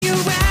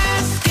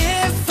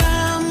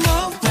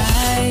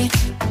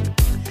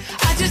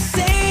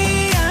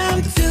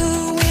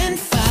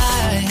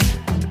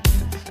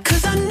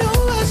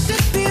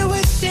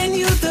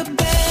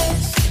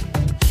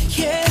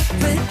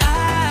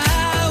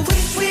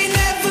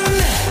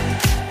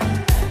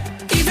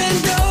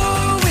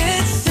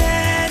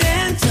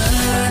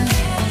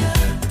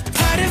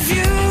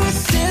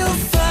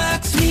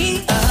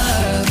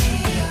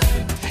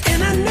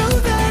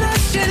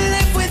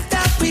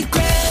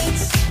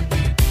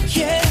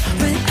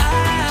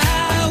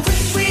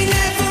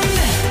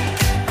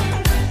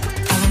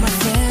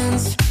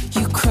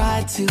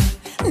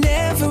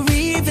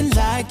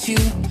about you.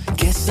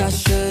 Guess I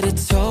should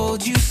have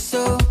told you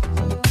so.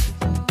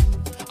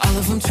 All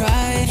of them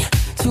tried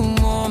to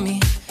warn me,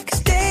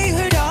 'cause they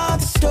heard all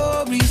the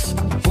stories.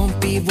 Won't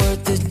be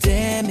worth the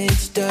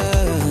damage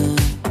done.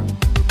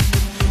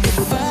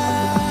 If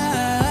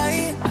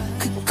I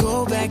could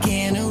go back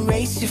and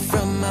erase you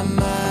from my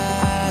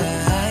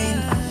mind,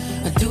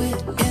 I'd do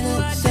it in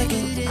a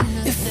second.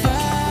 If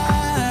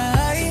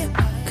I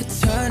could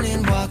turn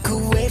and walk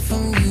away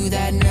from you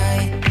that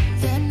night,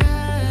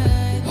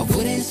 I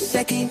wouldn't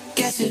second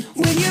guess it.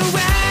 When you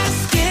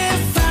ask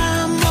if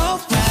I'm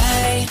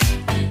alright,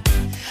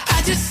 I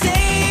just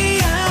say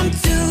I'm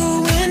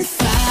doing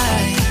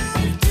fine.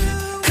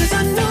 'Cause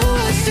I know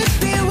I should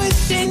be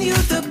wishing you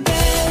the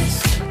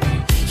best.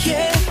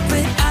 Yeah,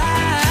 but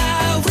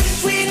I wish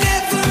we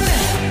never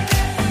met.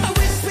 I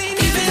wish we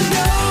never, even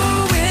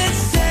though it's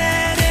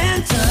said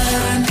and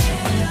done,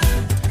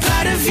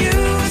 part of you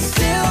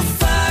still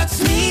fucks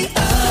me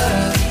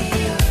up.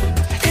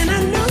 And I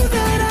know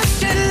that I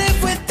should live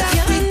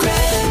without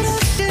regrets.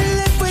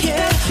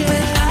 Yeah,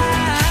 but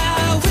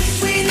I wish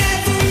we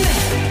never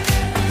met.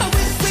 I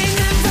wish we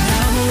never.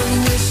 Now I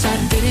really wish I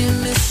didn't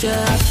miss you.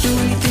 I'd do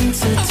anything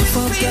to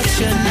forget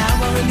you. Now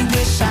I really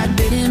wish I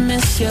didn't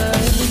miss you.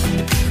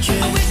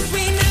 Yeah. I wish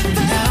we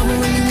never. Now I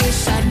really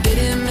wish I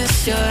didn't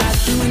miss you. I'd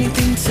do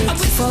anything to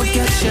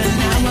forget you.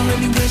 Now I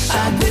really wish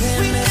I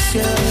didn't miss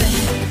you.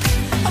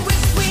 I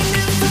wish we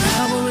never.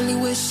 Now I really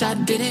wish I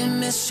didn't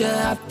miss you.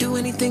 I'd do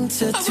anything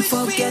to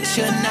forget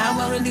you. Now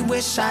I really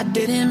wish I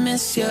didn't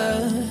miss you.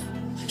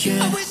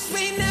 Yeah.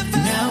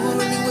 Now I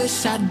really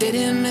wish I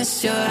didn't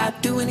miss you.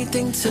 I'd do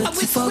anything to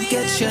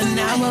forget you.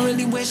 Now I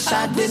really wish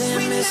I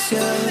didn't miss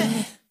you.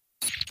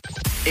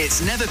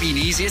 It's never been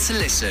easier to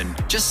listen.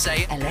 Just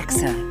say,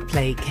 Alexa,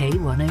 play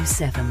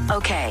K107.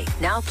 Okay,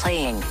 now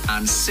playing.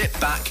 and sit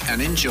back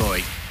and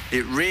enjoy.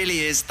 It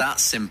really is that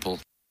simple.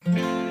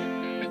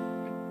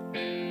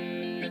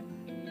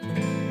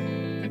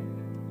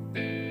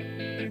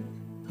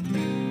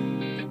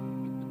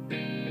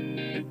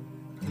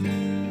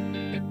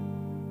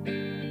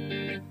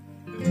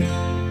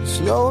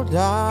 Slow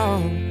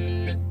down,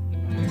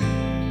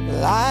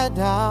 lie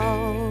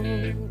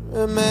down.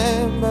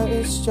 Remember,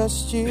 it's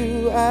just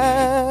you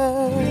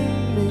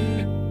and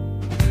me.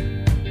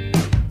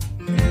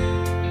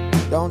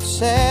 Don't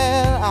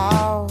sell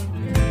out,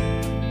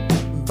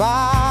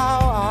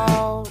 bow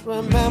out.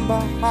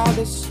 Remember how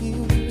this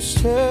used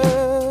to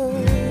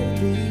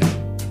be.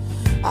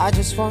 I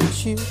just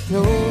want you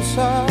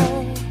closer.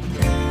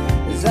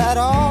 Is that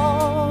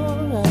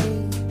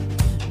alright?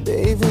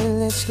 Baby,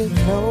 let's get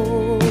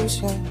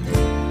closer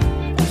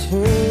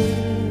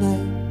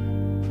tonight.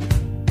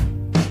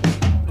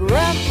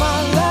 Grant my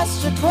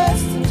last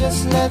request and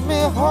just let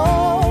me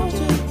hold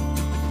you.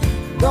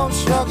 Don't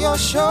shrug your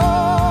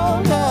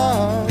shoulders.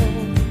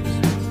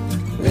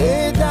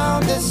 Lay down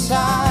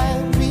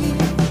beside me.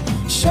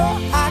 Sure,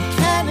 I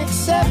can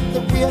accept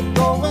that we're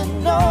going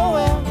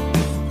nowhere,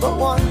 but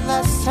one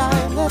last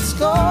time, let's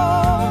go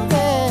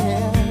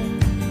there.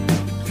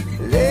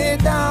 Lay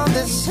down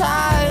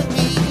beside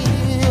me.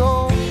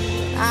 Oh,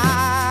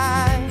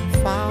 I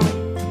found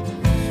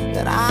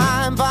that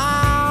I'm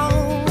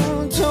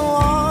bound to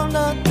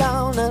wander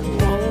down that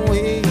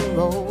one-way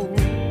road.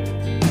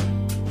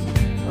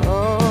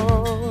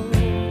 Oh,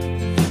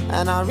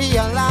 and I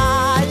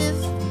realize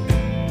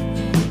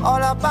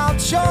all about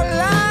your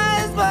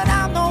lies, but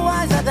I'm no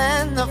wiser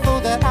than the fool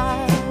that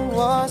I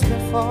was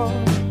before.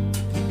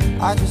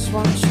 I just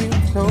want you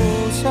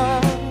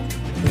closer.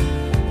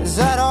 Is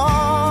that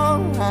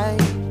alright?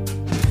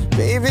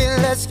 Baby,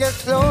 let's get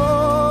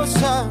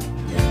closer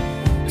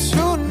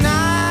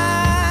tonight.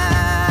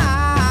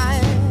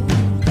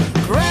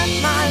 Grant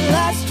my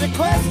last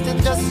request and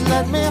just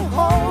let me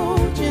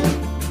hold you.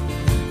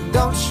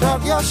 Don't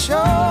shrug your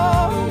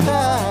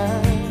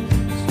shoulders.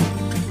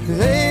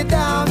 Lay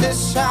down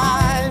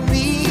beside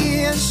me.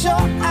 And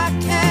sure, I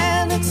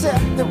can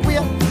accept that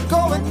we're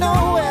going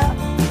nowhere,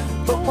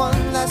 but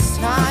one last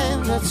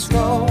time, let's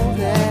go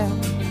there.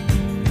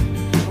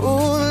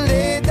 Ooh,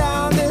 lay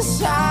down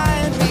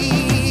beside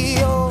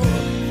me. Oh,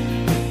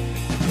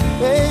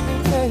 baby,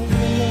 baby,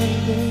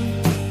 baby.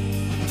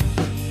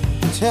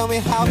 Tell me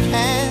how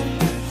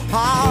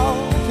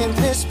can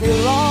this be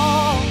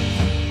wrong?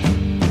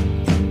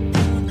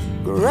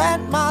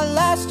 Grant my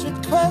last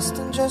request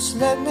and just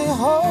let me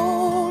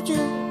hold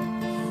you.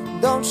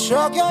 Don't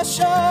shrug your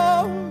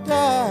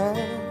shoulders.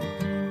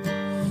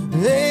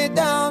 Lay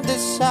down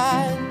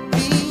beside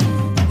me.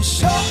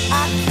 Sure,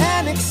 I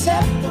can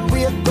accept that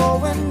we're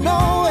going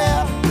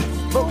nowhere,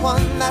 but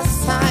one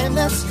last time,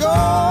 let's go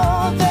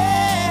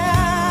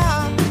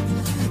there.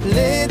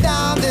 Lay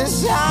down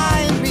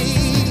beside me.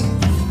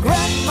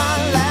 Grant my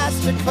last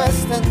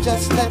request and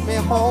just let me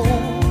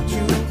hold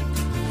you.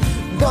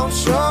 Don't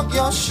shrug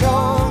your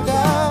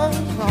shoulders.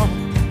 No.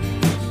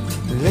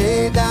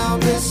 Lay down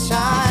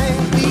beside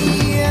me.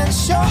 And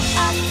sure,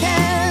 I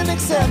can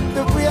accept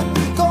that we're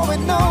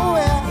going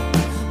nowhere,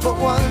 but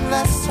one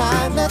last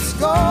time, let's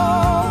go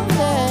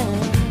there.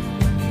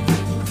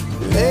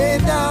 Lay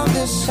down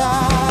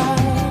beside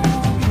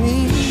me.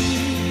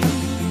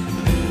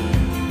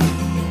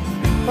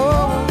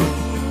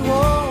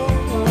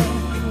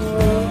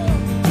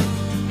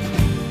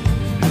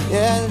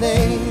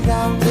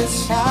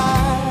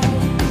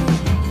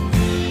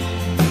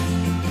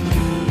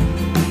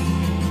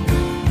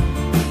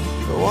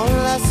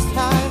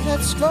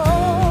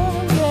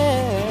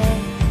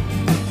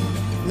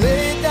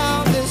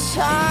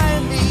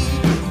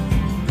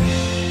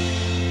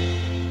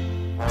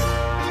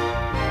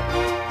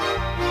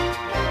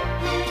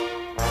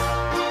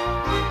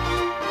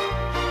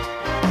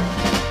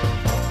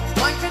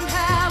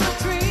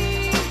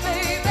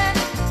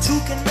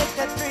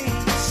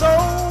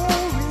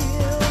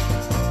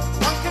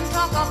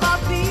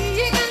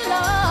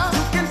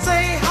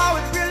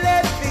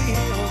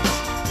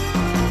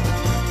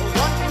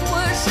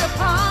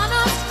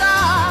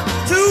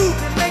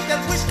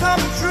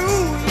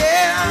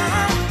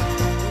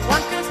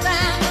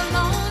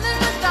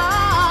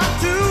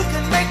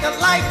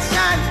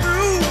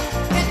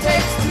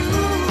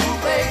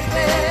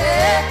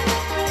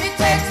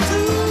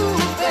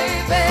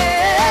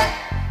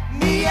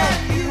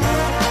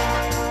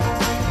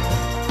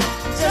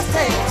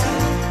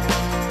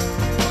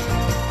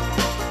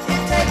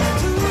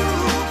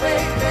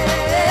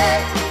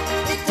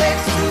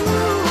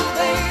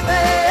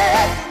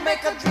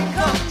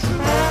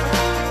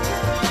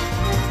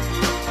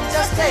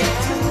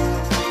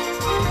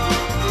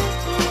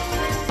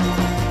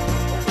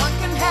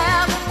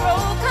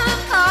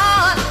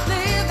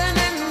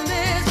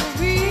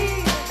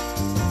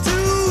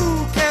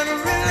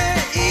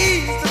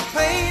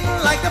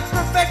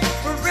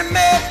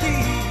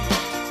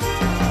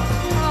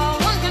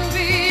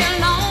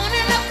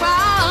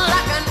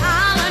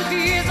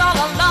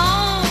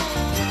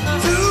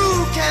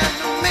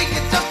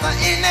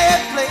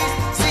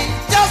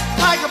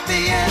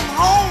 being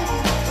home.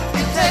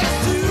 It takes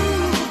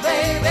two,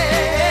 baby.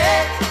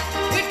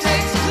 It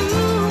takes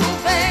two,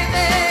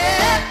 baby.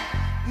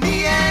 Me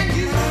and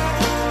you.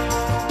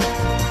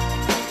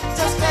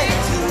 Just take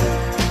two.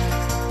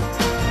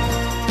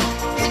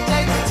 It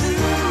takes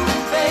two,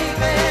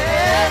 baby.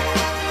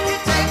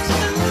 It takes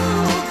two,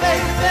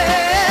 baby,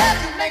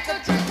 to make a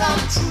dream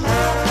come true.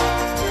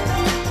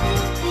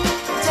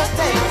 Just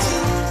take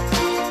two.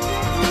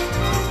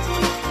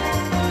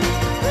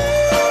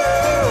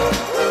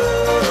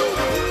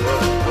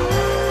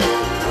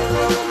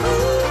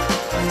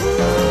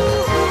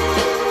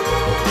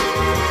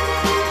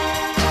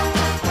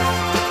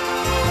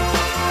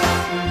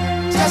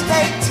 Just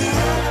take two.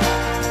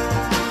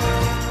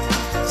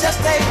 Just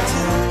take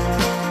two.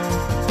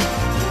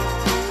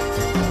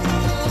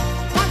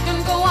 One can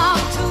go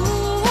out to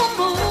a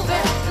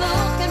movie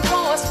looking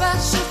for a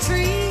special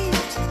treat.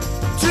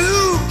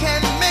 Two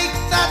can make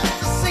that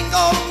a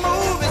single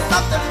movie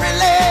something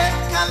really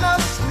kind of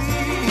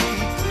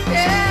sweet.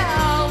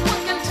 Yeah,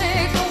 one can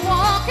take a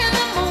walk in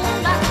the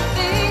moonlight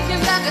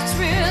thinking that it's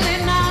really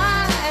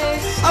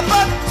nice.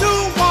 But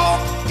two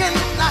walking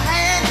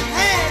hand in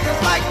hand is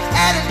like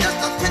adding just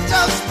a pinch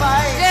of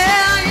spice.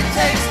 Yeah, It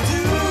takes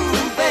two,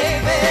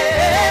 baby.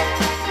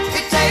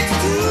 It takes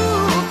two,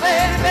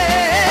 baby.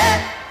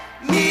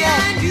 Me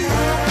and you.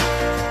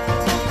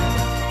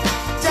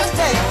 Just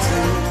take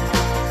two.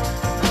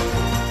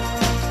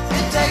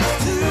 It takes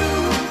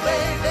two,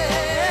 baby.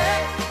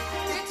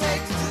 It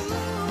takes two,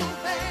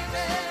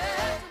 baby,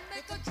 to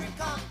make a dream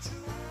come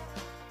true.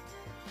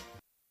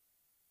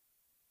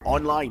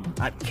 Online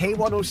at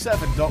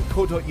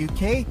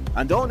k107.co.uk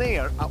and on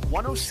air at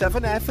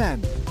 107 FM.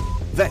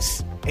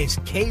 This is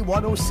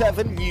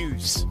K107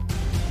 News.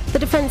 The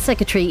Defence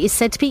Secretary is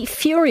said to be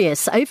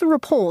furious over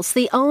reports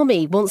the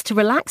Army wants to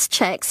relax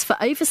checks for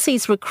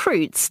overseas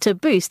recruits to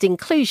boost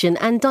inclusion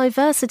and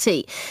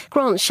diversity.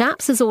 Grant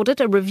Shapps has ordered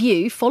a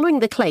review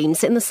following the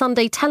claims in the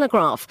Sunday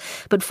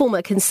Telegraph. But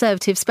former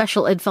Conservative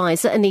Special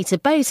Advisor Anita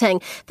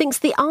Boateng thinks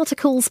the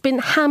article's been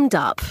hammed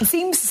up. It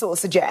seems to sort of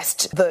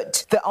suggest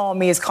that the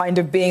Army is kind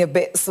of being a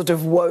bit sort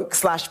of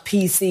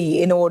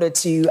woke/PC in order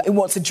to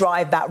want to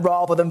drive that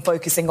rather than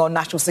focusing on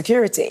national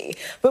security.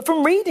 But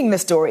from reading the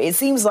story, it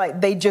seems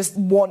like they just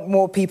want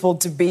more people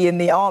to be in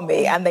the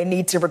Army and they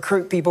need to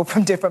recruit people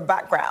from different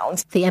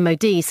backgrounds. The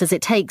MOD says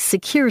it takes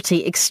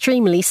security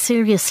extremely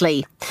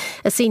seriously.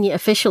 A senior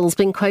official's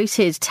been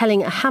quoted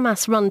telling a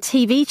Hamas-run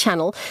TV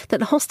channel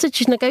that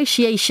hostage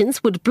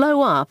negotiations would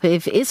blow up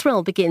if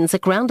Israel begins a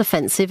ground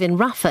offensive in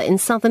Rafah in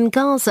southern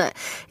Gaza.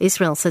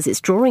 Israel says it's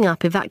drawing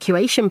up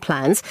evacuation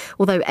plans,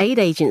 although aid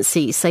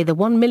agencies say the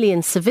 1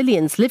 million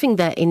civilians living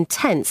there in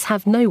tents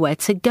have nowhere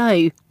to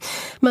go.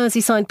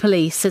 Merseyside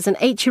Police says an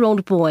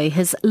 8-year-old boy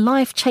has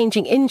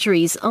life-changing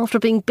injuries after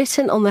being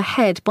bitten on the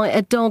head by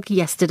a dog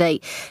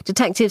yesterday.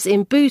 Detectives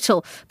in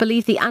Bootle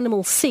believe the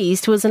animal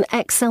seized was an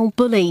XL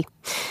bully.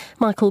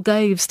 Michael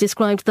Goves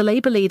described the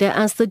Labour leader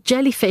as the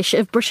jellyfish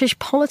of British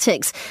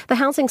politics. The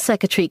Housing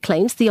Secretary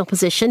claims the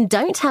opposition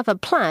don't have a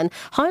plan,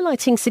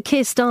 highlighting Sir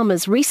Keir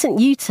Starmer's recent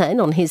U-turn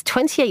on his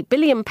 £28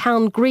 billion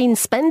green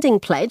spending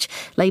pledge.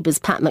 Labour's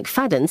Pat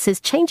McFadden says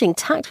changing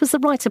tact was the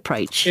right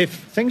approach. If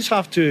things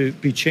have to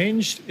be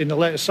changed in the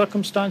latest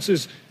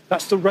circumstances,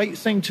 that's the right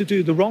thing to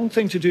do. The wrong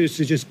thing to do is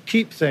to just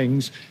keep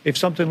things if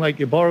something like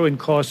your borrowing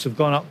costs have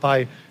gone up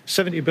by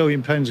 £70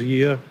 billion a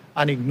year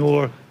and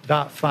ignore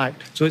that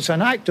fact. So it's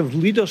an act of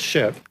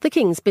leadership. The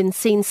King's been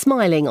seen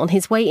smiling on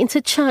his way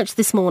into church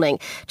this morning.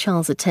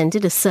 Charles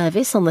attended a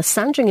service on the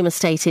Sandringham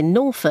estate in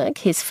Norfolk,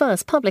 his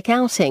first public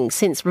outing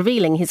since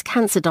revealing his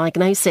cancer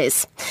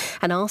diagnosis.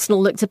 And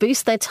Arsenal look to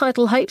boost their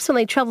title hopes when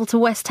they travel to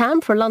West Ham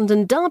for a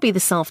London derby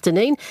this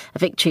afternoon. A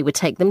victory would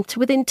take them to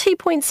within 2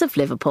 points of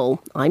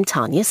Liverpool. I'm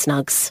Tanya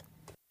Snuggs.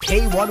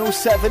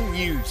 K107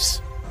 News.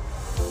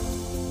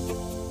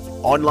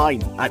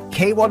 Online at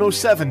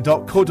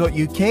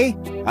k107.co.uk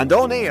and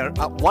on air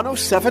at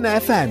 107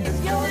 FM.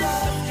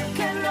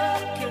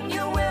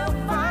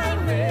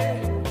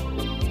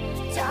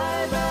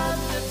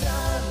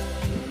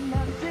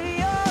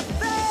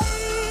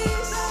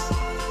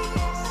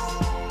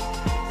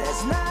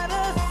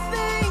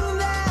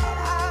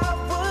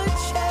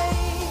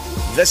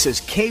 This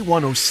is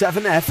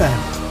K107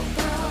 FM.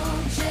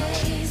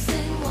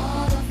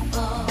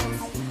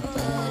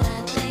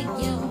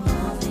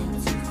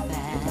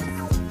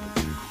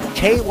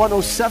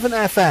 K107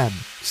 FM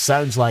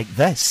sounds like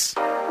this.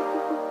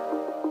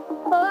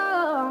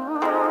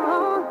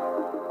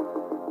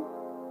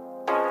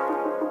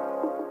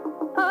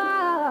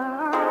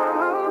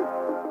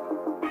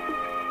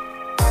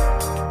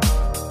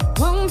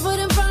 One foot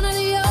in front of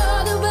the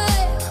other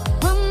way,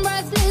 one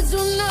breath leads to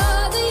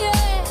another,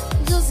 yeah.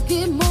 Just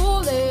keep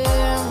moving.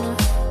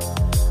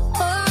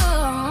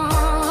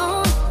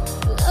 Oh,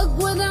 look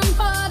what them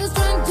fathers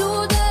trying to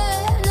do.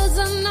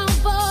 Listen out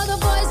for the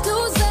voice to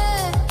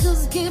say,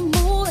 just keep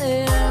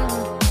moving.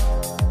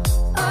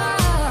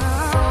 Oh,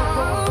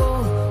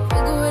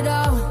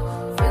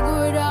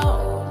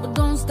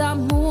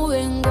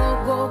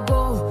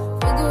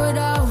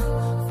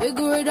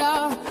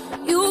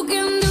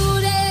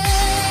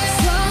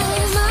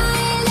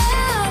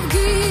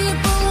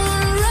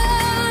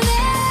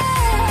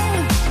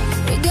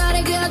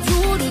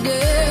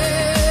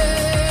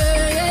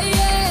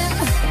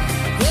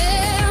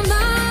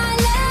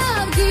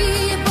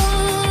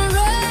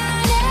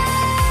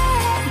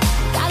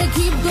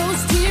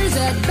 tears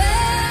at bay.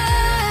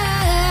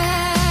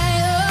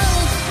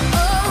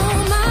 Oh,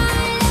 my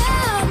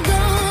love,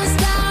 don't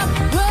stop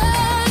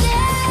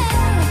running.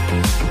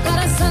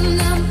 Gotta send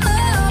them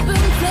up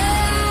in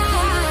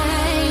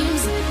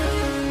flames.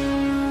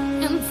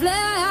 In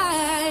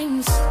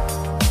flames.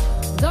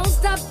 Don't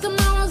stop,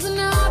 tomorrow's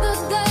another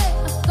day.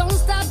 Don't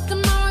stop,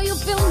 tomorrow you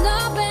feel no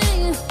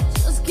pain.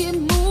 Just keep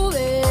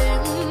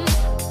moving.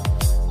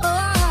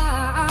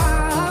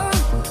 Oh,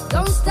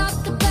 don't stop,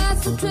 the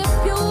past will trip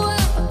you up.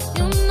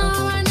 You know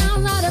right now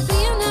how to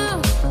feel now.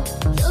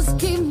 Just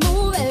keep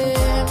moving.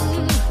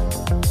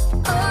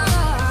 Oh,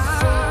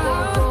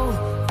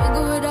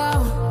 figure it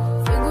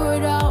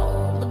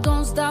out, but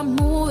don't stop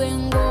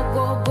moving. Go,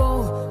 go, go,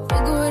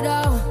 figure it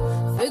out,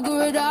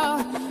 figure it out.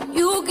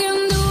 You can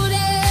do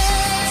this.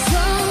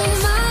 So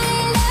my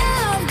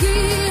love,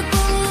 keep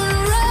on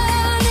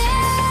running.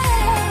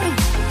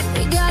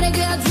 We gotta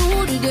get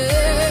through today.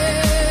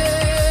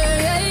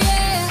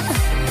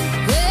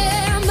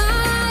 Yeah,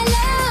 my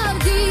love,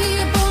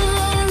 keep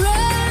on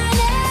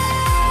running.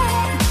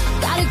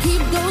 Gotta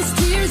keep those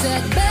tears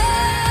at bay.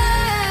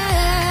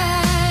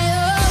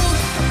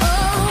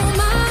 Oh,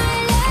 my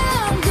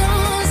love,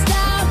 don't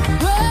stop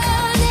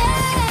running.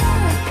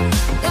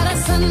 Gotta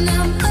send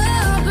them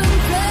up in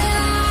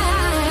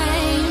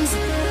flames.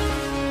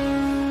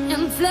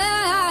 In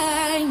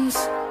flames.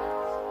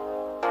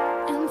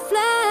 In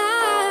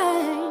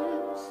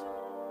flames.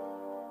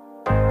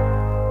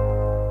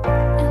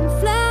 In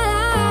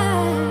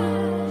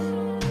flames.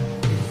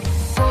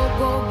 Go,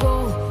 go, go,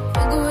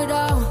 figure it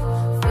out,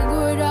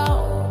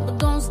 but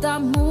don't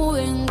stop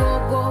moving. Go,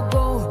 go,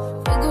 go,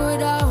 figure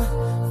it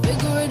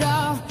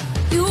out,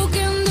 you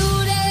can do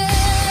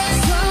this.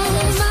 So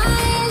my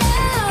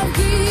love,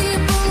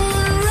 keep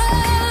on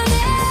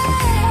running.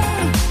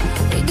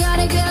 We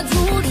gotta get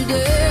through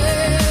today.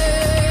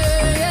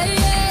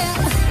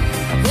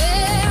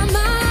 Yeah,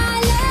 my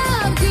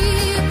love,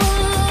 keep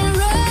on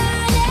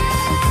running.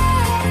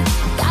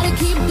 Gotta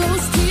keep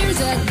those tears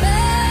at bay.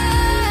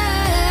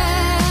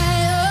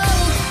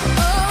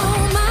 Oh,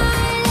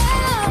 my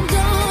love,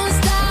 don't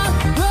stop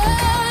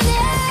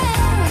running.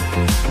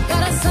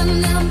 Gotta send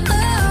them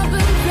up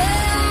in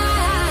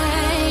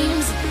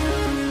flames.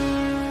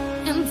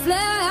 In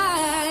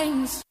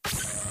flames.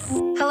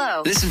 Hello.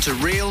 Listen to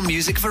real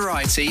music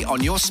variety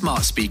on your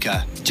smart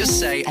speaker. Just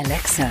say,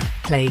 Alexa,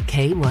 play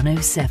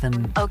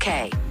K107.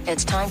 Okay,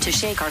 it's time to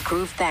shake our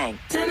groove thing.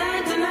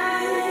 Tonight,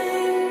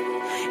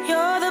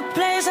 you're the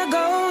place I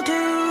go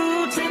to.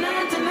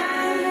 Tonight,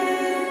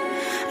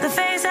 the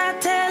face I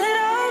tell it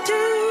all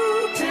to.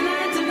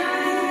 Tonight,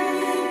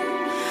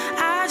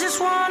 I just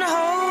wanna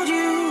hold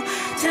you.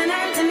 Tonight.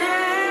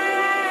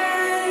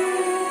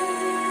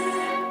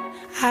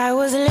 I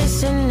was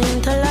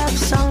listening to love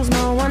songs,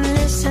 no one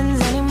listens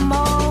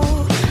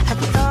anymore. I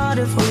thought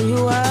of who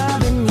you were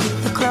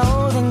beneath the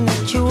clothing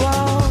that you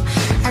wore.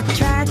 I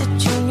tried to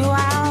tune you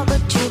out,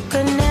 but you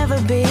could never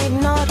be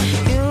ignored.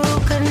 You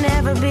could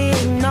never be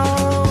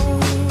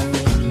ignored.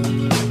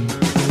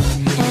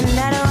 And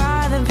I'd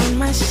rather be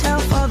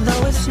myself,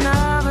 although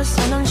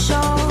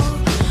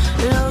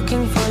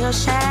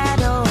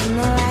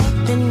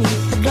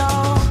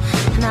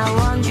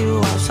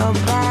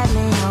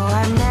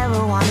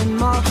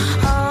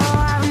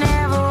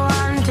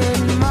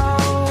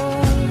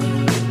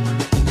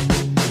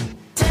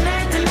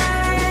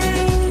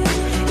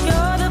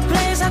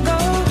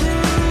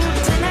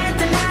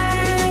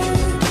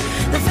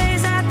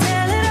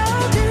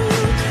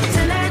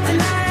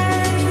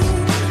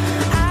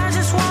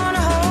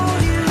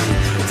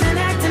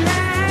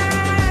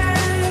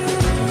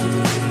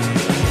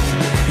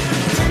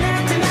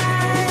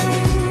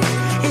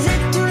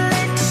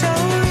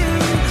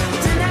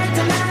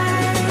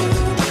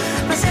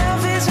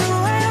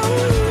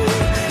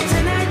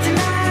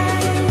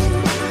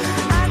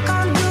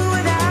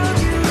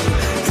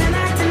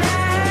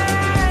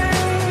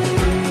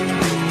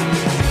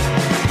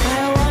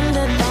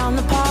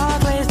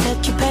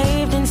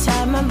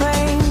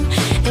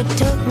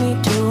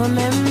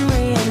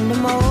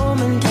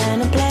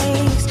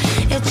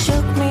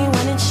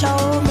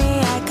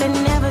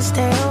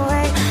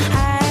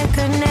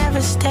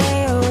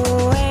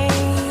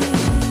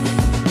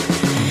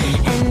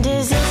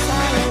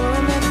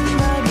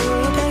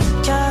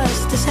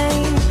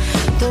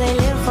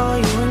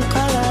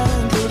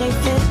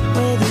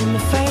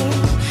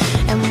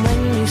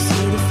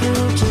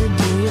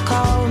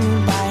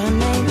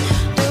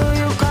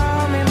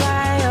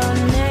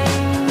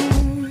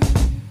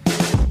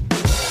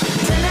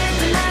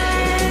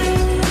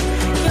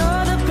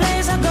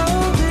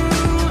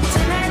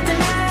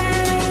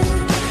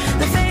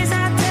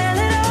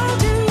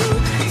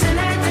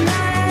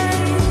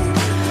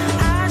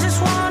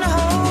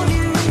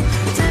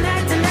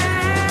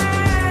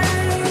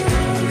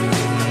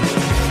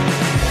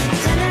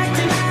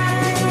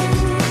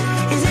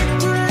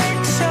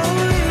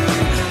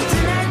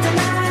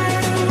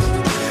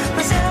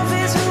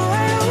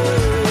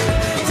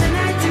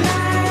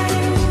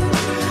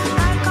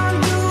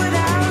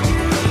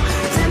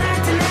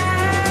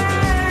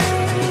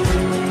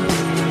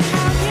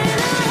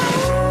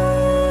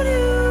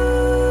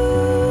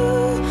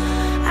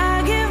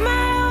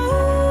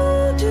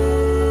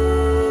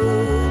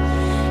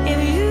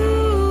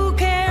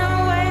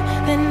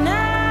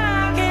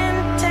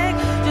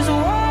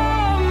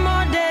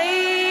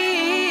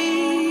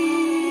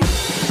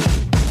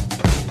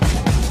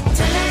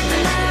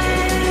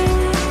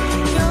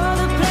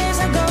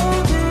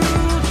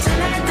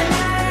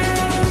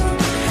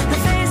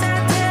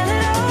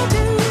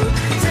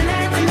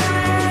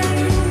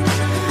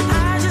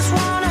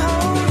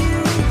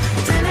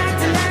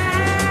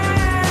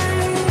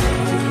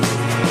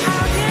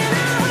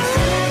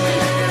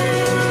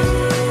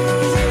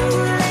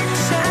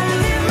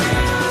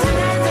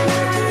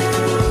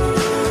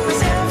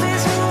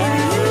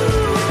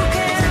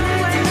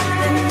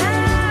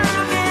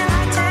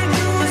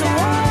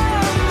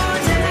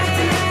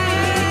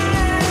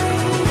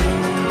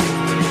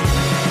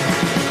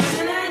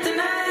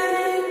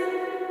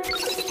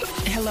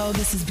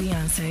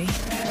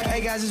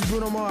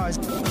Bruno Mars.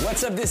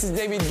 What's up? This is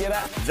David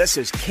Guetta. This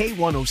is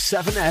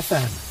K107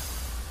 FM.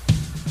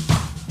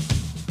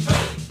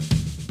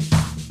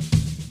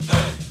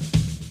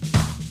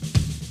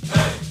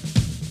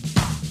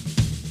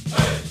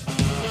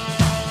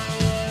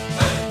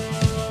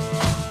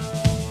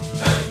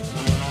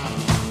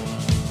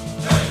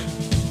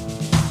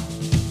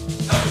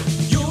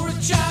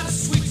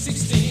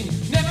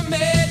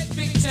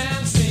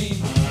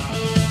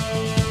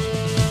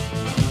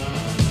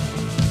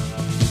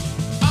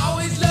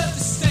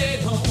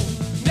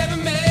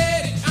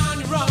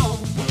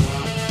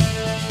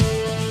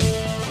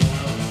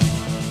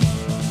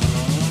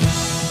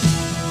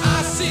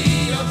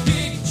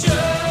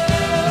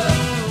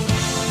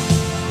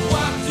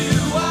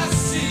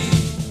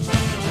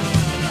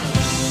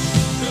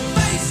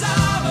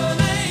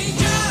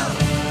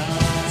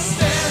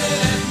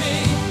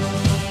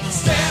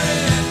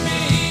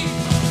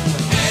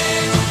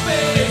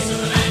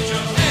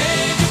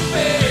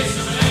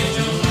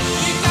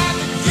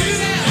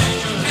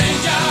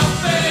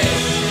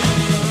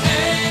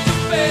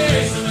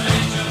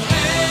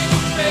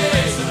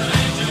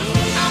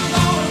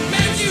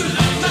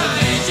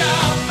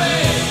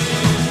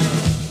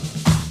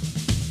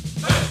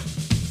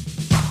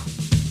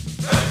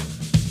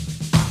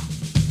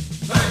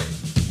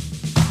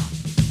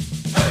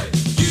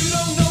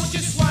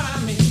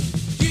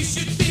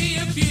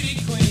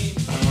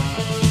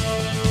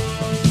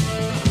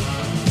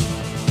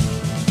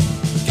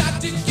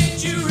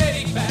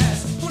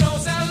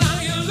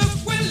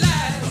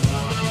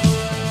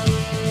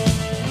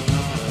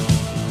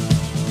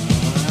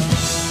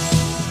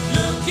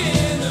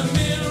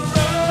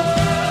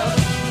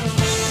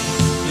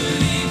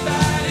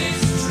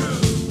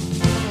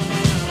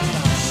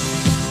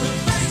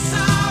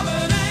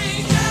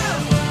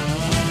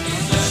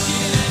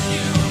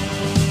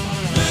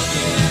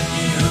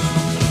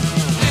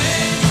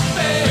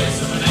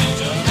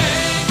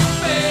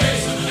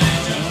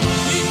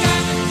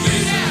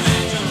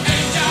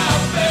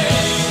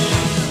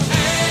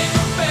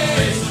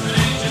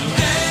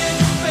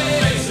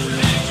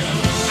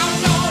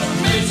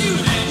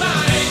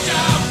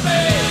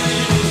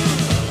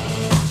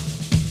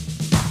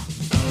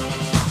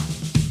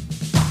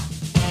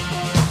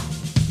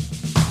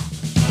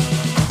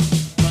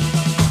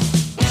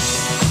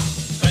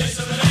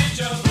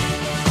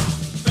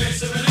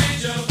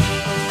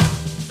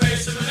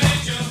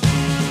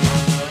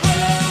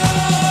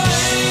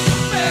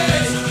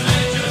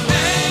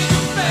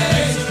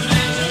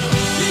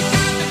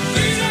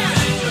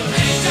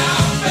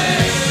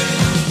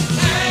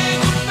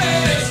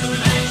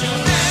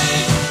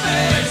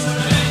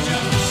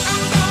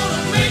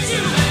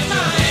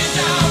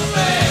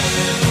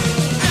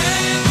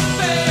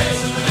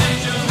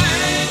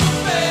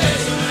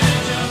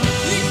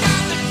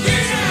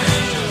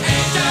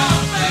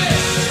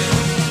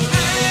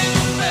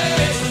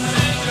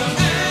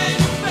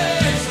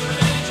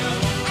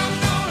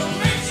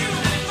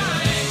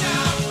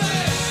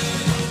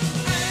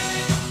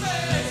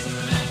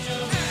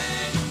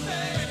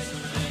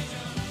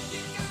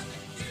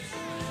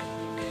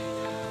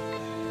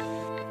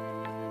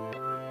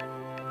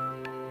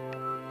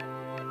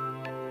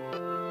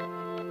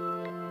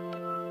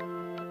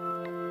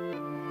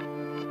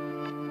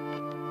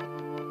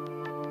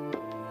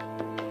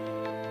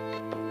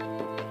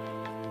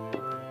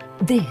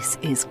 This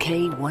is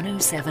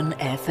K107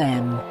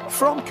 FM.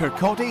 From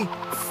Kirkcaldy,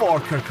 for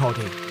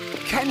Kirkcaldy.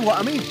 Ken what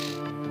I mean?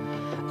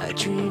 I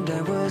dreamed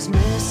I was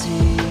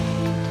missing.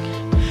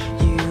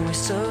 You were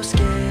so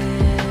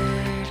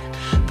scared,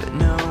 but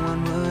no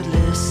one would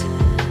listen,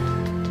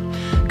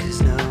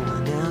 'cause no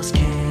one else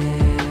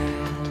cared.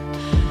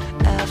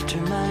 After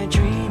my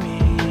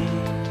dreaming,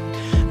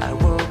 I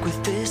woke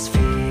with this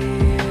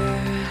fear.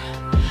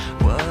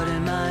 What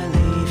am I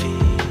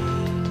leaving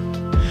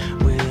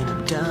when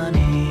I'm done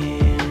here?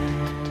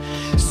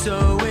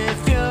 So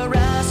if you're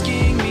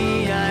asking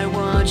me, I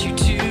want you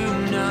to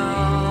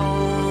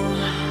know,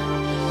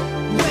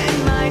 when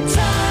my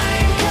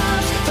time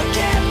comes,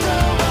 forget the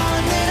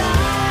one that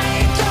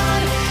I've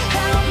done.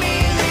 Help me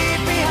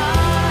leave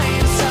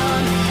behind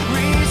some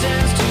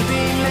reasons to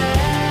be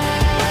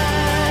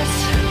left.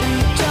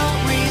 And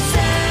don't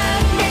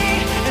resent me.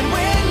 And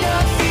when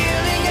you're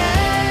feeling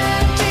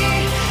empty,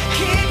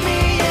 keep me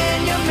in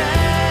your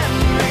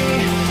memory.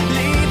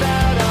 Leave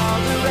out all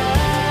the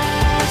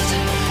rest.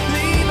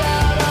 Leave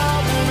out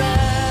all the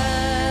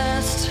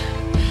rest.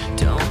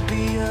 Don't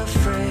be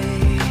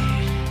afraid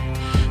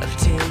of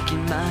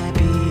taking my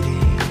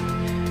beating,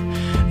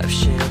 of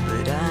shit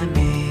that I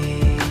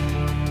made.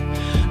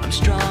 I'm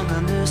strong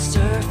on the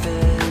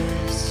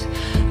surface,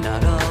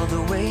 not all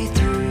the way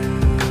through.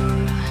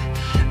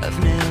 I've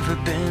never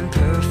been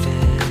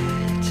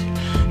perfect,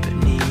 but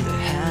neither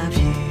have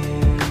you.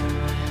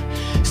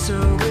 So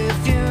if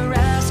you're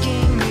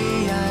asking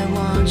me, I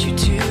want you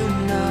to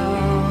know,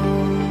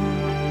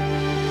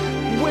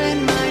 when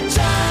my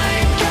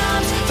time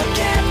comes,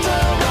 forget the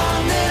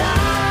wrong that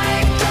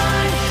I've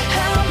done.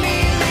 Help me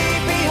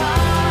leave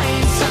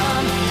behind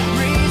some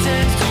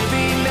reasons to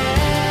be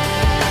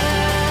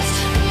missed.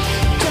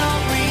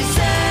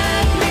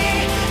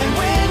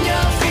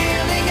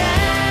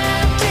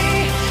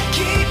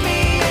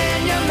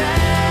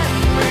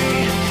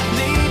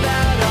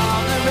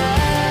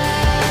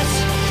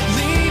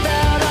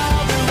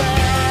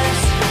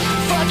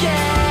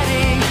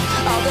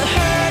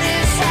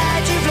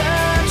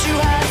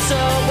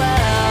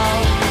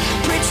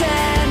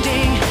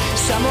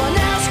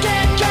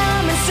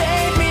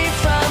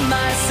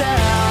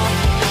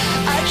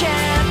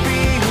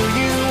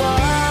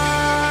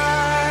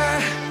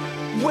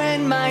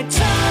 when my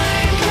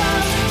time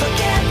comes,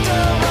 forget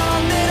the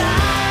wrong that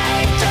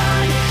I've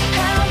done.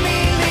 Help me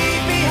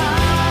leave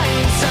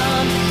behind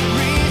some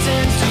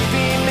reasons to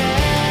be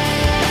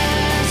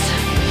missed.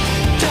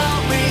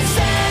 Don't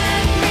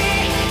resent me,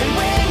 and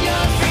when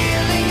you're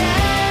feeling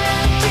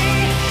empty,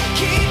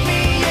 keep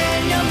me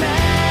in your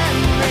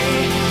memory.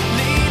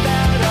 Leave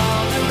out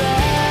all the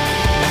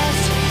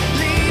rest.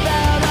 Leave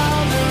out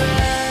all the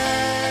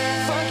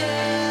rest.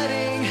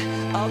 Forgetting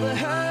all the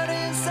hurt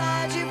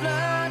inside you've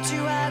learned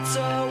you had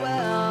so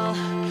well.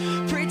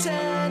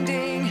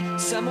 Pretending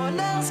someone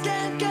else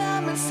can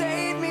come and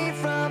save me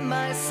from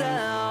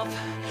myself.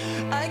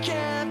 I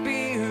can't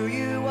be who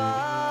you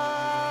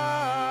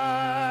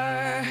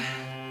are.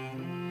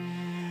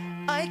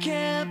 I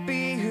can't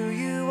be who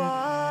you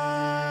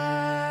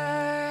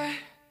are.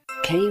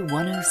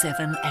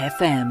 K107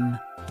 FM.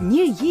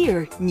 New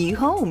year, new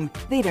home.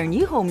 There are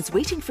new homes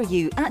waiting for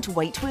you at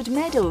Whitewood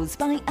Meadows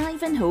by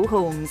Ivanhoe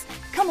Homes.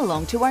 Come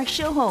along to our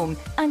show home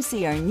and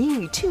see our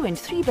new 2 and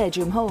 3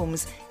 bedroom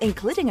homes,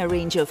 including a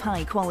range of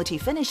high quality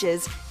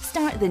finishes.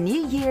 Start the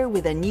new year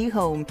with a new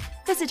home.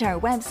 Visit our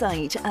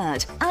website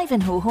at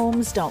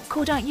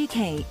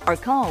ivanhoehomes.co.uk or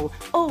call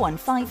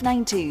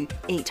 01592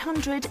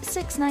 800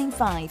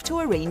 695 to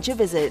arrange a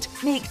visit.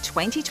 Make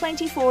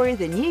 2024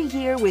 the new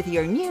year with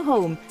your new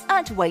home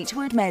at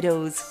Whitewood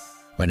Meadows.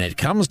 When it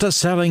comes to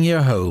selling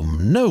your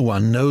home, no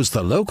one knows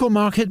the local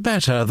market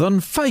better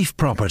than Fife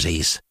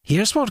Properties.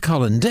 Here's what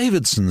Colin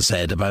Davidson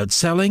said about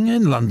selling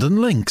in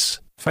London Links.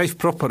 Fife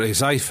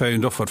Properties, I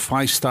found, offered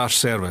 5-star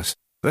service.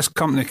 This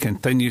company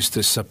continues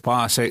to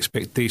surpass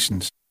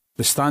expectations.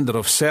 The standard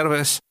of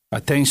service,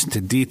 attention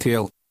to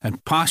detail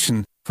and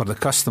passion for the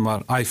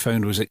customer I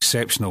found was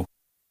exceptional.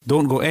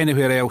 Don't go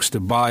anywhere else to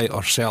buy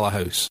or sell a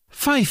house.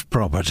 Fife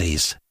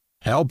Properties,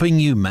 helping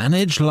you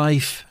manage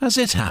life as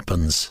it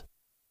happens.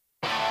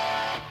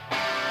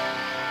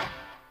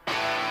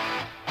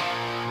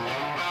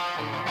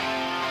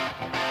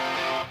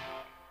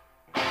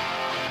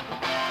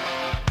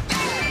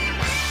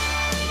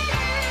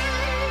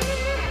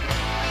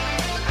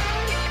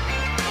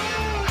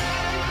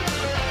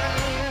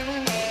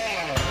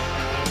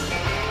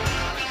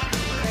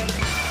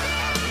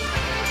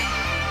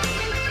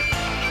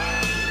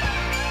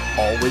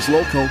 Always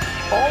local,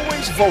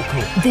 always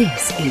vocal.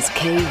 This is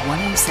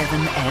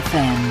K107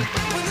 FM.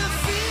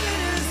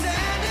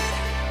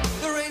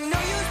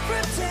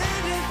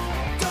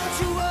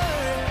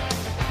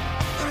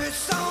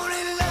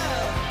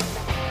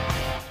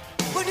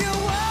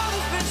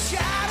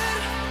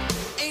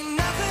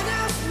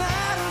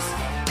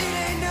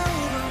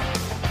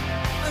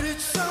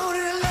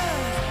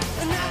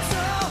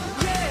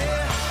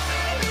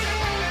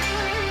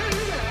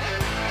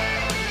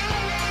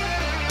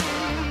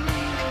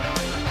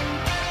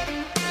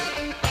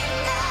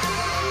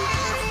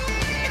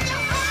 If your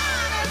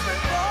heart has been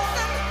broken,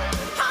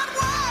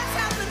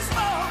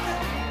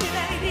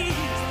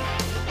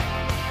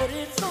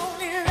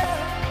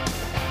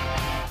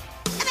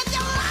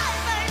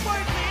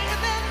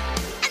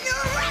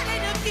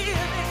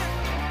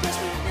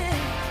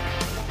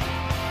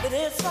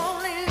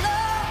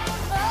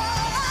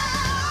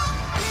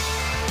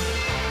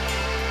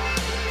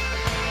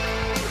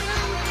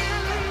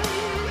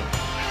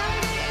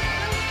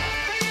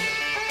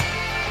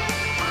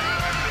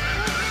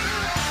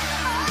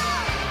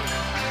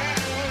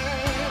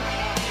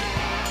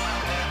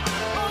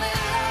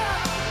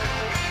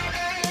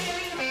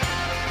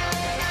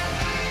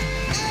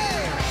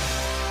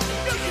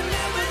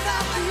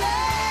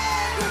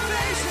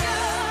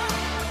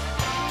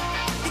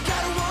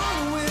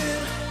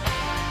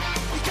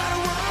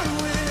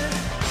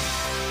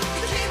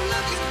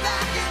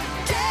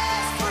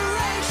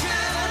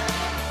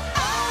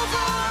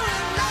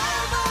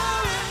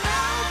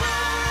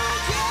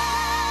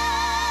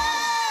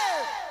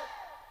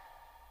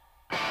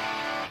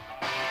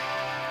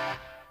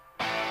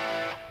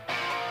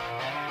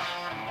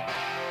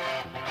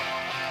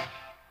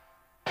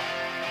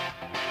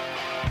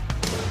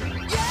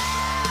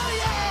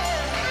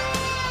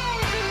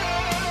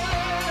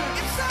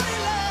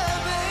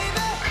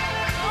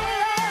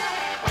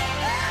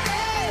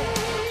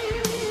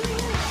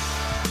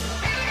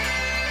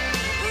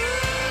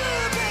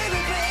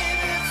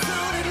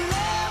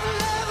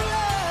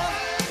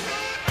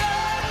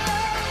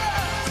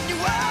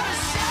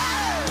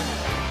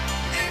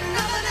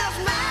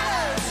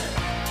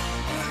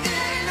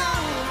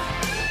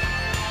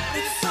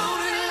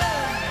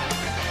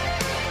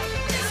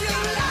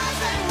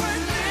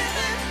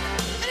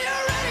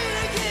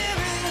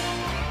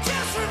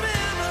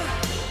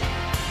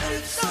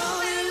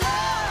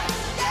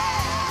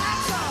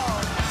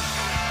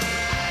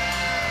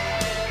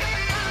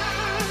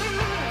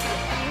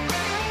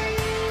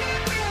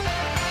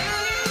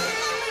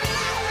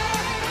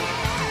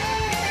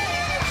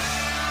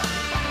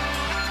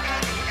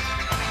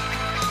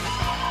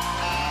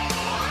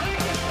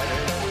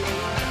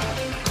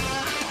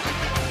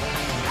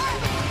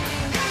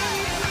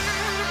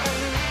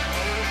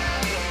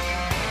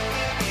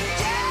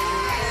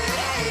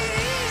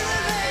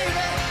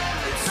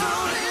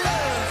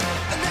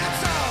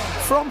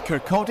 From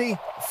Kirkcaldy,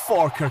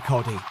 for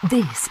Kirkcaldy.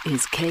 This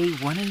is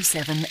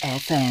K107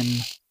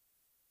 FM.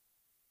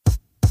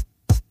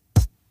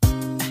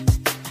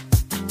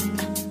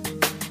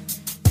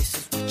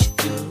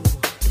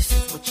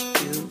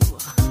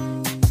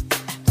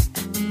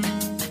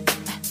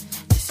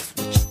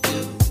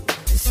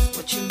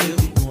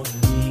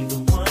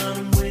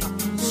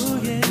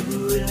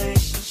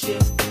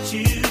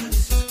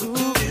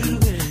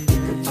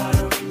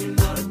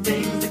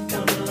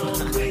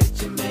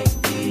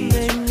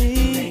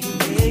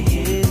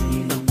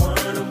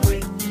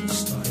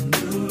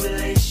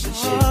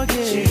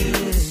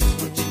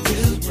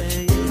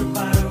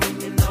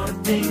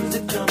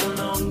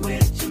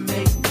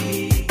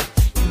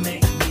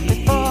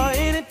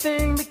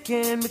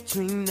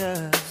 Between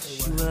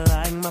us, you were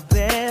like my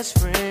best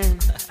friend,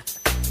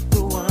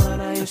 the one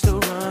I used to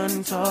run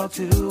and talk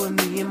to when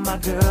me and my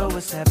girl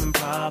was having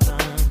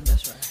problems.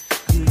 That's right.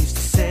 You used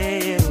to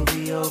say it'll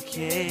be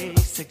okay,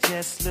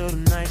 suggest little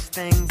nice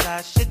things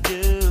I should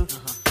do.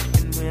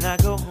 And when I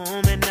go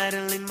home at night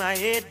and lay my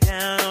head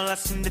down, all I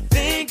seem to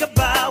think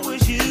about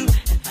was you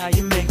and how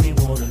you make me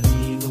wanna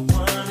leave the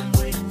one I'm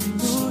with.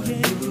 A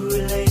new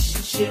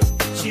relationship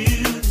with you.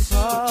 This is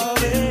what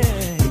you do.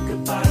 Think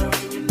about her.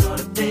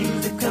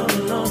 Things that come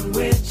along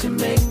with you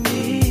make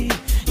me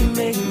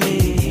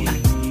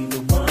the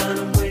one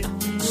I'm with.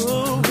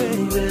 Oh,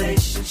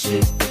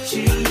 relationship with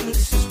you.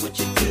 This is what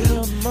you do.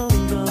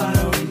 Think about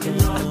her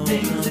and all the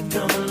things that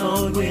come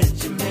along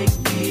with you make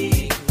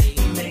me.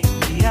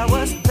 I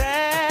was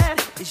bad,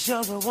 'cause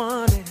you're the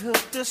one that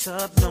hooked us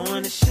up,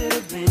 knowing it should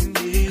have been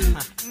you.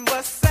 And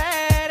what's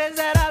sad is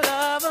that I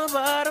love her,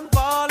 but I'm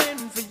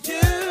falling for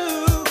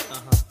you.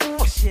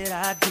 What should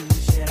I do?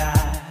 Should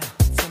I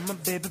tell my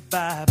baby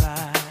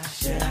bye-bye?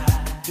 Should I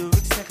do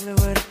exactly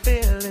what I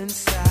feel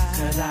inside?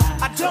 'Cause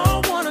I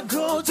don't wanna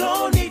go,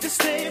 don't need to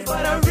stay,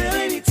 but I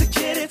really need to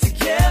get it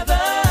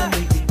together.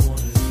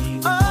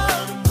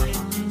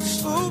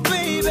 Oh,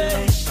 baby,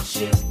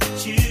 relationship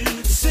with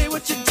you. Say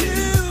what you do.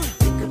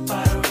 Think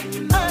about her and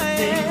you know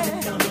things that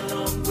come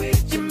along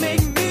with you.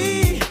 Make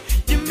me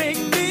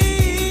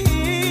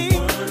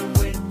one I'm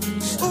with.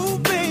 Oh,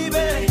 baby,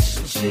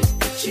 relationship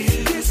with you.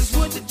 This is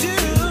what you do.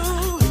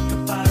 Think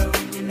about her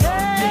and you know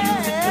things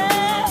that come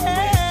along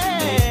with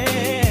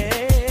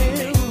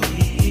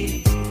you.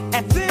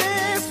 At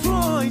this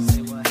point,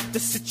 the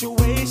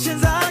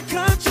situation's out of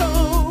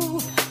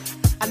control.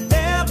 I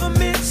never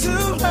meant to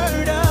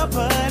hurt her,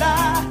 but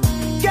I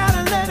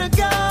gotta let her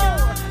go.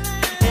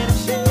 And if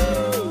she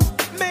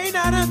may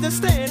not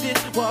understand it,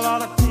 well,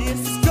 all of this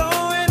is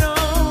going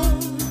on.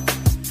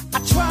 I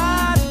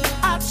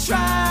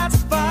tried to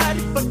fight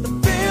it, but the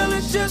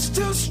feeling's just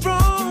too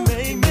strong.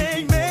 Make me.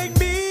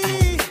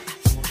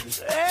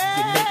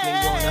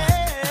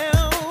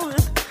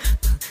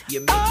 You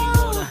make me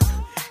wanna.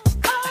 You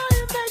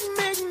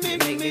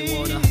make me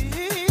wanna.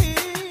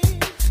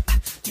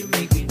 You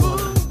make me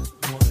wanna.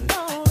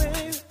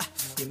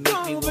 You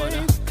make me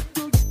wanna.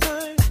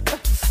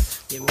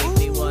 You make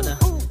me wanna.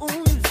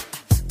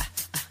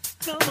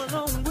 Come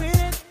along with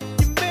it.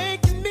 You're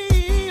making me.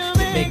 You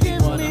make me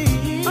wanna.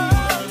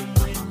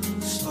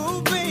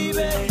 Oh,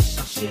 baby.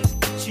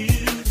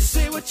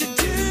 Say what you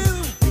do.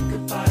 Think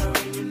about her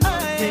and you know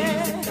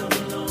things that come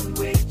along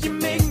with you.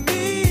 Make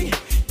me.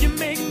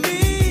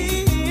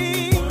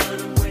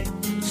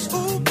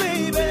 Oh,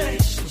 baby.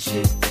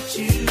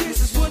 This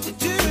is what you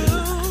do.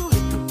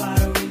 Think about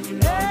her and you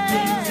know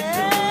things that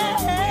come along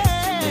with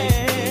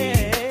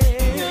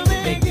you.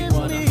 Make me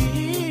wanna.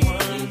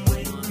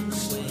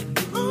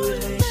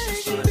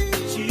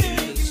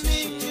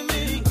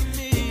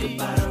 Think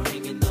about her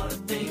and you know the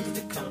things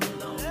that come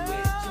along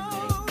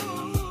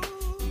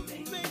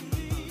with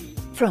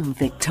you. From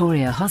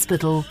Victoria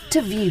Hospital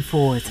to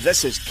Viewfort.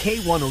 This is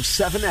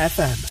K107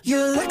 FM.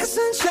 You're like a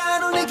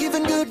sunshine, only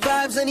giving good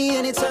vibes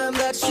anytime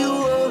that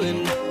you're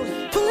rolling.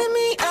 Pulling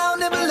me out,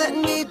 never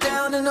letting me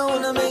down, and I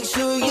wanna make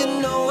sure you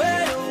know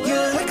it.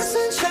 You're like a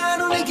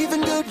sunshine, only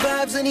giving good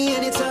vibes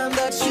anytime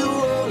that you're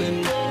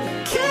rolling.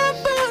 Can't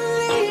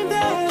believe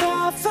that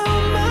I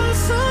found my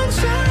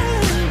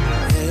sunshine.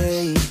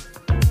 Hey,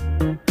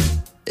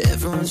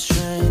 everyone's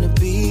trying to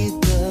be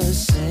the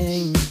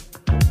same.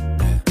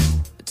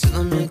 Till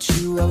I met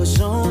you, I was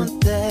on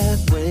that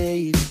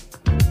wave.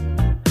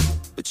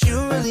 But you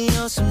really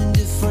are something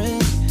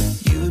different.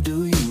 You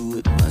do you,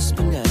 it must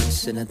be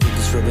nice, and I think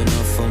it's rubbing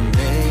off on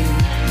me.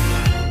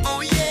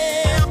 Oh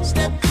yeah,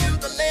 step to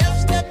the left,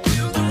 step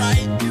to the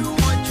right, do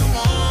what you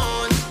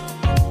want.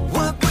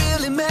 What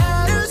really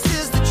matters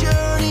is the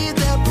journey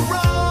that we're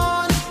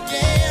on.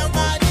 Yeah,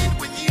 riding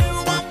with you,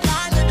 I'm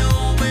flying to know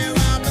where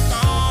I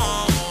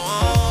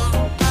belong.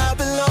 I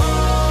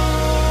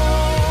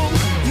belong.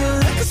 You're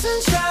like a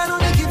sunshine,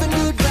 only giving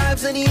good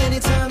vibes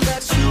anytime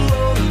that you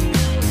roll.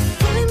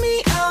 Pulling me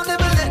out,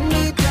 never letting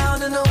me down,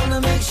 and I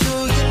wanna make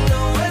sure you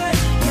know it.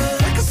 You're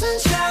like a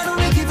sunshine,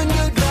 only giving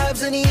good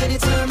vibes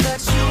anytime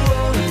that you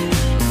roll.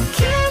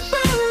 Can't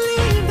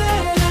believe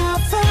that I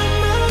found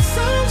my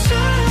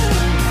sunshine.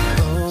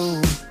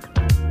 Oh,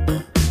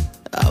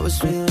 I was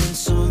feeling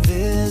so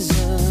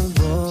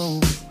invisible.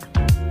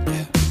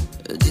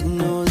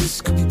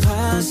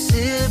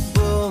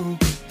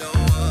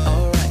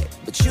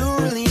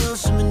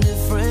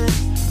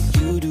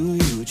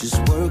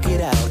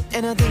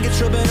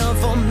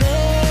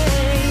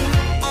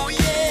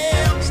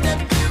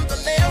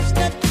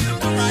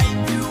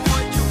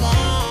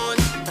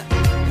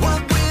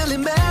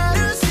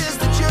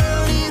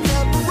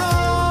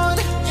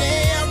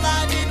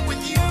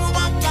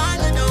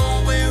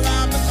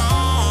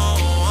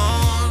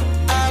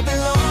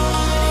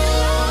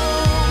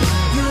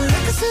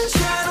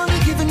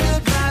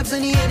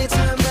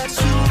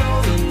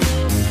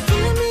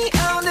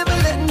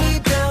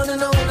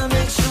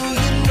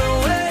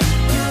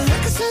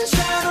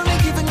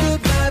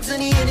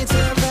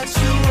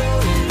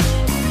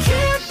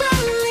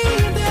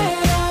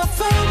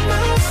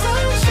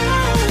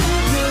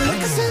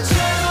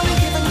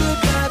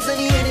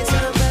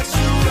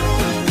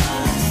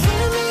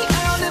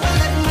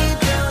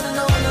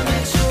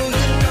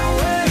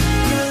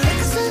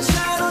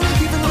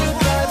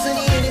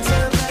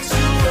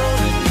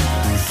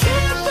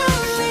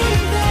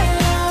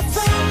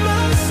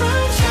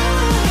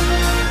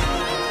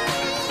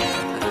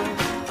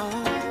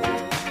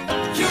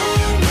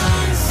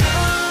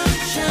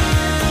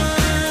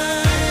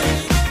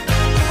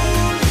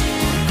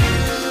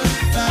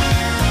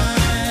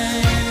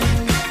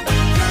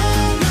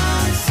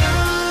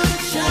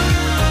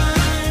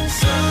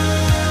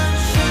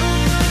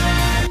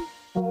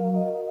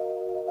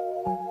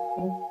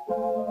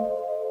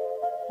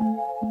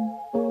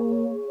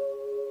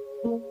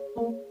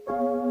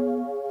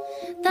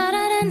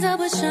 friends I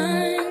would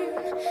shine,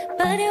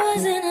 but it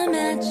wasn't a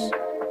match.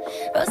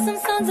 Wrote some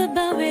songs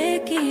about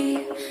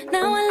Ricky,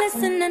 now I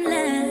listen and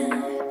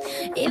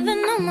laugh.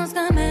 Even almost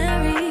got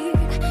married,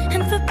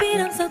 and for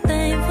Pete I'm so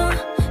thankful.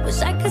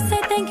 Wish I could say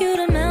thank you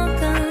to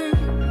Malcolm,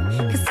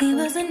 cause he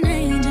was an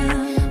angel.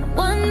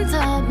 One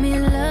taught me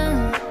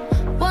love,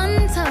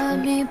 one taught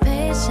me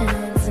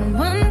patience, and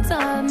one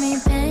taught me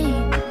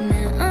pain.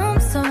 Now I'm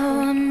so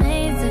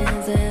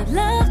amazing to have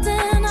loved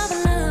and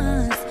I've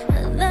lost.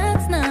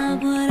 That's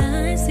not what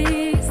I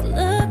see, so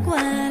look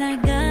what I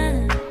got.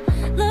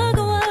 Look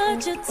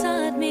what you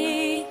taught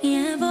me,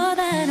 yeah, for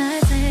that I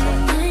say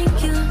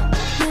thank you,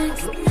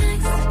 next,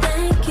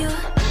 thank you,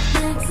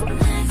 next,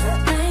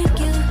 thank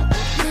you,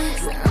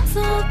 next. I'm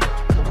so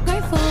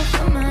grateful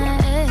for my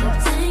ex.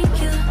 Thank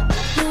you,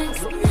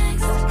 next,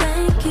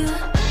 thank you,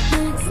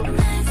 next,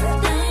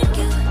 thank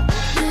you,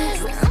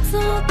 next. I'm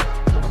so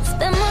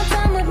spend more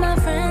time with my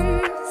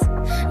friends.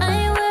 I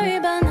ain't worried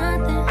about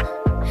nothing.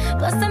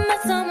 Plus I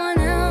met someone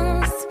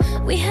else.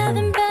 We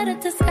having better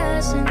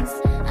discussions.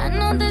 I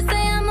know they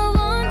say I move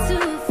on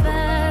too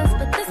fast,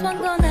 but this one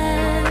gon'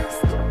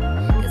 last.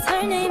 Cause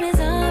her name is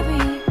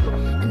Aubrey,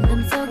 and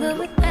I'm so good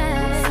with that.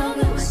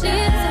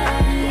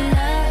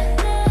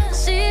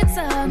 She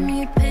taught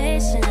me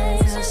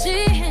patience. How she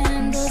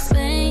handles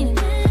pain.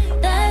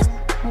 That's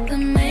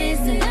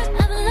amazing.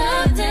 I've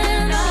loved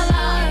and I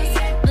lost,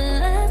 but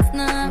that's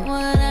not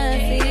what I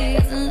see.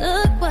 So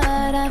look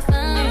what I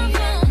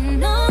found.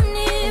 No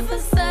need for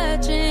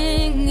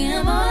searching.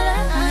 Yeah, boy,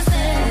 I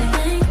say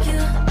thank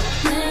you,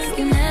 thank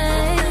you,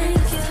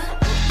 thank you,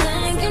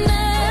 thank you,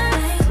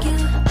 thank you,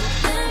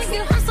 thank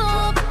you. I'm so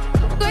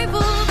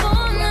grateful for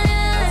my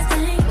ex.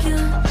 Thank you,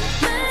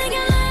 thank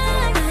you,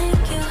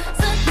 thank you,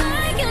 so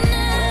thank you,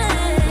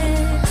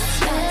 next.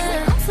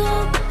 Yeah, I'm so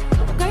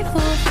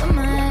grateful for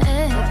my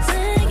ex.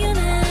 Thank you,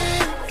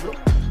 next.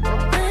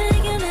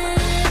 Thank you,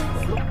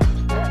 next.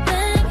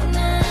 Thank you,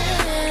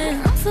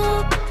 next. I'm so.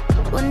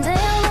 One day I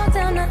walk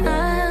down the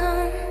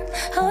aisle,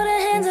 hold the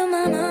hands of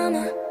my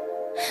mama.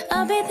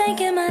 I'll be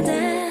thanking my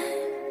dad,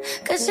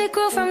 cause she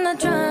grew from the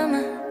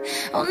drama.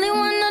 Only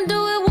wanna do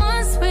it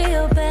once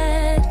real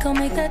bad, go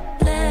make that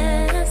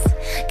last.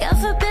 God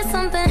forbid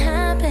something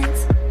happens,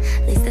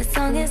 at least this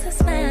song is a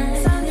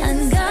smash. I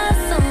got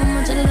so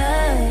much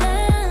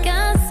love,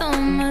 got so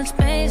much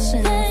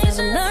patience.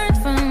 I learned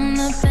from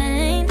the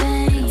pain,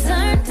 it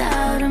turned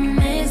out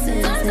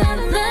amazing. Left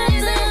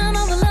and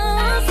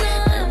overlost,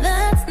 but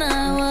that's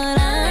not what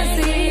I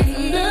see.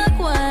 Look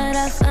what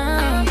I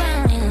found,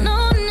 ain't no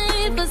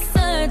need for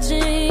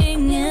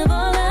searching. Yeah,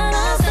 all that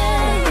I say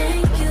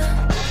thank you,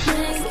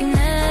 thank you,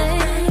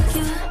 thank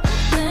you,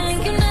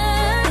 thank you,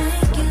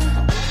 thank you,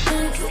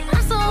 thank you.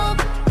 I'm so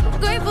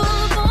grateful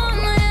for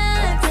my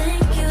ex.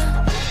 Thank you,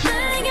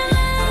 thank you,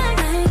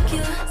 thank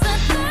you, so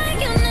thank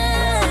you,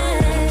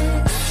 next.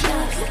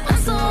 I'm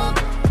so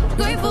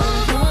grateful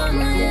for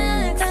my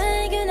ex.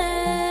 Thank you,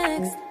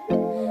 next.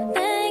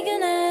 Thank you,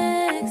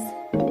 next.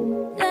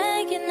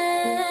 Thank you,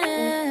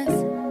 next.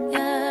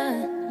 Yeah.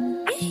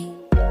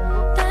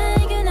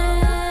 Thank you,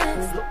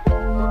 next.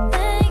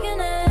 Thank you,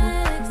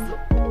 next.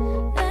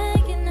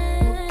 Thank you,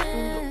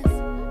 next.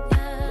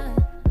 Yeah.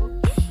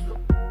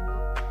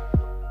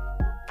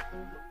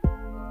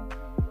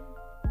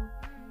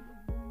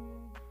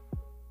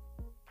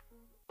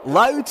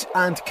 Loud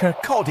and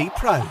Kirkcaldy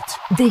proud.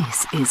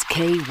 This is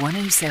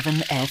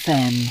K107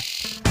 FM.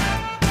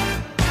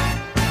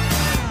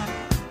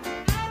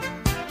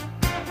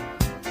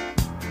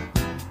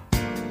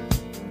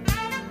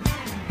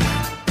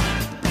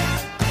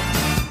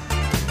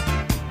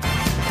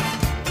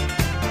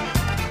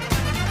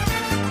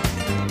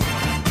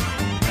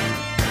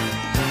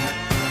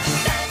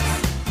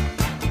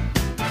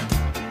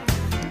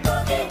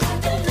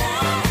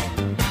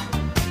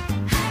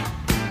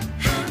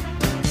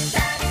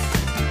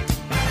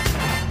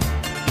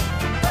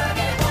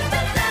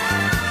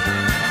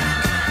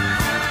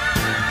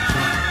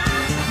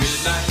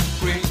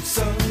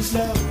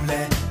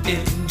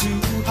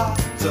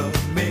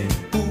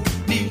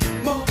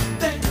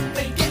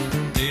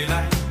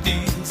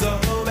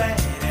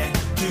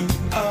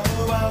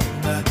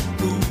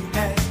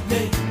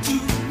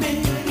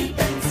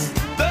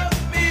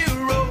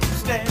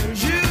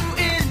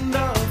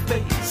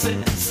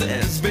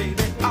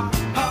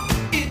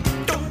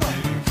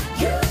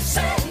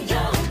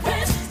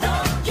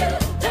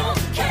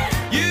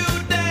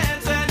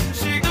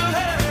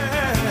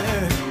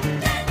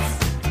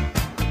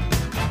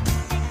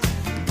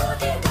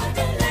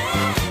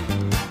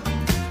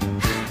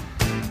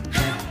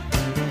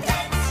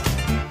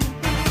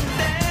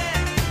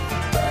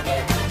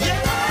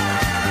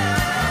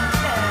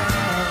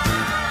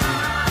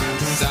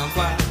 Sound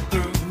fly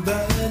through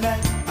the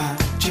night. I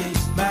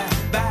chase my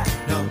bad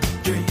no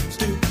dreams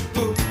to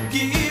put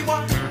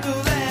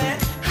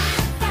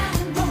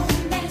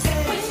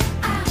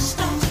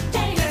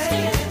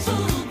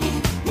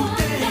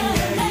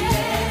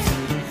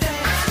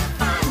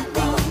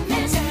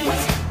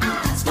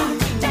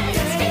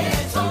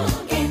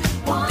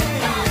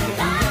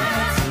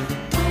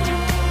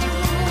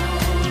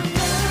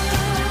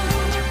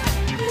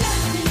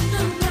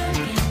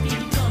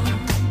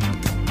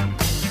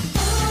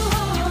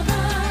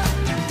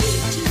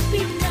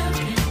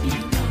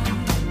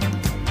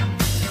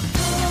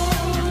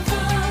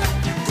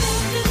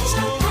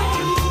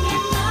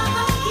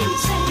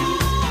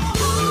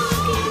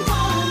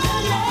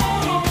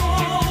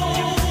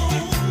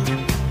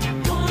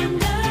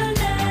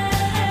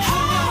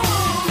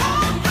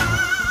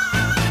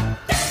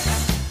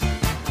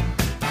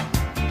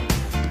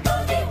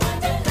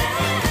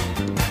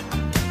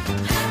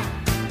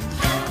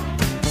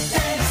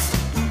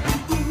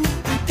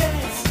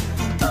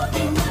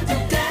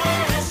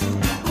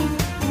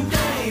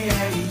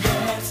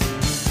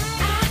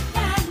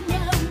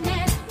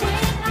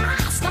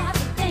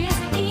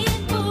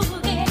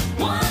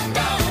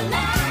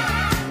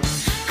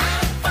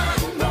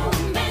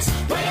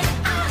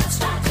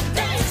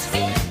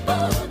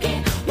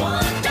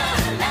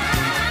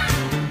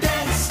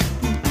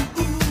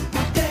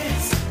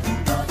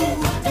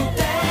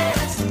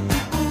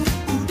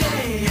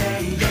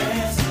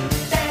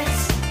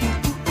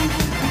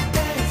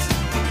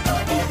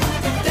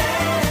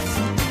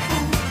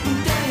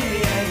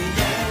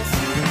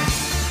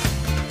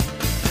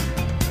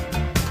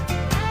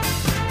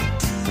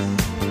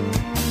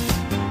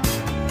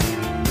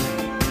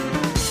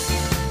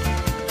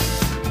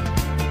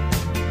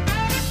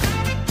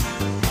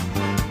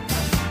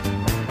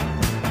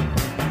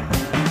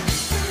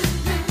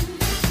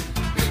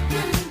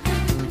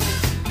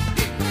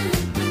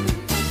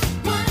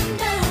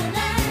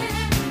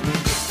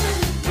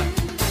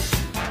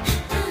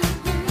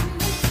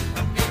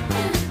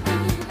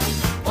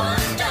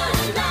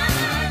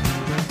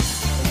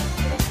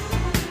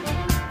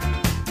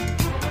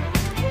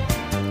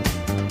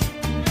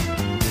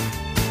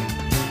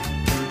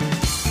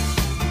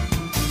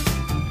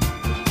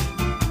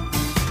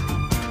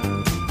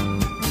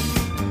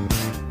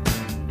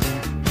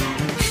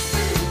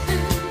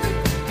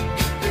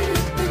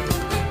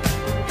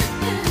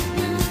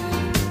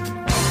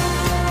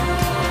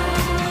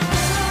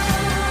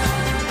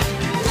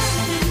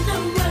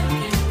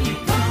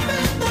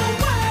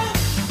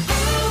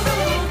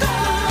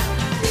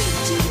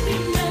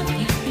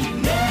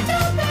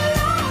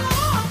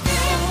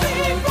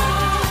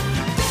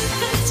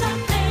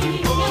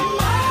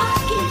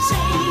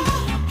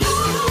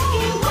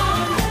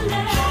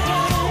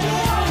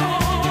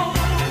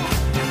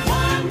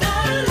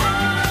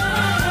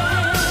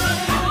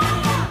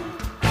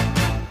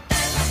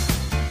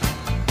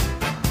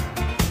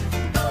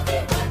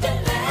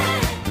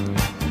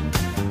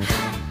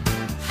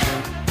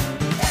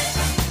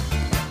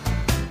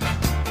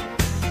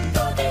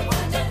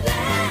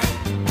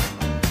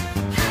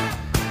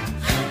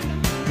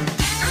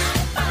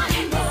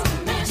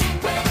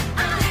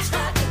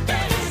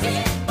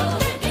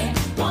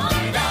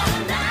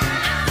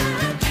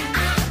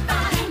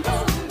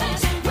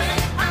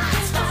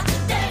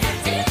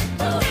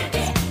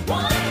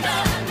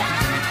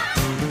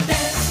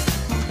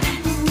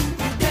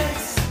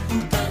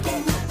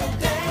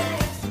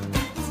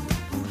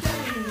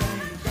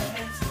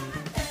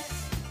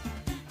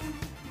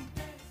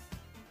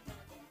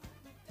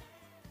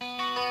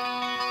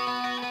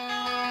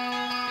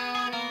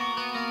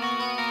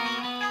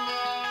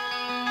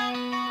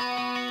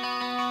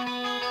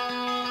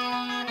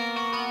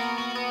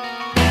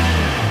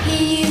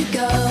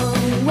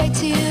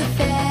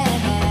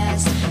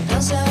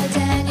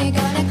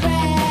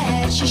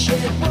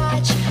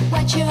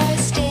watch your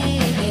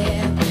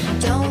step.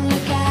 Don't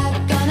look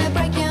out, gonna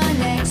break your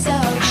neck. So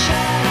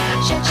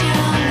shut your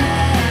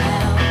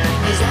mouth,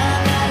 'cause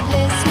I'm not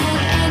listening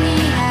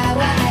anyhow.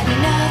 I had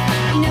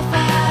enough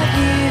of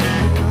you,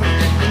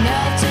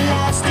 enough to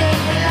last a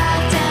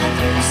lifetime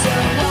through. So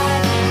what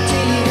do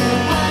you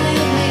want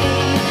of me?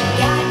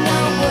 Got no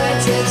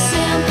words of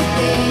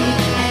sympathy,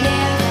 and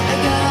if I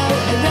go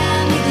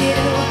around with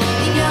you,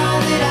 you know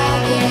that I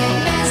get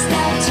messed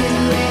up too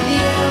with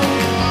you.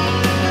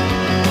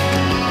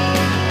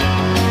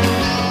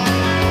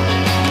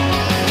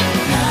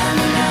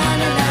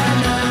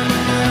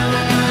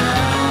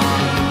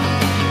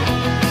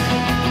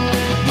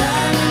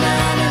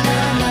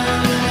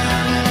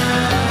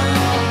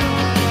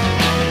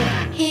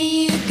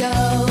 Here you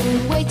go,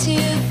 way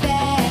too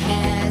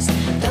fast.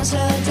 Don't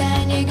slow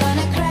down, you're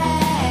gonna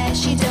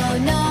crash. You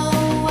don't know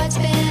what's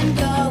been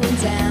going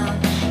down.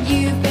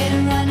 You've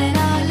been running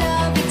all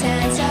over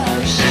town,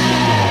 so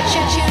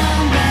shut your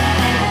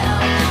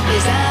mouth,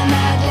 'cause I'm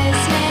not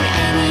listening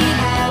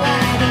anyhow. I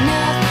had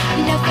enough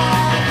of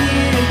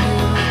you,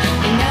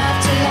 enough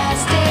to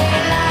last a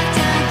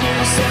lifetime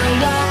through. So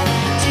what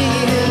do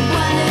you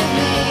want of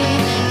me?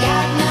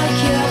 Got no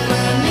cure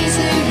for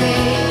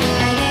misery,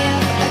 and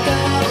if I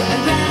go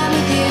around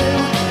with you,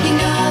 you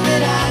know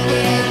that I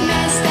get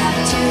messed up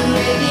too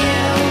with you.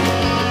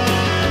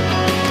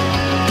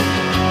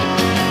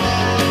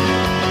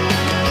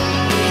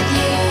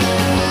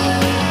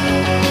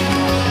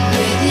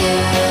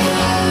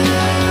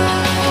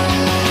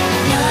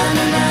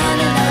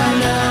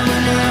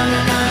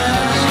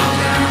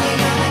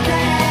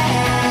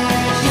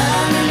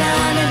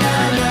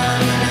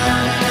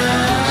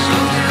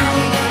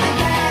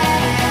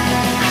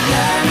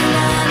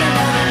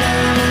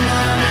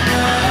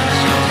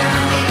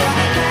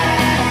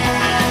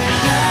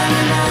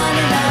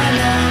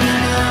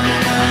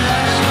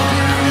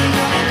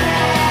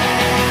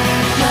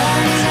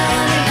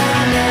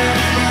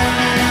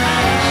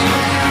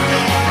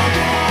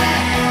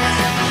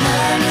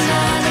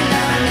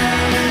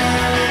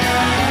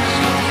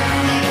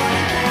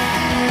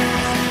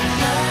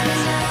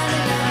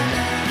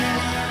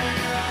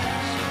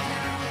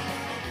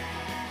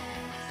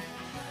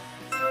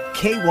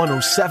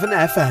 K107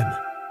 FM.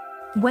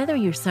 Whether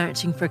you're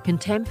searching for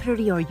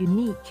contemporary or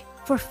unique,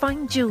 for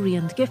fine jewellery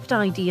and gift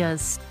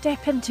ideas,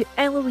 step into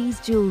Eloise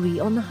Jewellery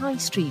on the High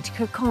Street,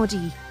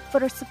 Kirkcaldy,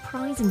 for a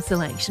surprising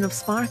selection of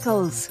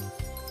sparkles.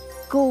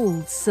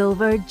 Gold,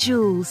 silver,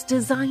 jewels,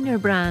 designer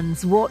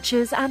brands,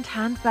 watches and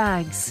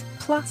handbags,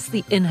 plus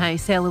the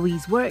in-house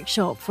Eloise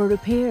workshop for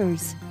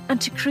repairs, and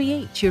to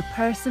create your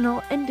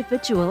personal,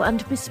 individual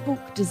and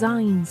bespoke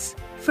designs.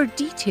 For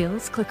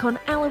details, click on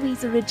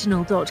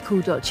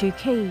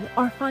eloiseoriginal.co.uk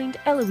or find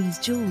Eloise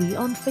Jewellery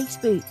on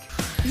Facebook.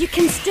 You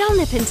can still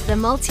nip into the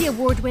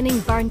multi-award-winning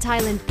Burnt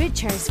Island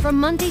Butchers from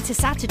Monday to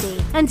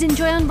Saturday and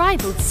enjoy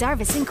unrivaled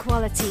service and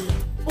quality.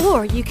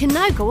 Or you can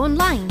now go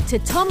online to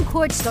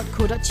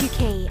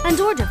tomcords.co.uk and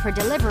order for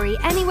delivery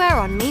anywhere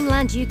on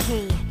mainland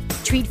UK.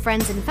 Treat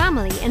friends and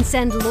family and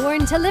send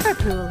Lauren to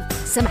Liverpool,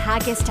 some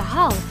haggis to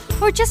Hull,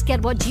 or just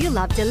get what you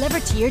love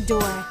delivered to your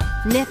door.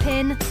 Nip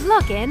in,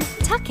 log in,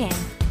 tuck in.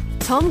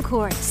 Tom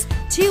Cords,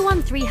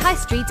 213 High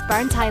Street,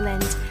 Burnt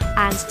Island,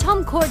 and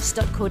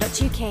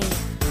tomcords.co.uk.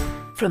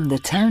 From the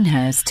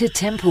townhouse to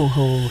Temple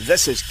Hall.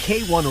 This is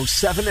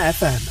K107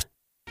 FM.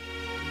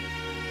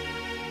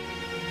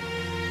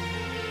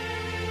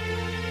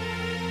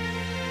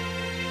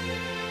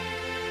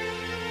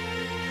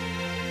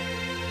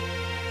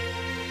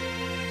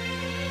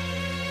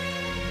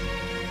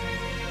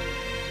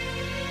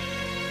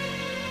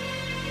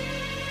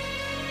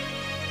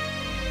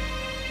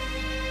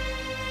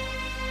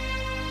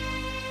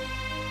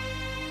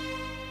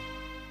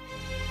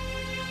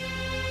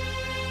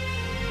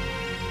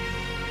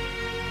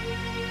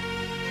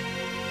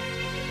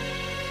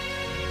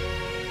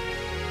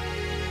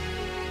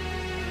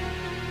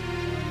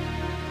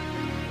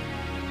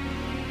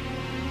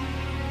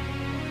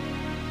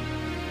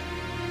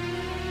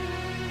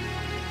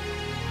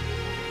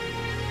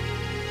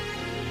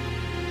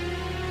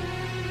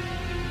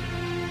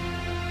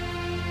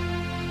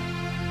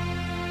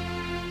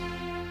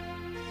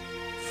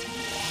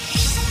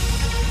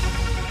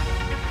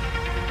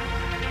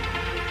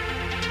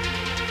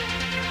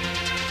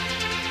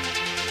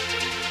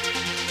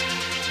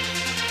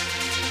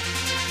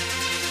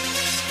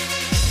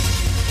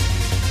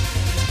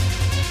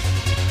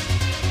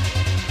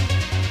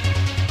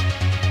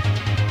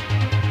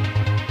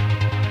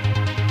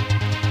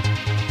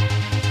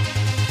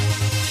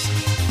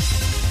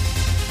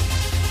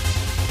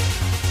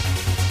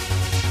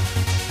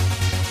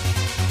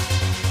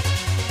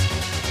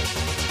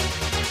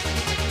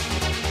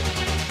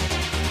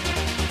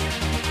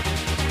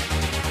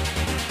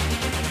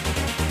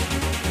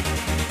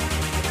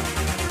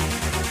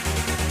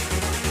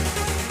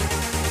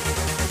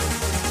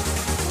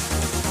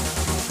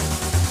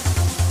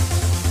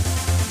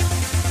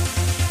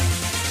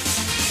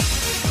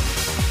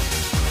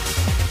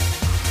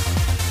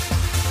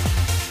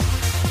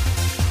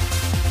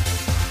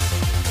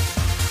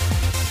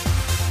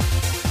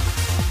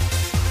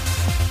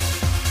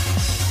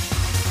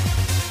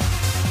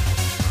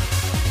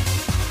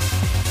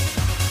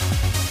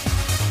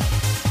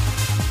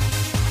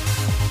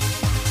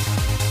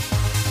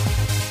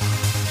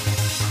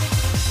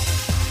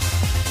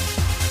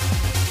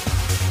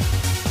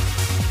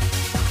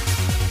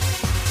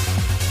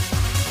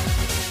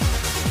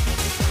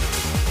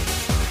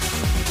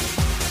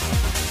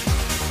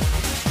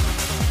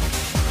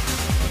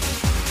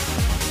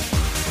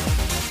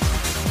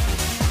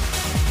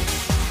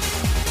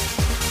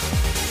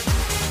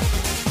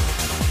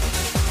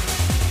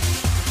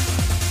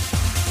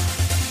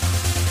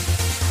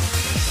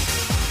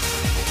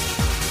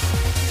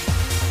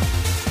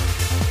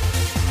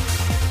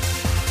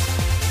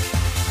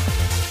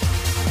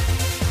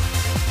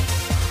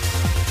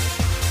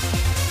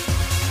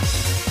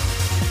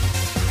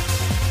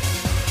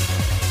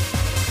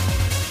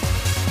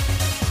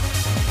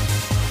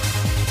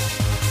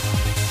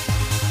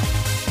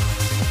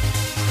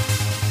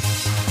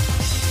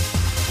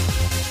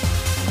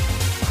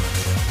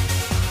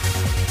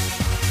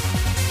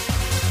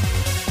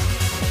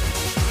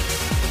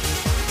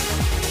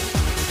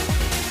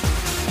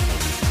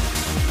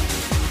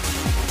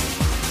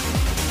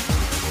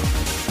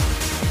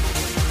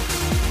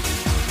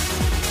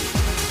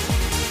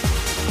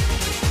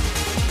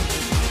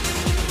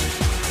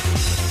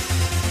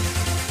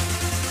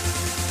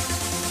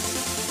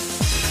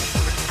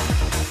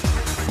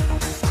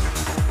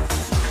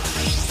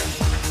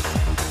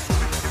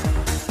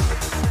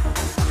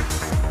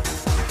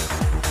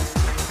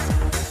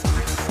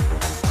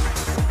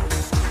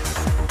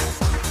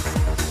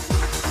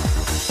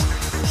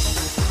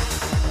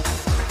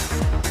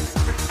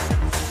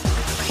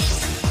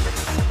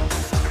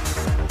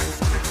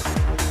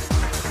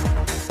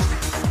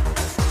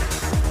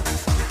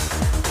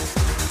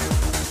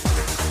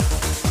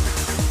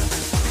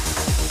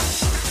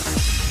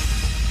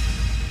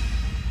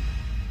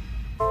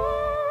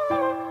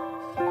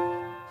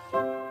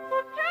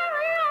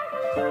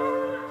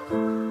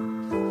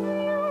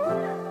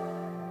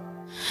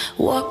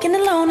 Walking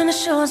alone in the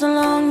shores of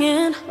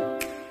longing.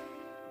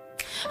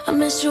 I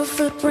miss your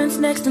footprints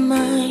next to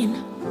mine.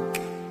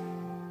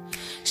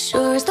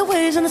 Sure as the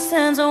waves and the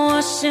sands are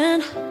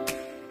washing,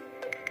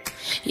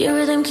 your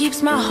rhythm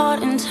keeps my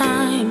heart in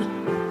time.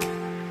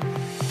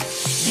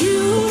 You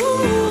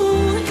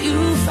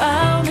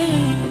found me,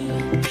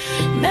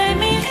 made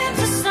me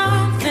into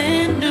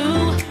something new,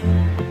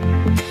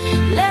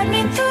 led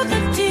me through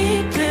the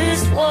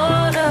deepest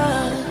water.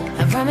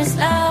 I promise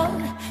loud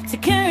to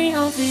carry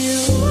on for you.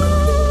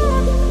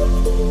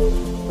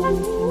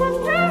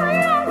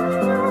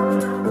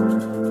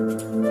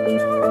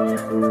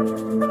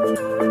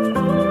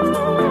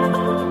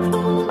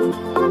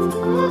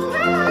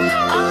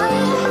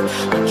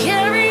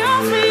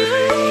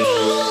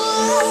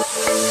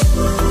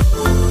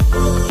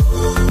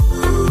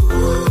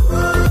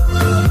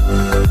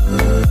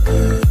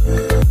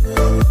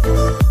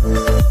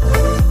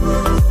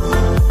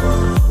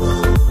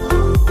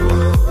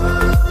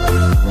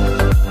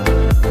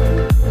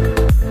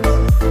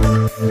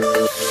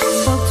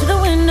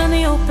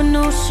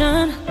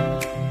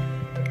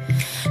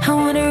 I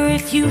wonder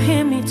if you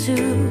hear me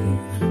too.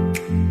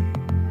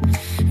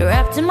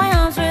 Wrapped in my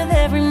arms with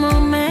every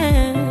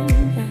moment,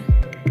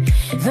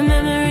 the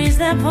memories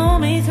that pull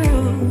me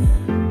through.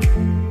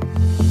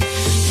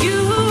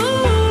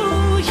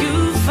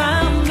 You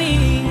found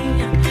me,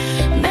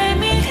 made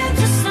me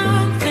into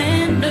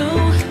something new.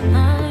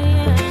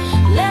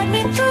 Led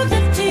me through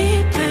the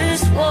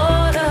deepest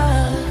water.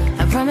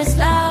 I promise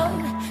loud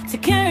to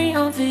carry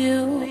on for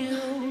you.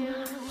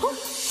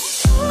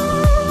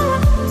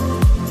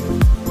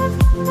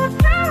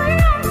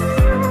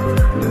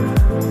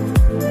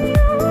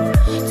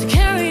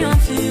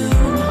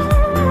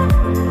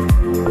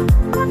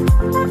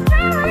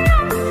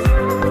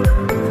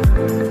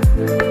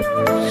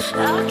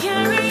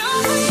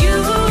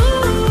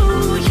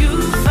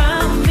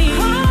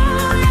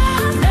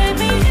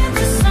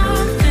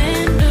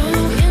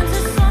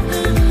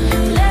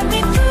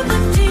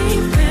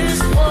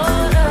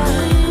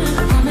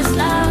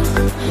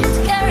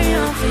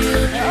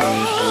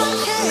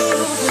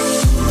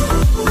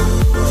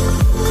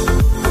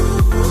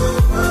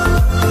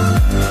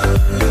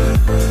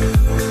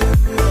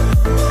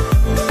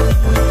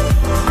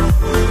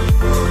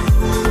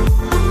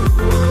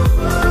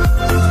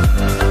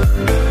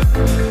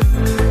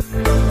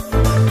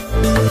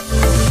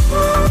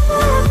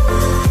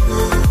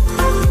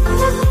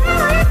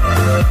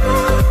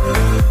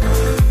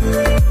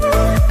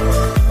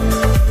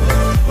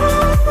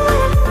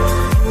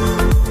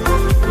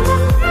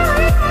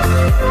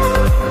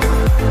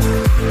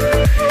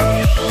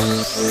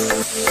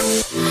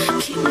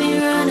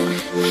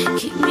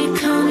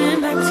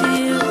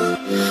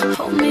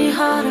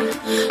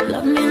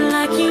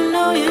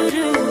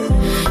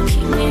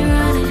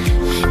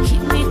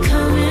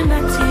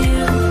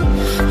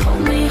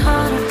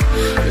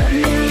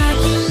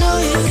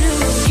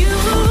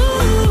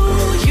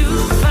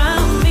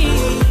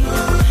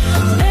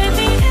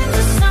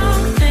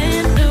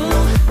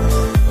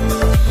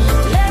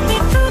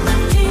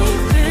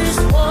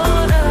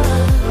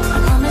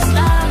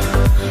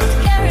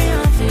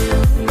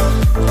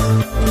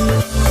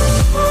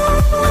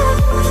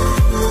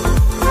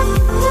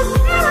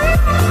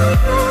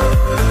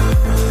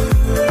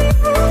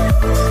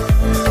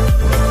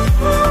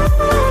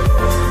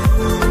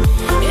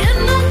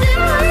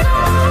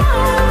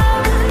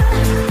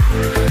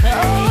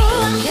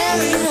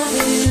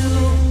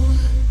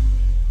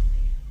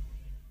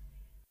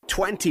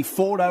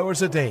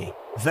 Hours a day.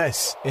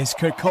 This is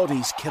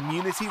Kirkcaldy's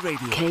Community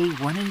Radio.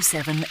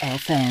 K107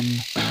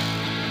 FM.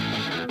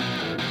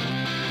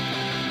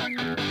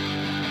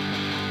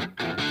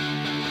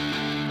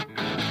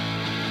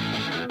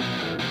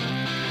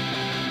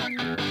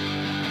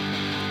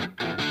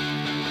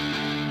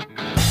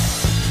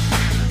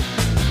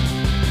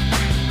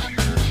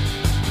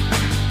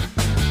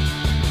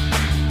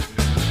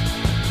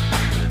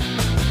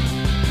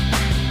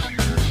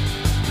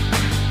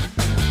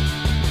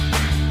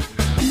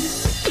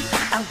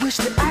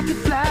 That I could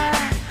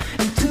fly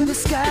into the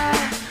sky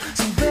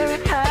so very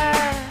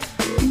high,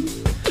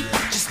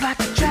 just like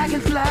a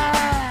dragonfly.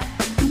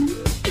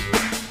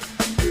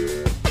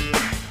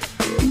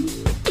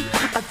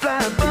 I'd fly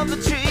above the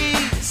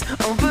trees,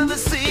 over the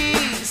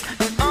seas,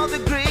 in all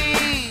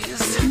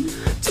degrees,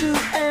 to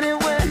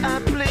anywhere I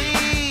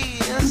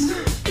please.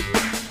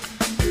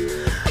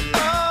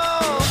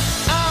 Oh,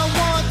 I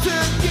want to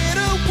get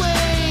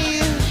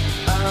away.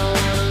 I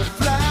want to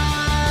fly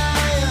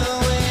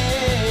away.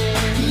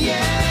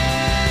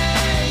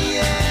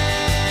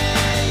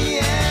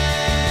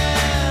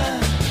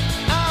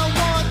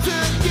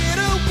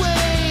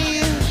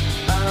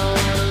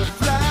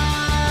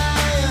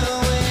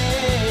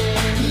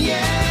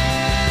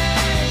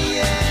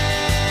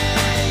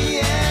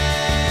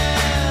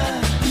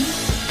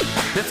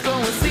 Let's go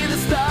and see the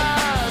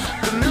stars,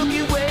 the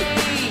Milky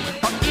Way,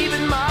 or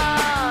even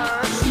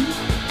Mars,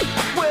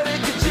 where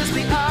it could just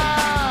be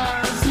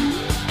ours.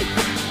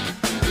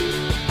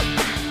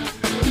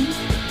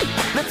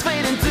 Let's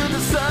fade into the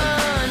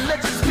sun,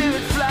 let your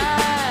spirit fly.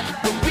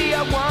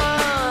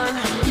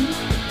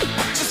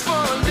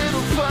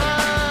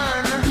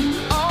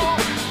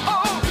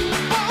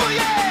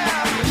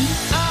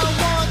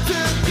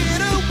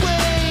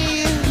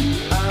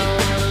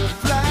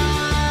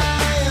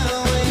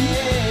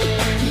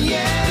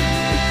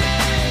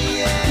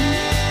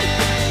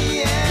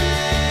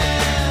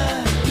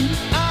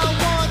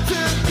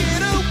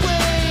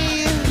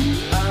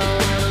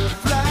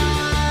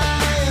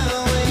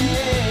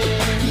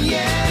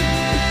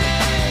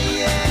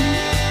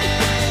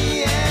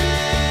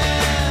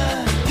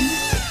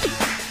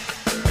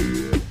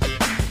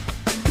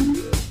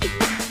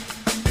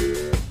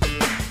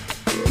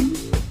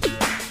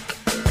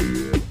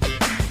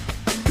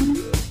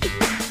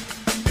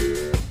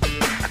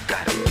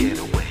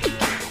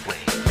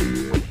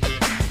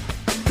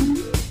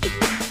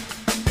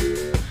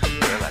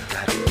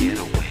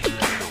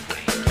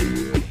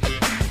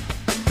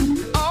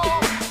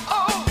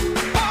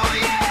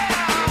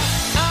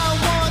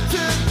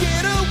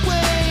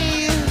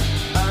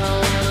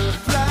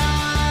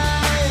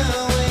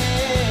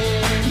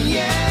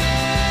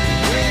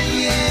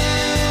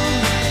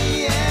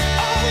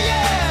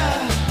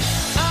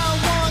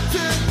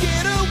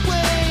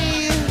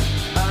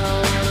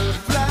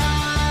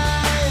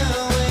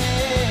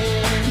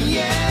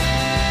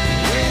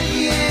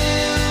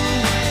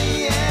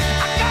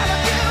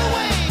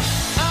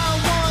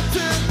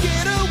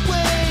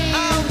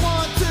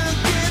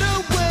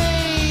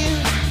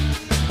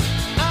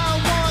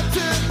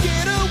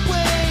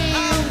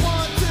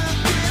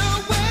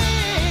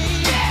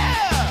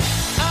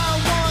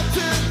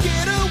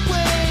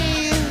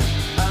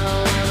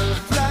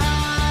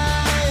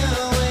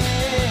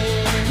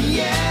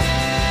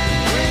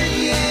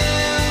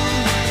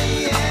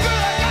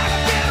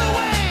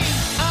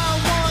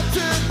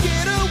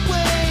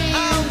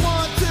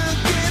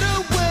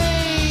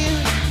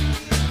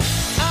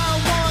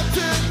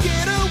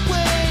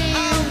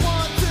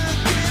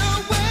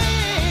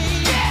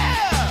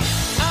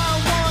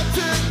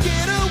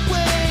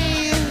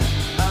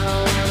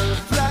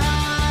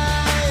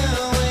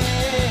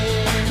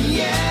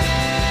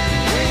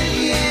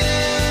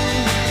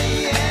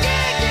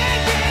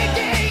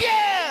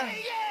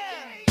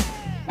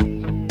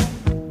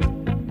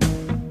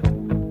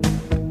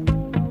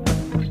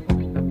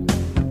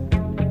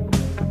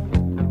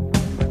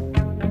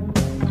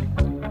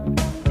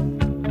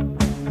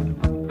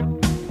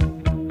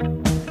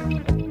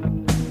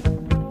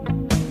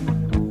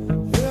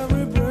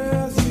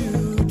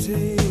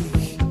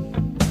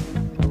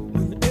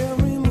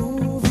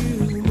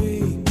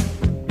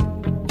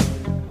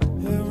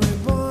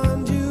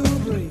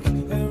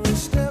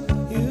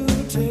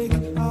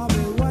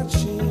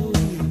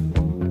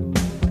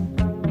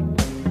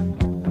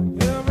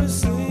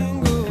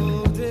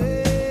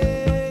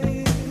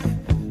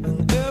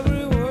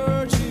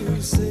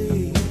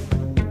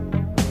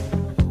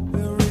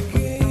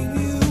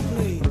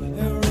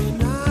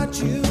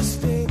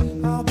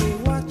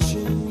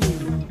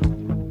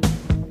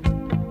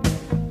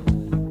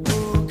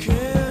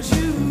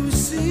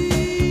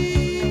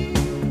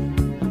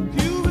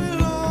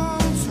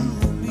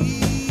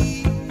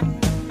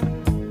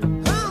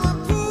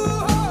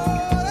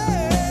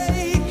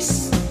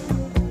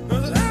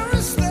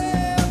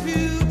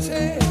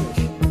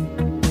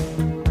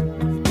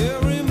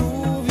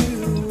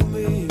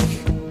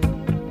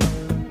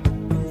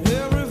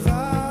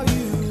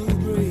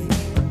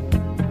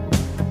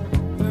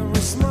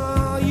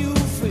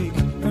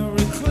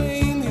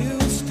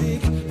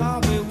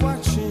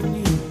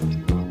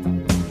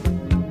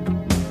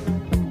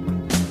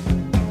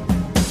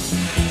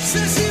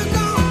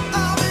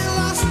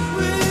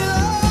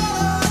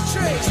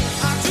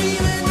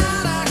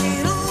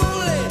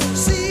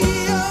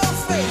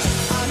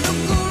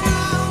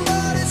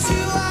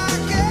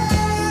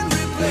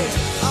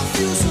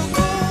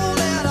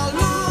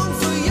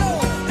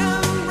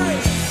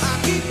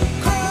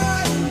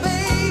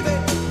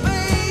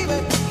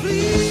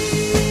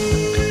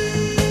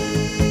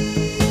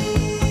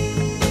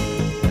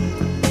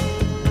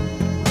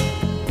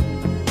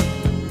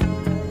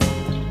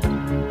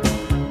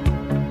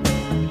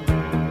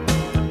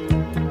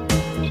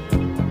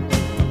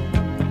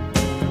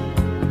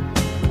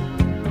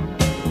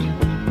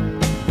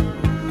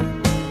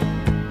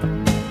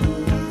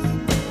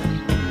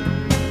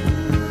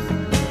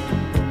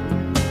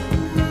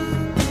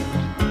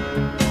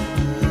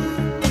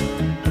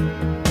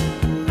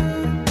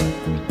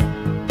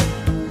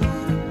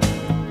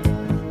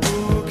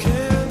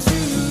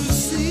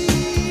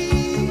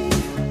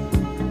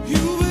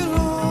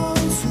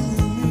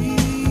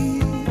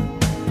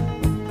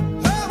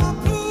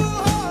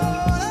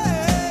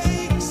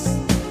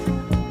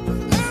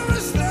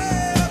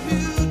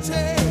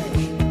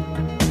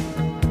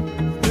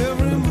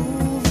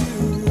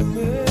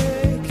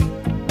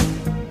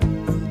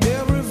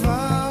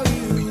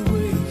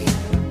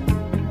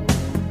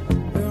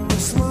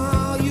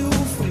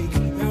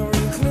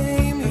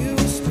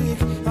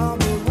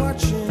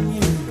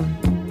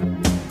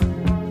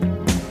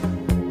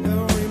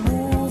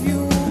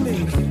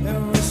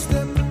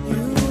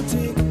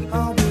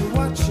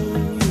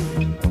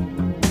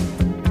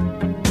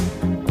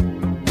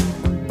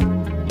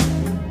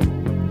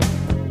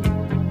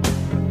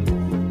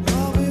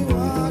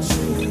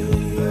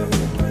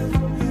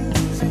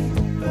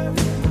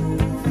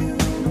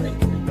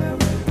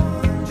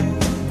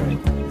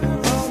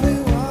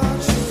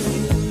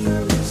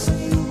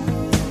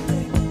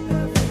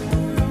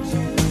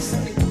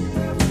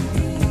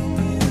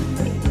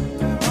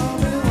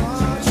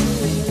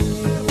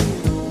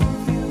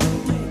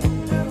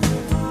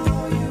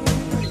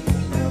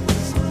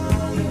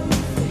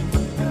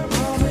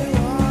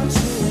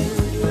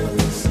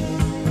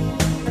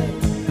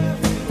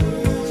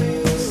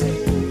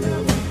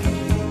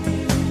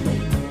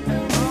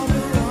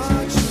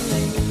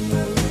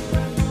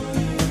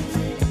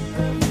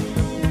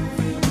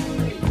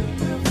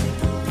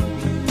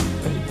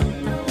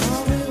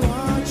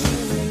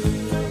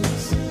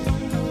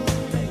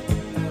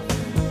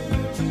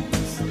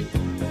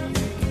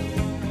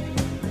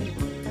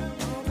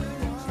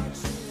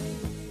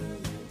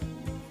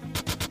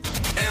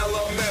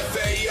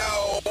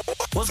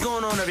 What's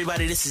going on,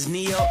 everybody? This is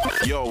Neo.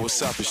 Yo,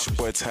 what's up? It's your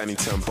boy Tiny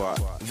Temper.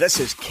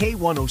 This is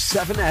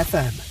K107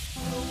 FM.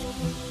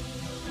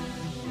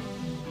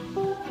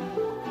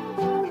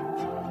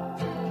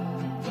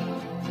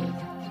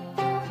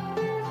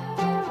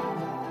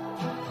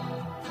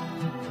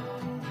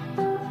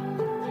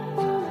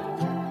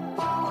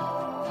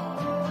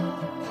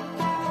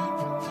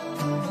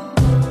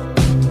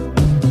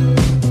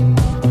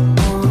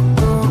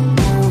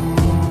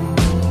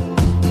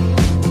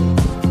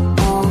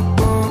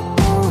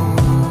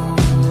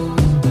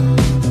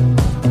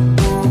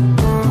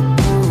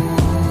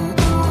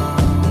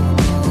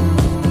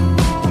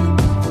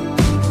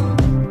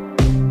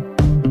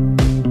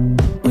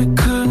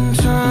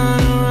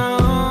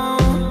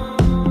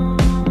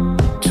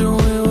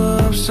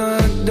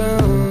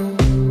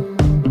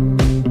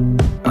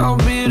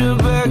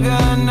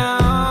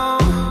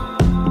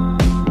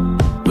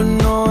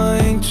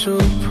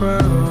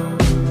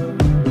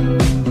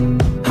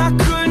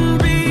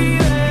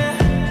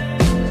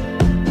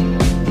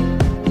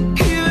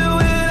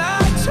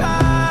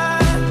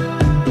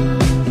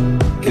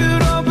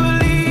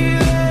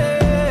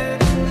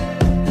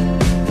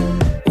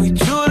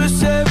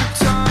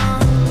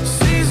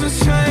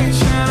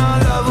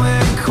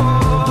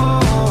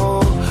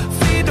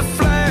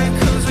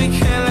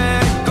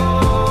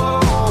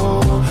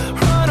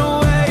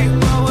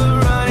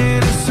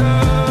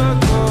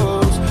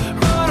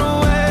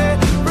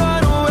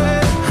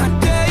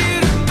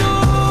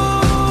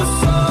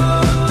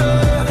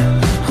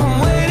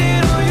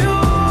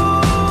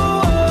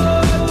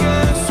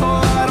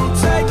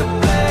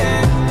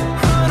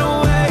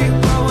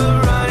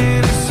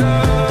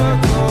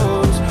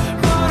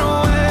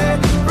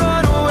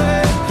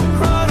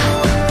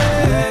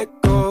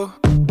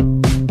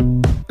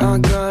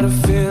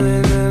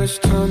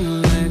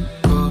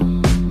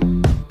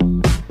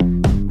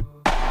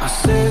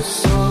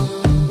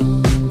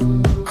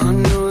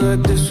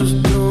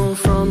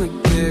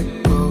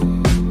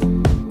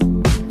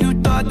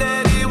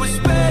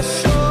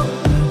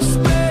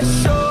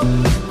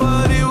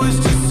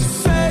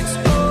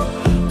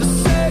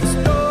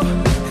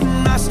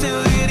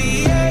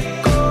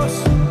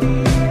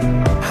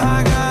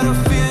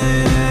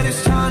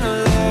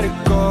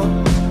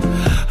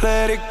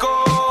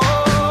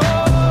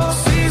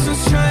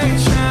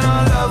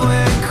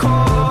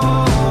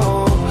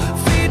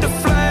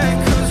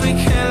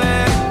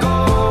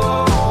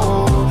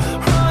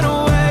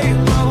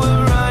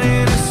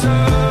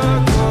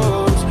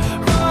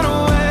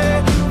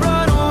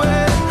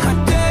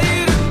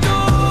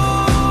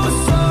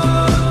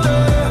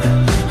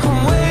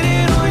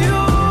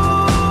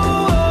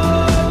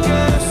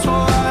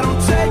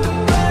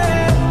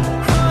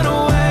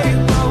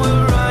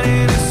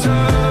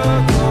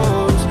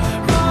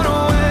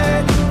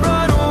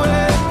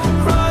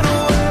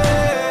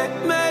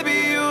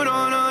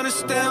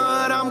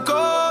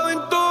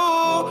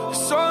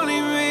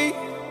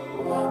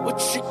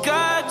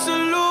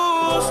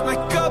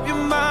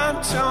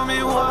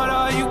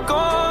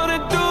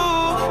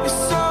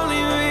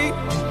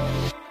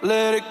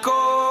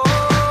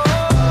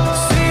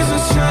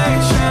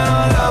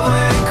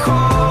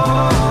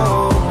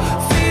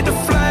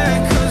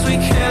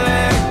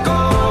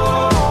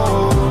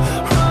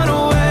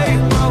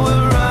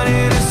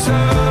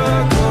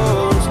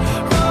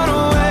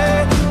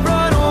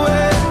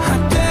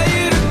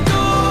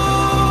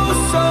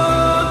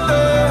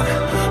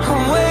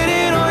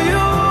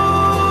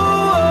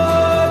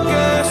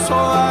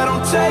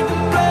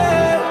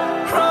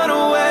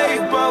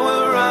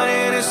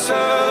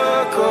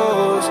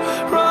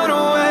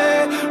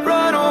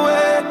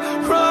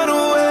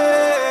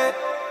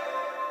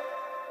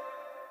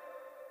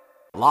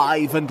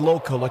 Live and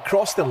local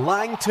across the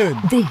Langton.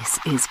 This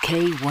is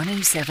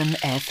K107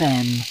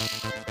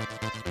 FM.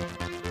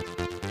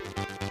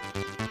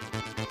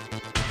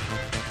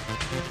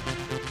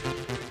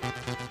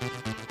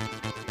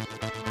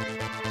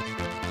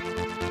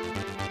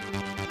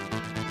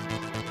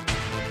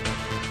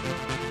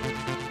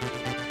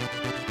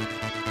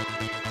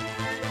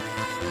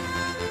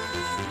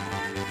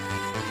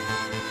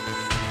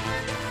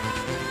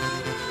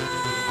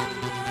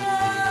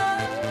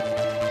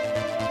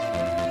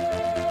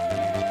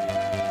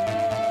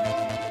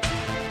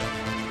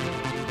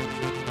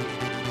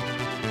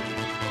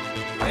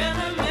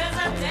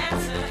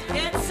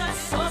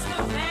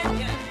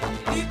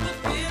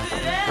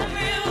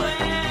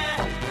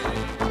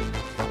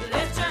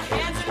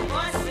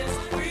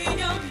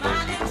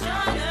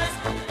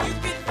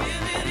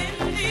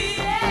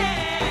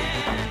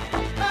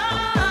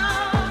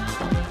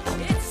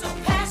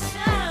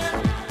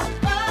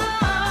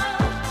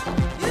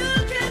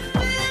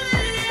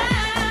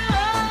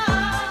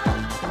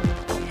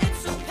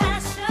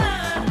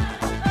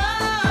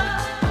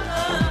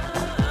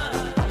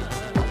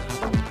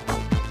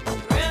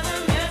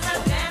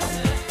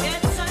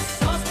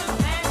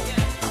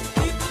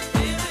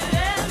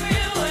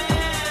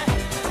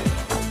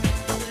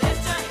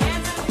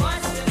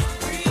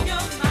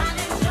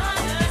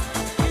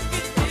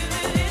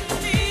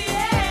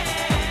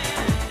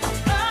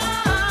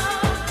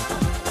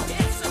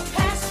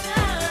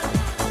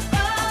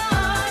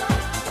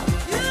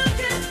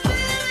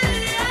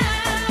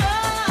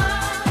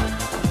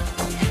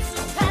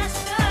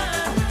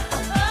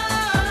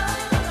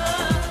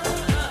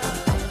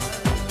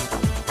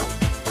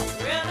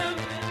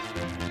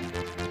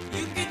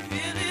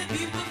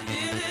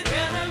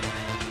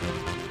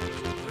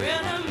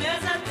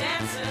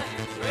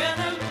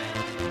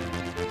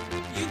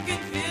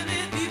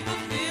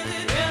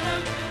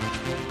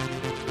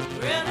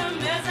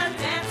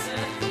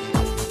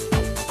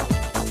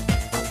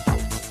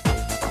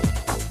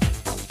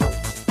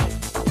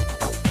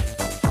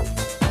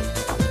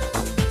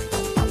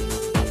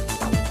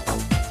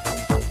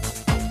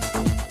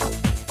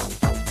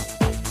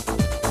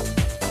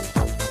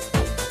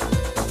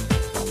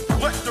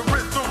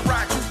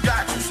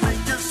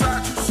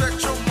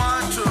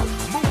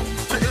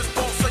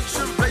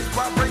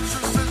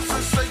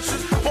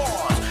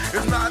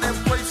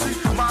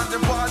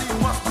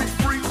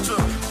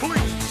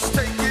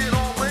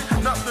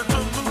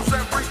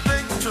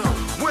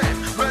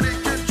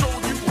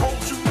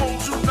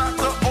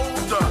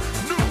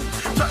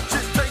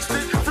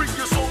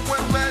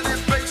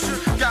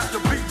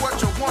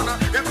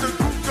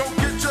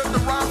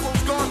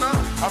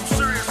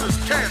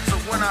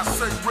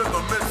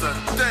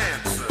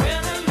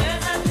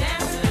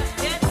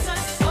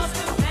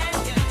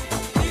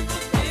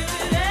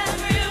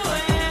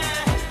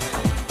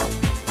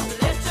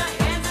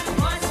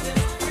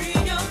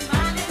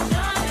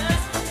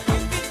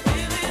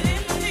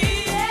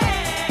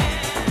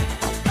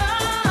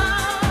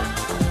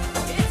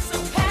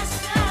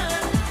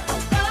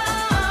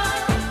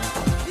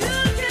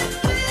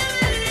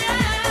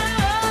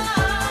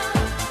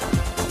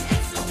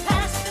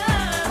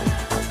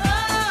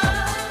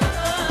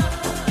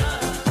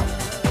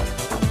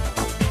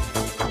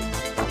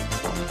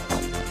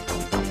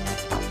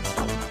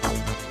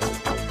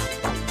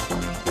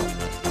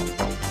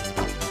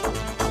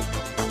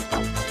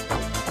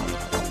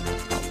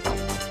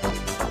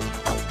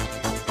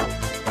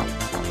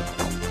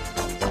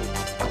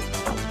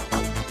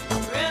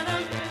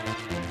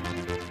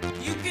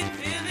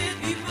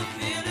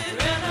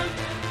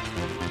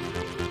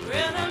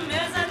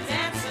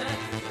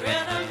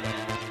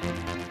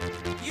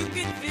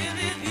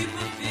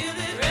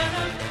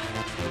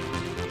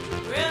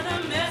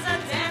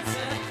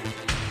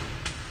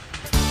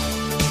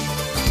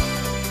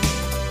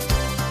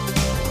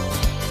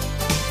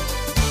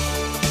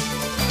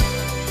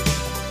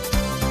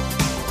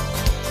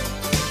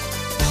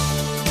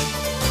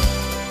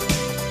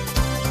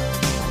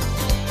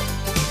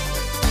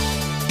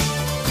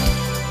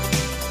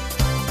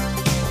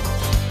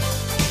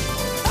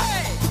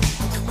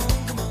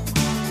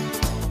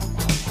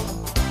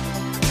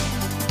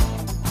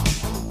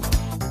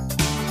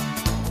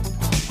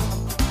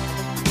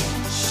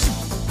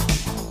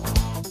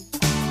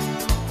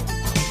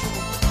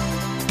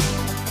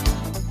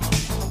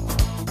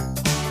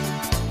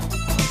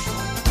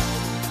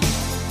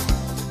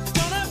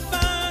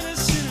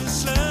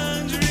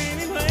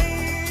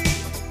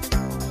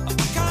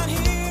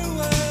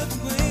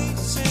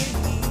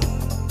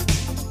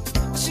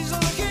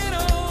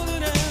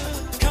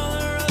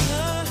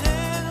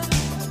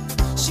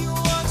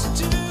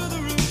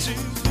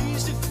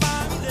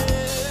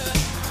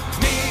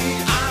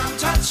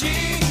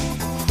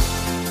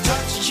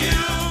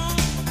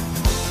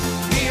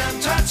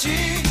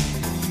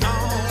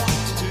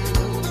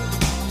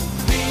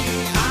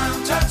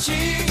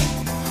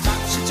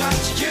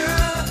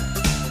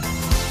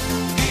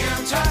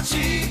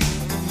 touchy.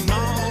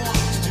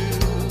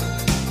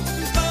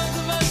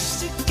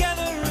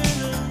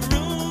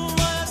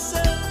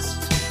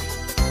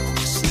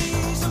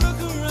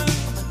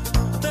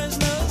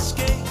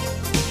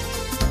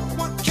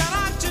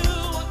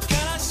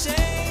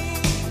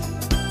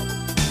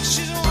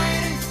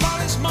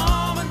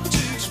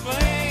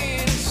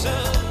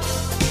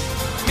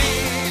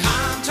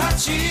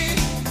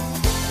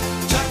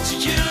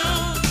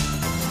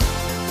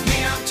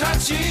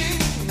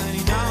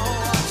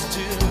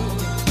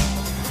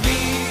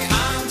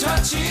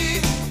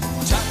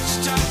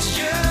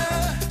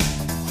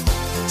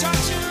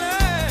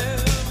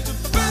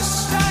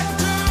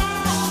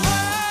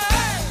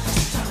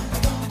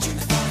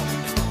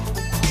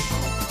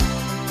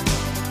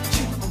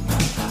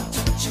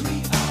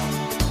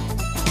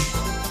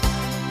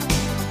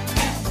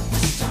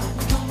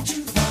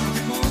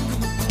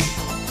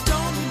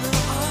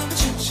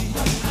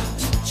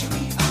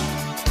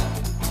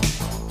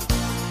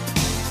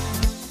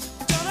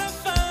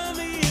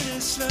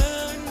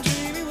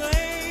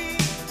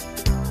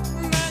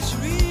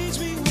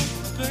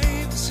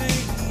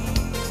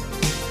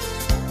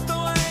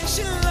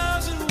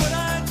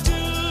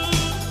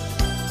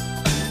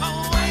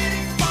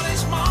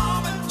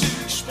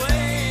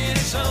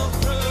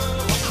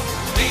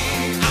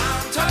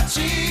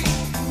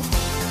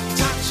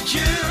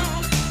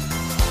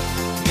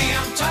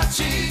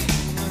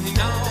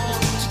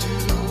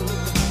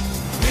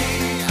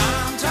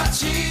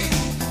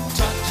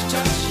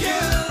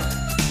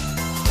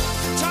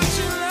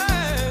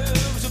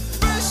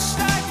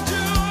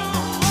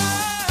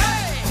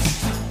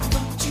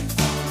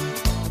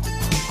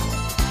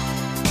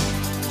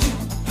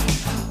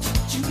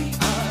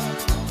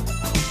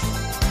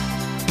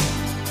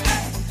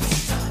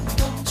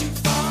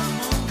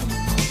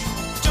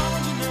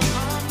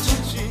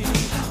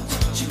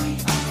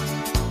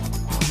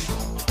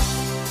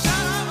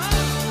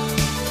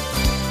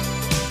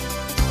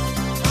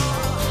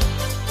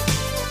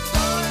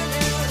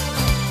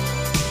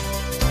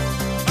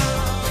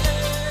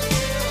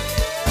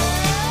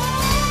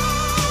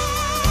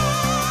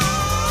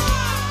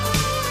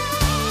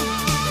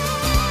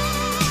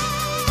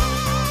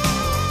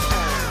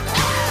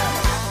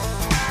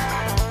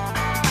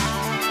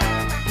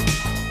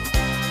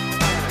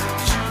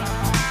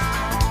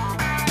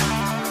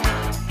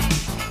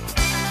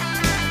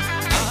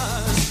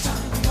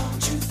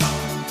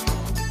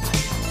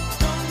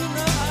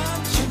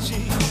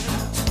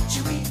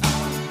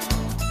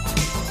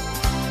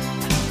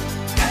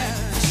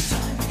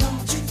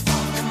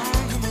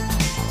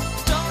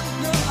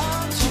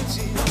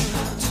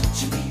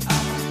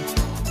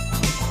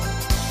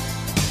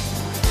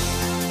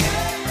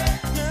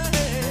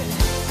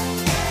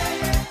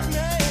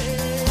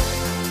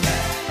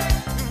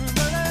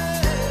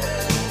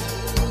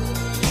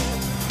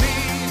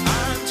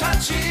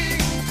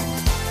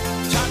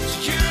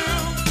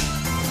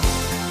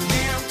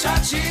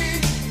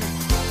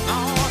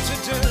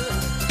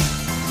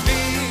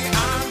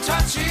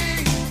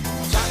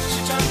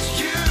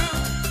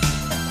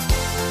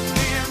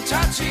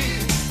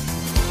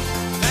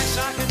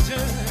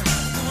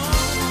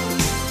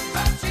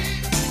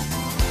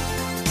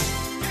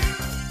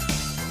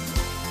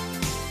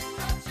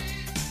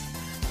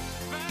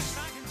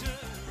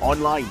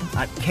 Online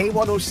at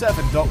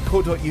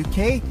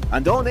k107.co.uk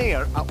and on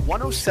air at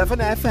 107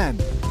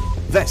 FM.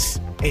 This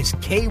is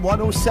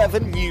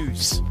K107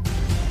 News.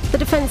 The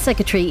Defence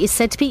Secretary is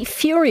said to be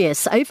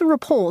furious over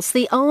reports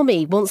the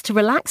Army wants to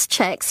relax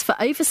checks for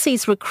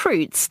overseas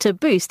recruits to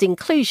boost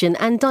inclusion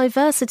and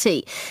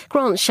diversity.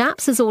 Grant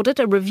Shapps has ordered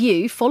a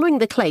review following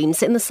the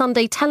claims in the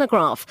Sunday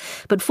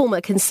Telegraph. But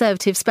former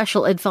Conservative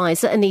Special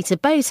Advisor Anita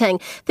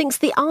Boateng thinks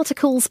the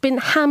article's been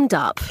hammed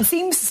up. It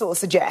seems to sort of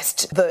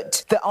suggest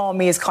that the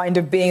Army is kind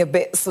of being a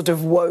bit sort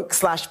of woke /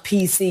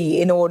 PC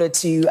in order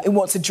to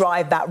want to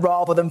drive that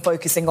rather than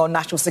focusing on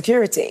national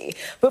security.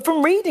 But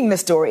from reading the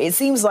story, it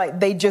seems like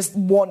they just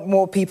want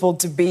more people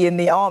to be in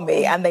the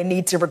Army and they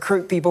need to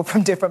recruit people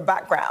from different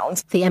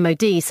backgrounds. The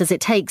MOD says it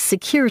takes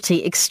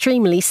security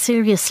extremely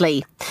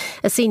seriously.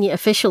 A senior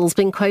official's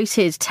been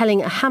quoted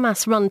telling a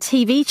Hamas-run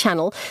TV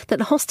channel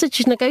that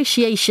hostage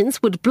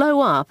negotiations would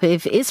blow up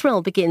if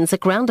Israel begins a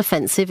ground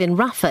offensive in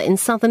Rafah in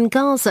southern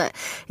Gaza.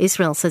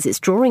 Israel says it's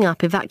drawing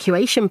up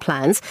evacuation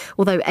plans,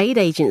 although aid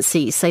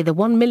agencies say the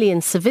 1 million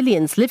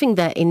civilians living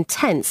there in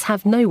tents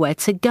have nowhere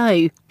to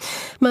go.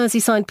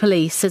 Merseyside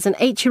Police says an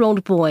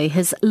 8-year-old boy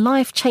has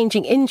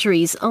life-changing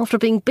injuries after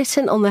being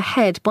bitten on the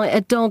head by a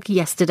dog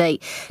yesterday.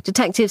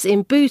 Detectives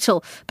in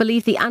Bootle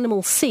believe the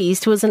animal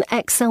seized was an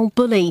XL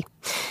bully.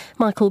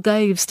 Michael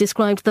Goves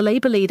described the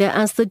Labour leader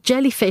as the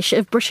jellyfish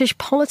of British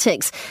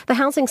politics. The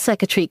Housing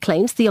Secretary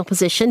claims the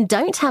opposition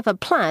don't have a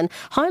plan,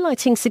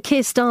 highlighting Sir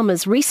Keir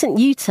Starmer's recent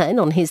U-turn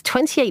on his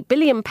 £28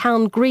 billion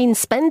green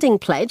spending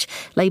pledge.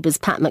 Labour's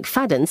Pat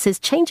McFadden says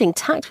changing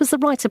tact was the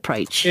right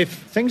approach. If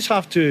things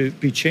have to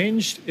be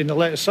changed in the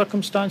latest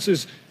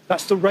circumstances,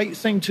 that's the right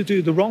thing to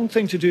do. The wrong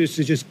thing to do is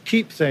to just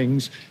keep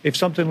things if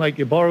something like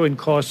your borrowing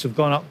costs have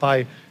gone up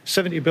by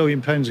 £70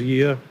 billion a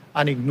year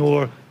and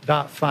ignore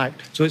that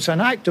fact. So it's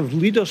an act of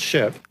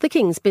leadership. The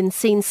King's been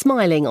seen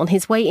smiling on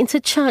his way into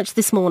church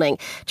this morning.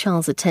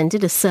 Charles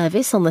attended a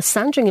service on the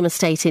Sandringham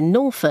estate in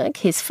Norfolk,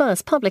 his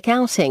first public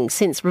outing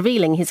since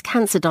revealing his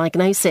cancer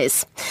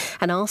diagnosis.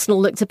 And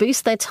Arsenal look to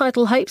boost their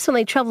title hopes when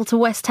they travel to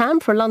West Ham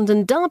for a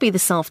London derby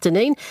this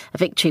afternoon. A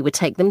victory would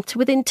take them to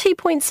within 2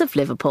 points of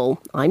Liverpool.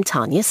 I'm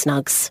Tanya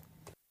Snuggs.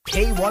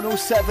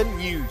 K107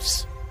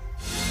 News.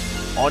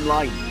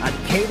 Online at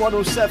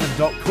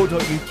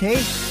k107.co.uk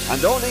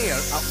and on air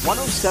at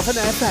 107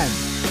 FM.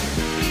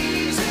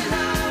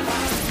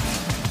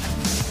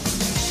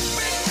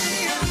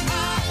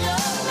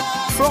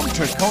 From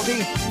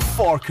Kirkcaldy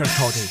for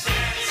Kirkcaldy.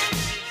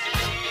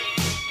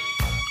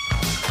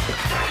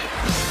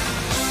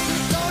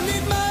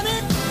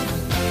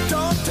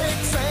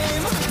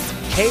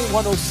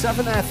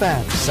 K107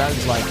 FM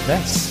sounds like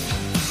this.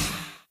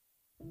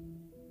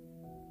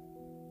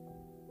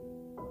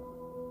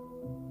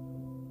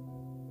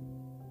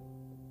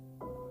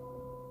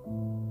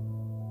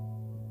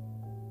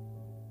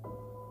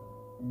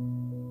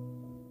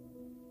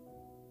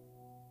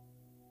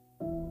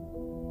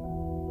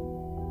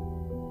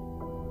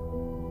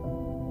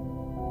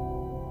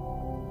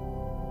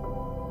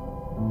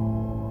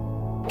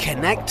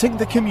 Connecting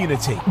the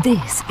community.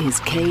 This is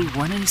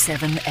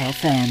K107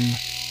 FM.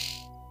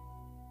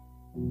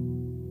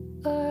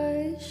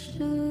 I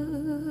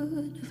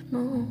should have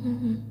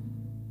known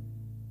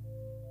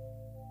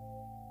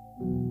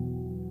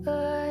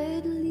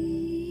I'd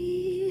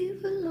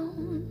leave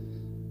alone.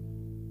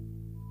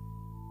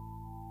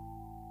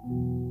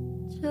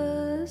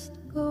 Just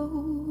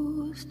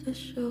goes to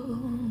show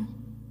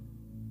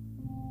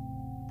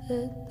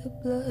that the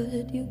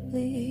blood you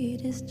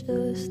bleed is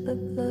just the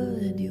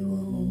blood you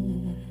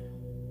own.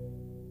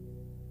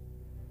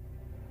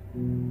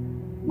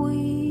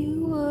 We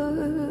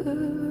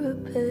were a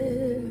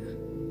pair,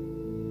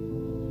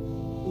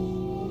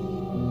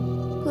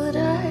 but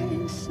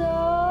I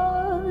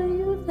saw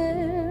you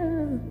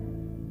there.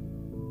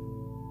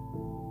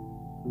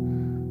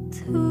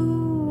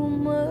 Too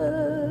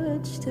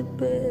much to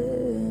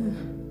bear.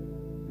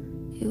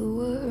 You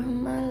were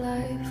my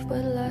life,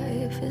 but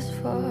life is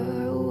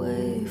far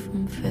away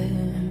from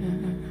fair.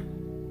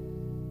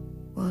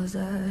 Was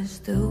I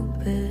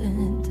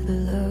stupid to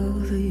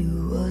love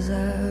you? Was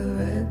I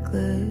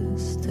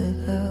reckless to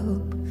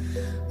help?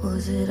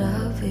 Was it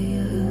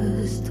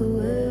obvious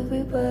to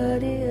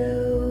everybody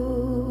else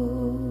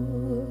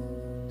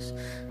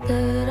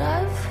that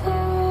I've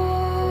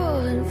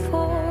fallen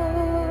for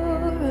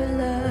a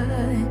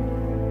lie?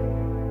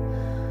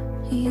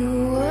 You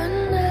were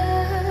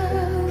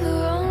never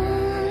on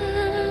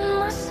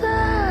my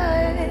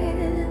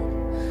side.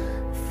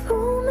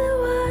 Fool me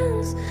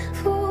once,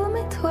 fool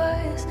me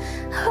twice.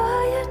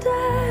 Higher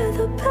than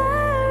the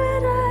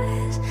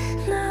paradise.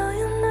 Now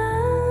you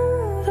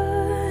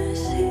never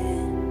see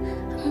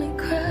me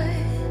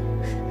cry.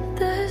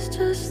 There's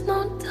just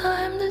no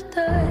time to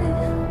die.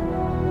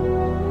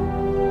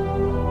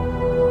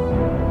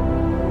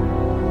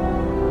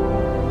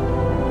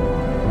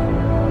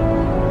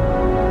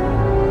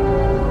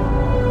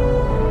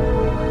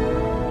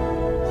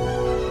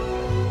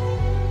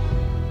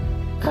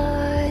 I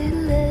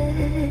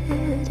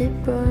let it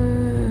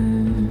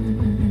burn.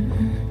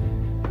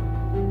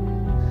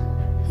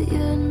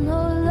 You're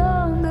no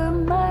longer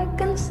my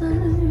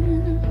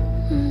concern.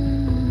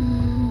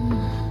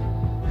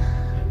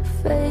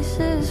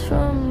 Faces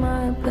from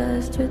my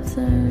past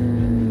return.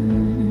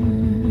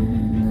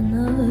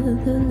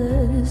 Another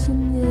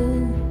lesson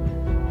yet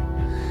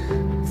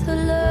to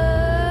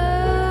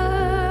learn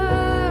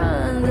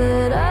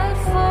that I'd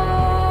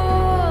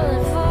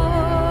fallen for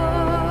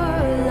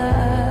a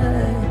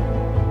lie.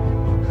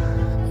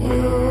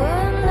 You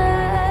were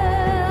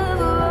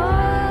never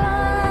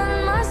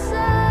on my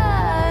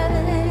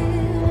side.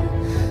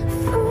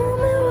 Fool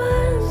me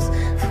once,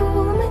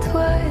 fool me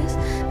twice.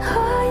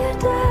 Higher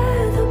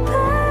than the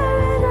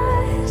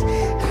paradise.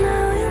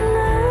 Now you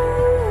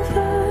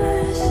never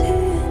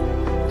see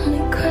me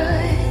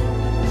cry.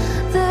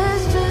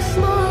 There's just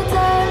no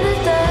time to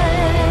die.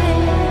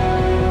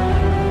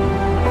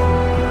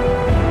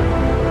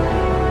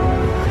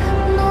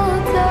 No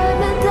time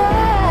to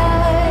die.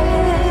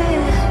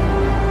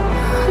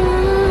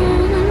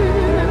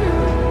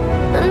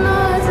 No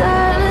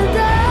time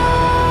to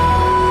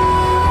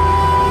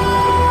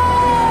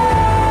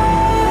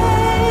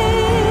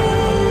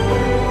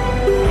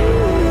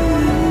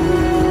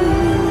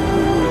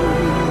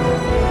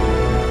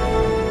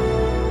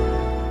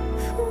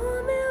Fool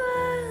me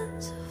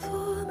once,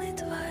 fool me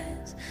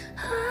twice.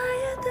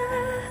 Higher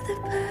than the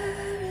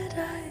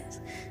paradise.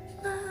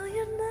 Now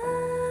you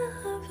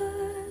never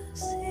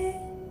see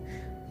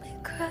me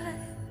cry.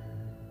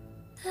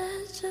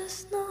 There's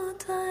just no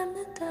time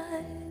to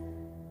die.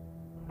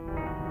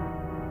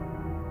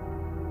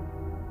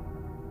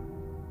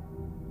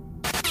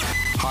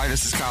 Hi,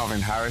 this is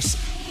Calvin Harris.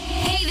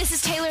 Hey, this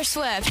is Taylor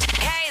Swift.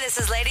 Hey, this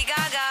is Lady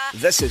Gaga.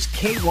 This is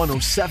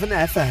K107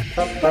 FM.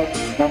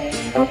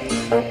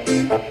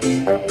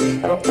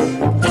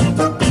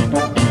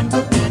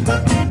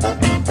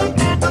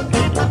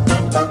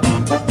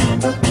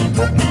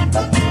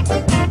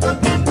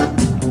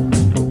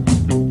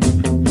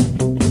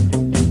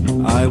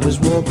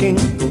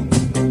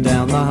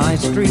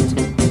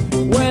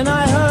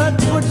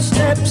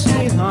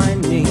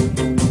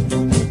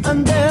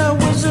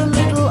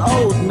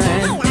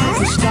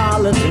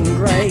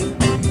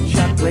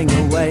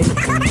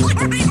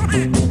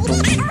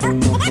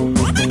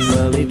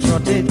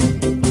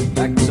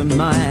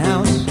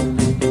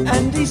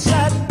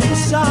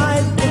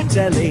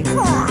 telly,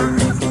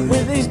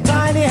 with his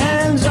tiny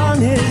hands on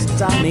his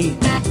tummy,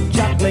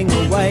 chuckling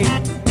away,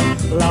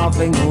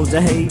 laughing all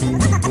day.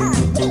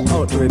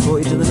 Oh, to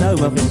report you to the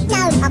gnome office.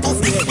 Gnome office.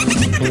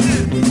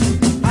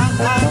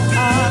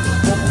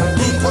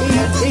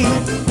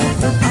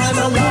 I'm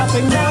a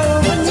laughing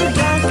gnome and you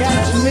can't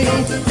catch me.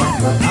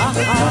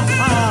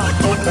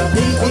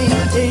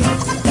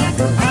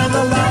 I'm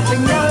a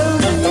laughing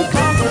gnome and you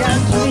can't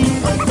catch me,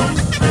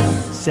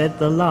 said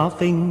the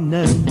laughing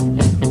gnome.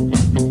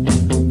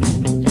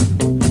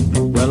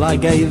 Well, I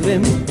gave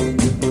him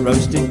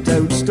roasted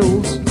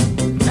toadstools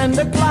and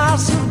a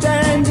glass of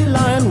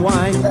dandelion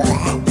wine.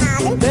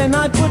 Then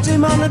I put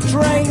him on a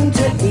train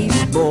to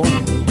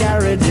Eastbourne,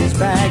 carried his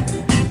bag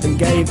and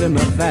gave him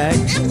a fag.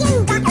 Have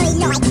you got a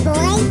light,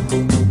 boy?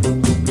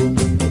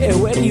 Yeah,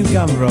 where do you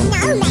come from?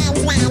 No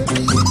man's land.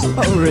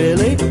 Oh,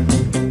 really?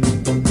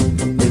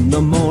 In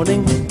the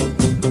morning,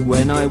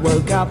 when I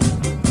woke up,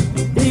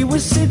 he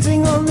was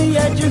sitting on the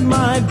edge of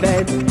my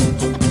bed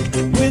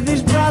with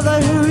his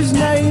brother whose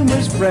name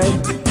was Fred.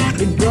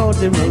 He brought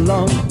him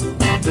along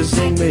to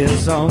sing me a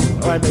song.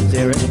 All right, let's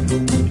hear it.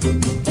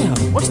 Yeah,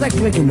 what's that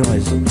clicking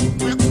noise?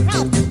 That's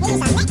Fred.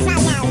 He's a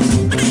metronome.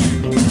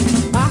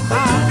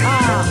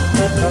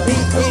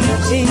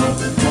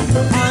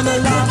 I'm a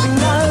laughing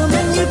gnome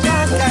and you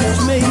can't catch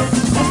me.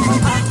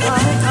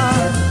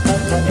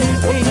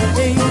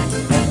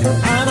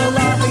 I'm a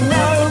laughing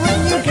gnome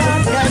and you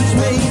can't catch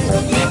me.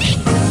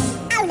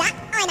 Hola,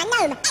 I'm a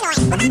gnome.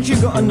 Haven't you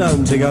got a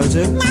gnome to go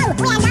to? No,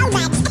 we're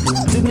nomads.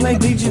 Didn't they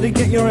teach you to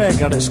get your hair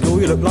cut at school?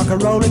 You look like a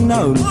rolling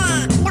gnome.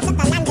 Yeah, not at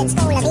the London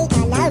School of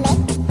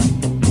Economics.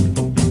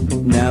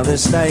 Now they're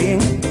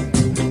staying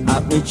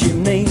up the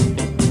chimney,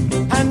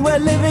 and we're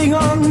living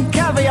on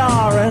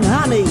caviar and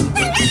honey,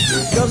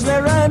 cause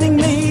they're earning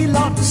me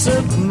lots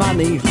of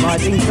money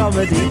fighting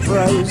comedy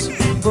pros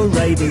for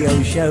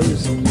radio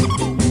shows.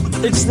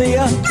 It's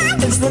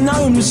the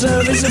gnome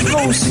service, of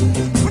course.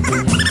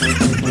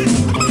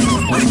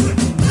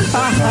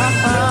 Ha ha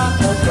ha,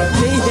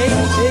 ding ding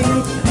ding,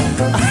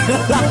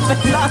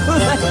 laughing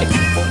lovely.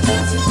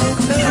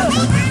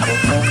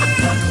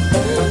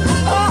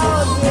 Oh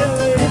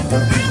dearie,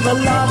 the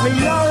laughing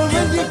gnome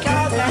and you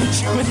can't catch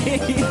me.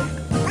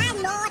 One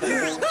more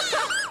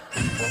time.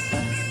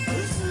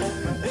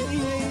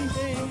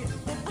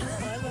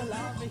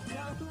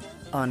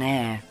 On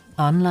air,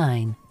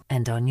 online,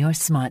 and on your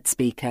smart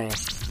speaker.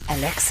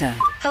 Alexa.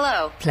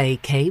 Hello. Play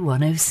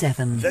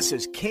K107. This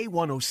is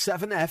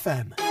K107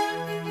 FM.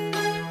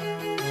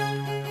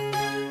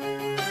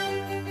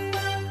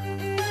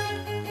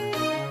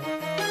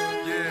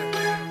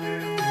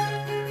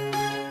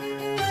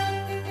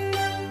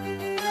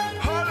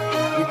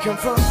 We come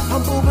from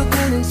humble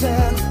beginnings,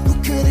 and who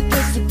could have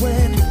guessed it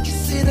when you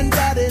sit and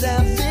write it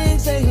out?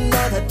 Things ain't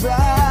all that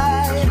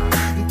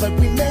bright, but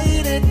we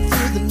made it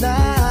through the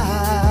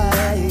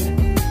night.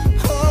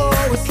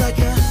 Oh, it's like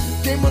a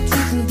game of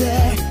truth and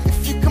dare.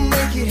 If you can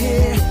make it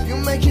here, you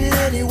make it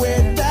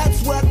anywhere.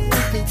 That's what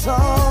we've been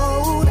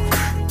told,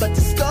 but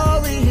the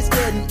story is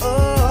getting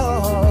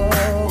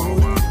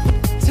old.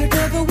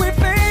 Together we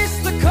face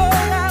the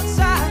cold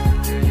outside.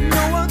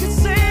 No one can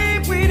say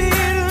we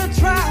didn't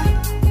try.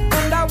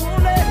 I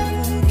won't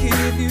ever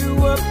give you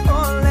up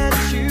or let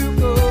you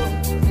go.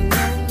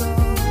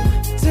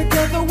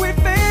 Together we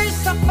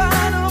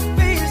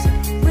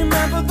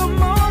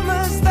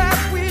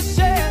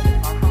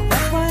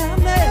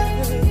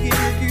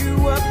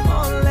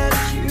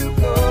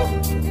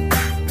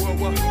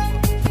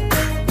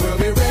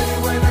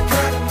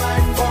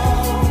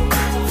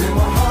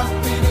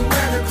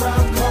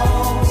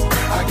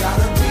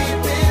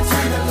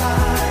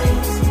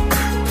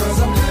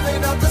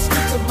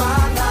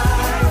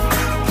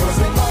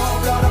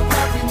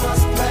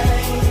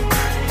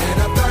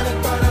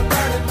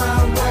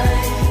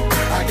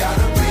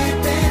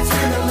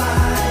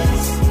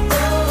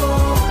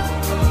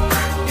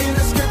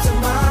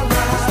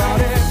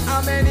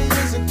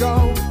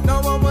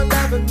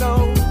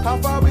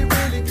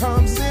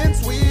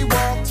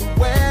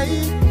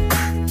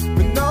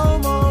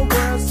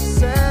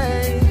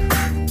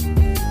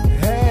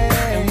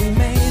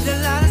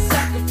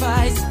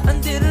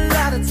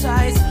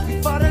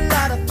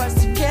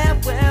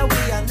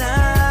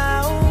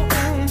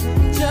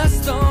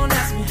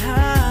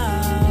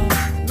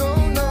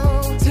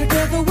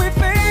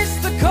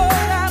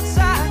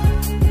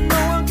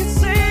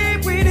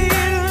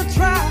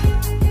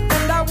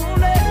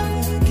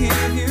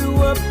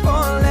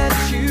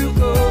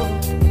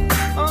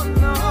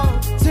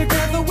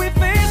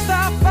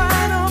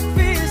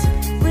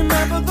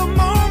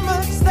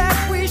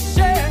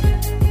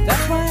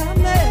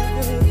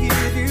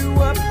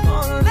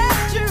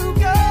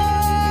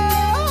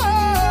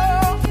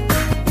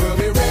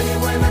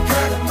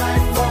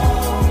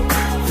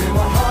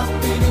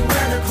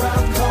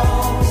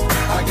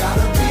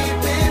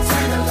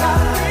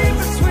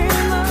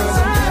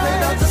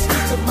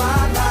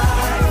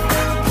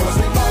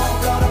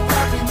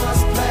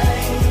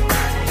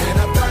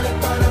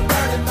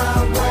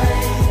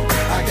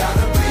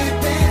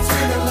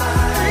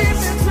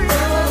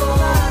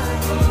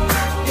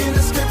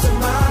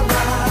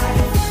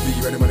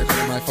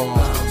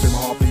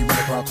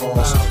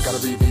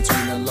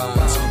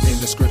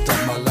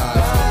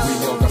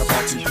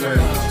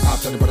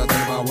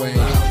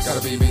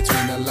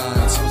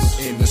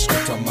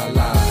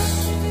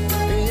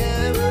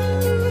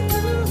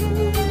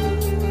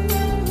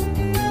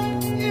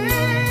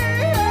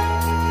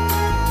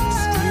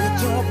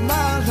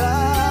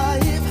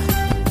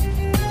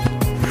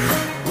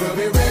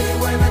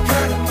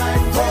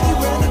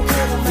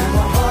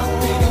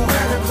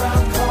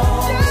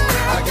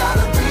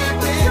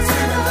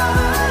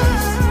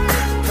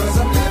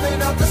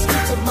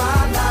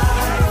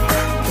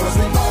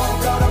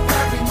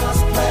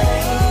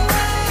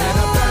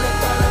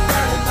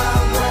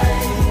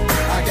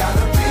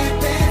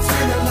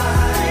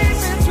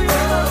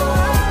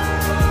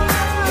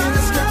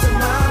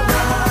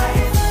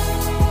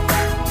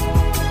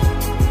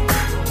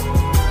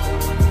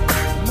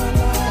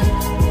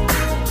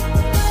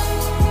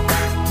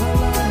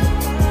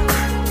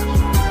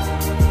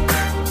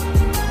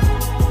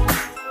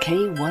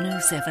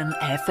K107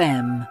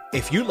 FM.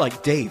 If you're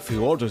like Dave,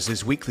 who orders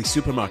his weekly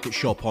supermarket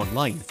shop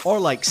online, or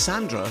like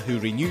Sandra, who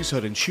renews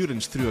her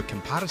insurance through a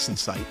comparison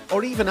site,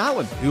 or even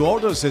Alan, who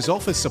orders his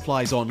office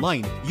supplies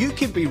online, you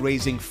can be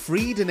raising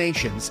free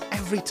donations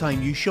every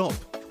time you shop.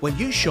 When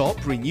you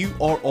shop, renew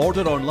or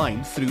order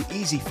online through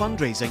Easy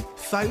Fundraising,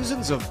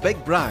 thousands of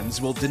big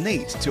brands will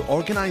donate to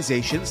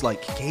organisations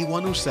like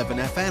K107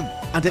 FM.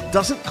 And it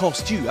doesn't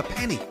cost you a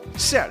penny.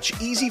 Search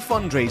Easy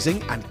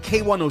Fundraising and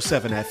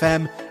K107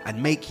 FM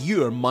and make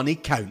your money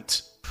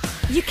count.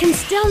 You can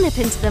still nip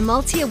into the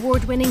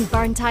multi-award winning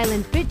Burnt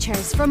Island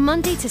Butchers from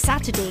Monday to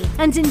Saturday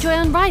and enjoy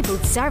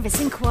unrivaled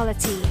service and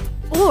quality.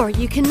 Or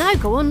you can now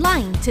go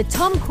online to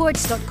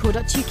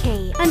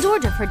tomcords.co.uk and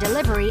order for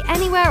delivery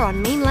anywhere on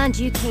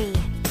mainland UK.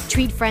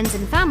 Treat friends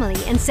and family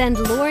and send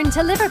Lauren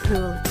to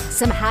Liverpool,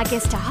 some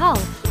haggis to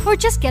Hull, or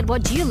just get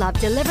what you love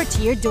delivered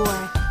to your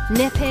door.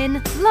 Nip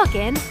in, log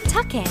in,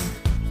 tuck in.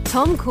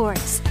 Tom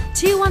Cords,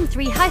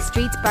 213 High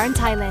Street,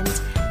 Burnt Island,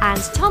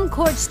 and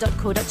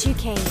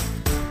tomcords.co.uk.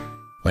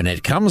 When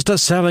it comes to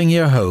selling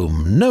your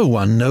home, no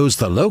one knows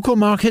the local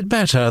market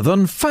better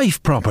than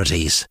Fife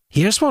Properties.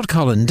 Here's what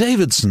Colin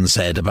Davidson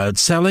said about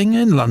selling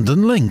in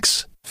London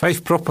Links.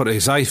 Fife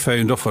Properties, I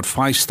found, offered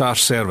 5-star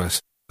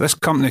service. This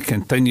company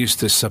continues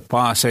to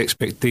surpass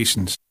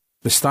expectations.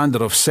 The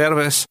standard of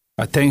service,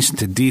 attention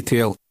to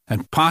detail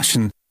and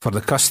passion for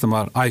the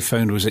customer I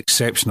found was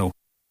exceptional.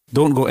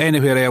 Don't go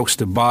anywhere else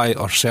to buy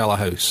or sell a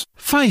house.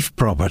 Fife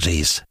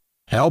Properties,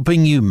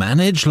 helping you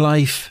manage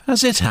life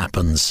as it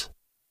happens.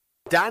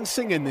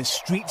 Dancing in the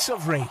streets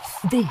of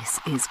Raith. This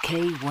is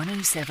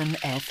K107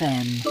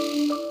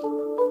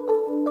 FM.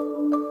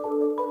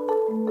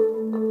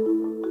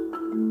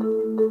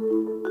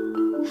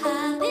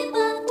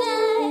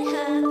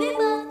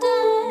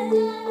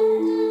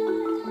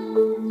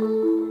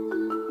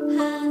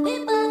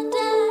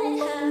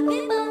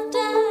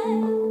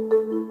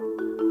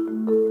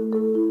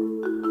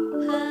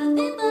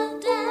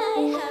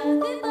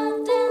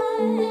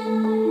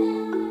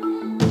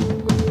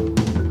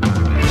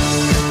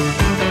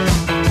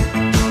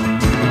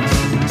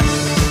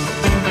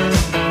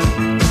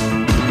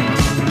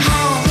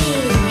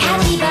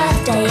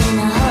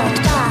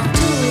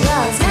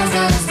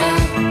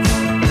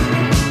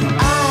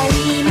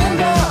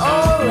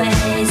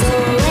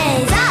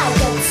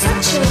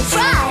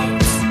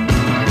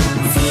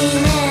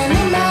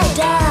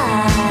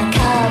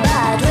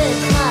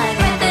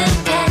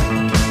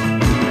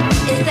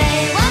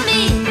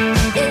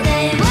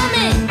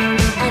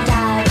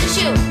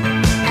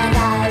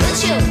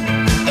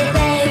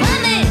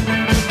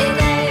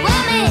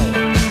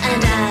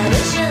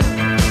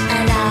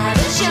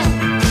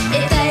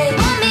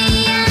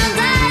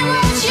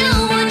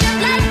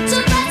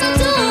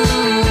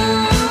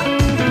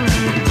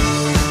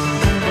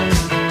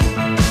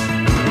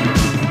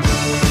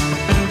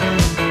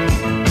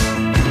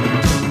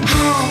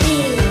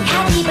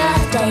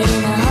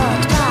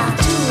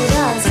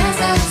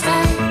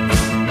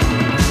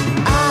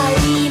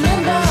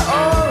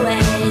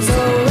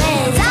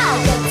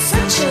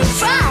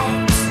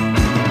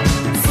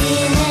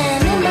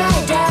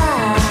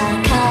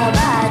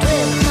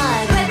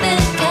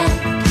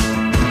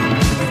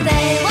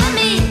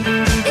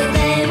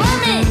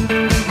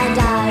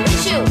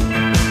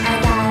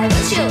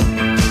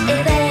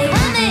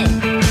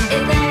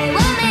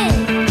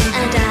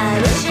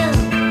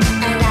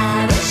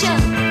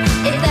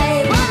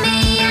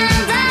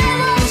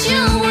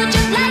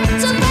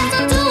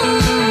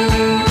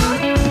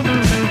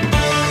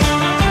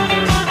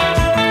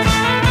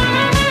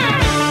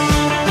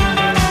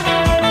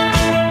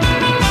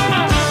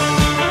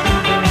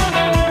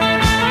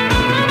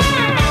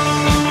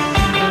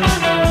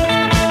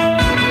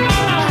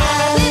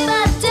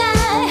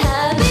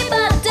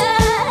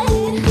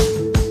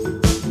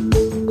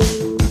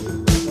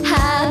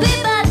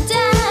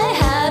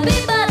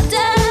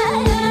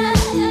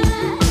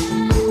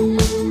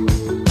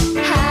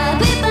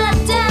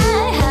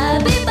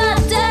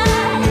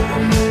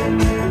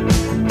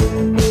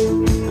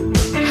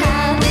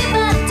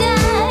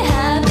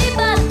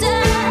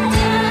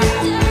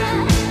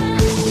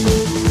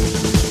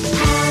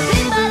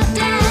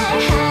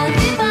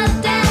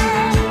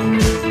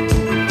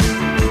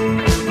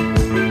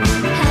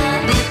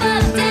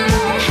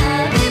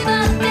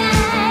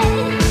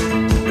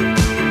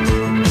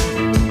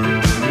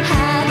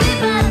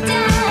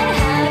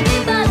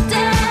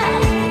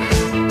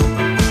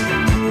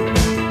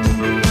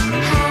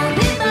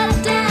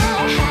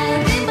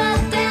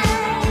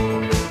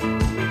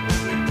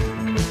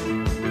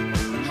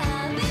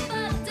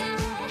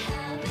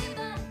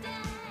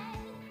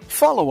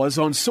 Follow us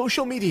on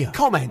social media.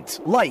 Comment,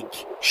 like,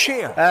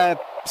 share.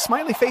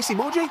 Smiley face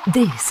emoji.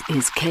 This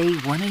is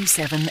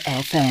K107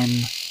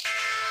 FM.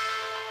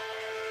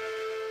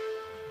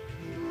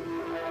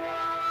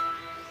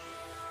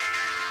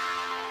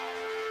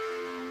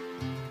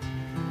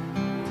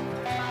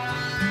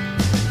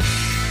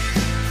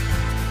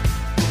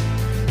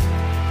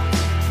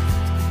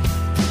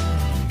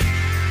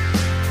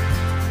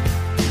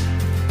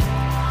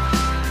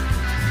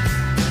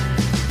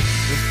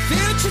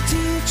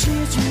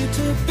 told you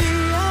to be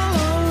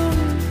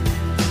alone,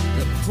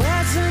 the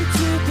present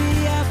to be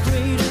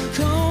afraid and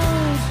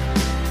cold.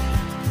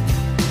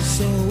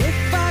 So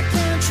if I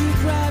can't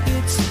treat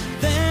rabbits,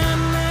 then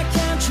I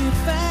can't treat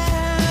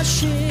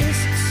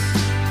fascists.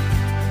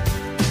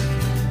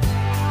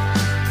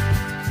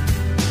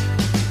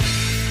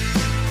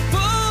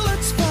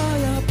 Bullets for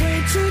your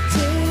brain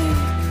today,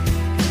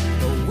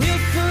 but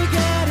we'll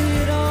forget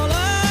it all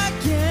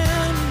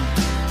again.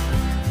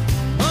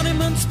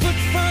 Monuments put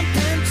from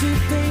pen to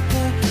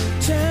paper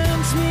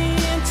turns me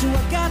into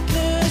a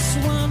godless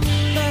wonder.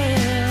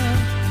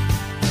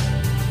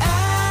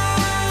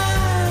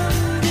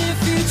 And if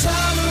you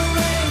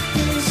tolerate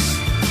this,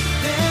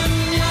 then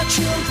your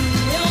children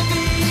will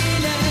be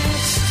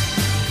next.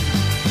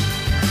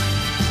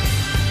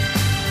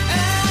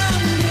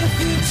 And if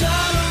you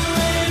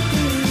tolerate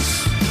this,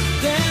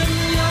 then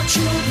your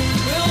children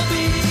will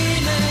be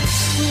next.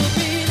 We'll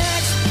be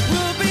next,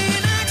 we'll be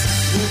next,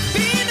 we'll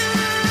be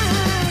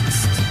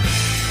next.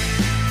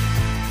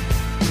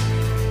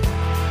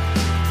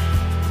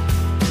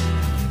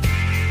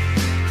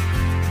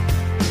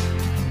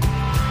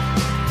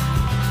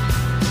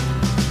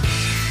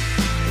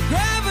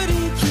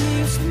 Gravity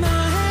keeps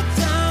my head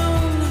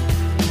down,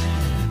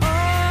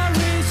 or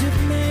is it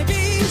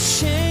maybe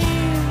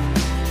shame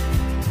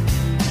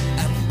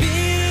at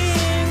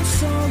being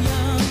so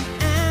young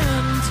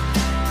and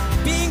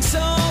being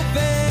so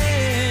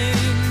vain?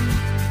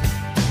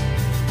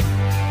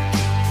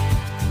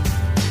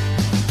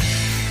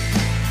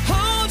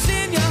 Holes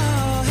in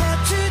your head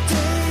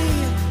today,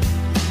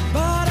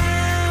 but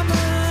I'm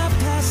a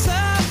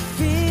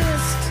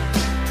pacifist.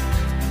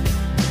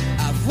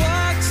 I've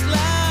walked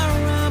like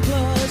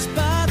ramblers,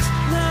 but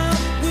now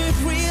with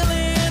real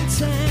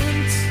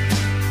intent.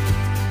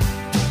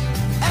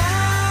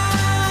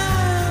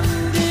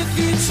 And if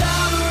you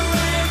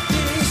tolerate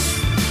this,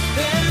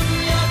 then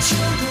your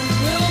children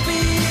will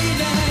be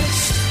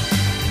next.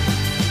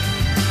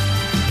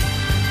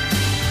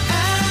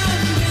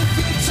 And if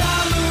you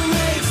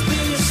tolerate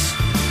this,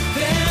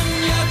 then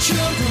your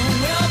children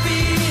will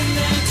be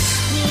next.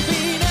 We'll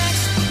be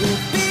next,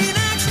 we'll be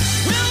next,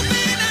 we'll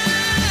be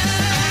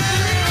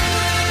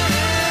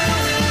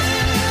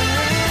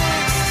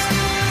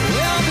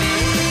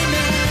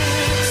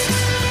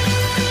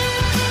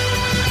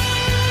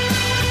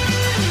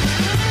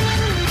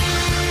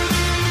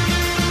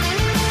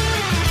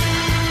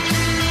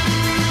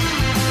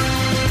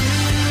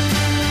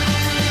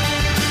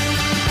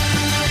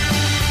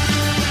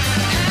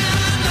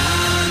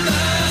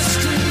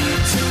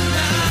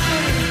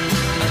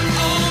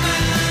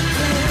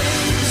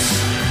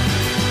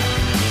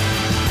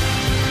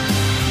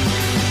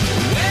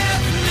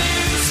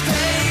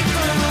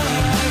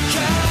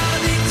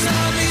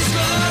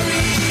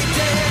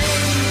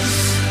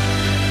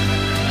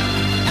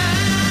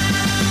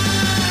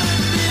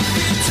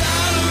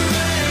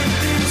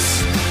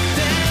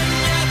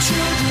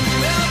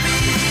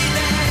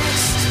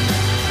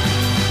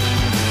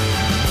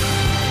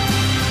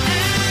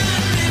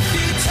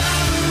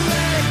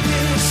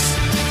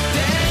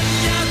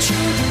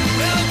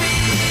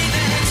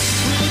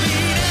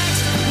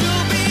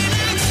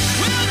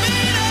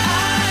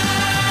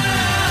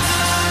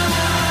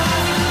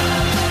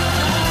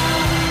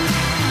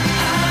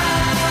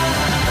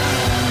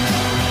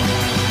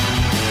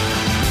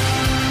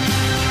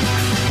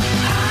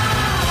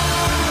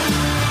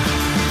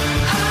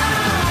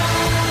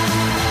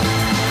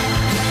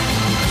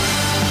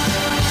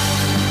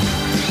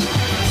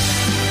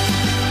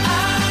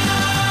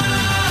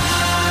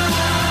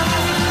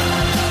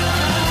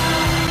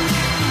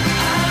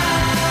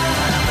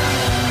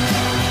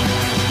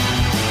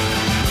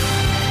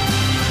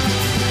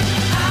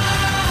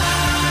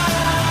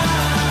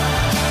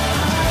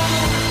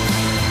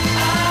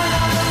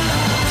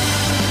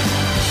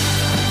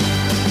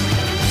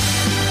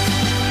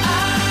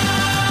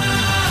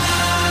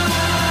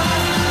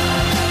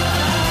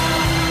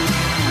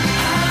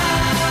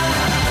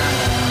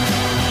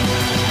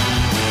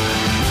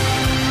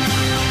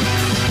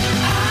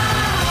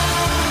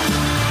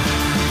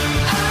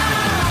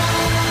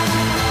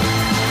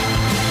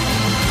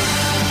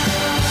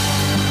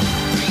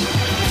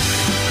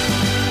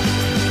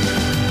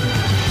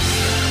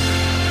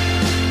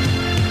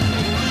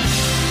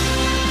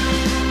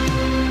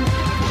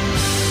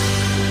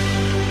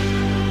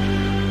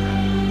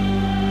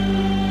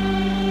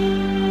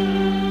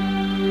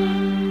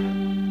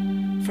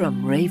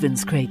From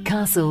Ravenscraig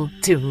Castle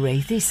to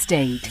Wraith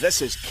Estate.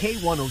 This is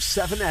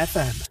K107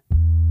 FM.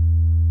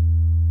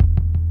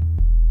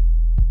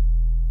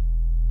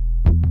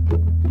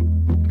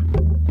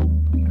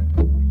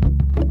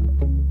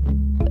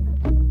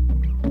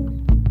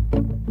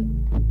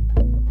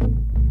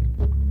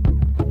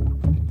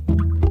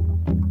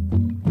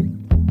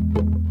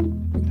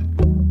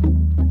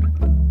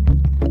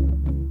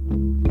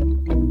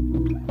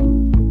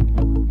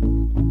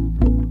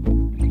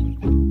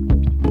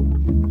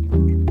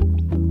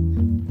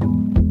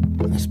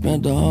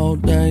 Spent the whole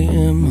day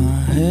in my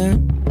head.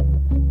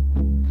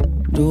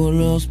 Do a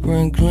little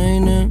spring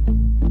cleaning.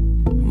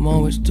 I'm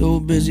always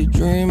too busy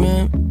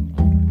dreaming.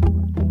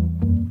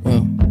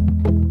 Well,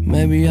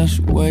 maybe I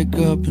should wake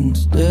up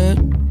instead.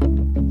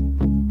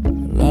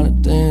 A lot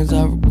of things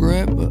I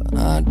regret, but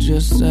I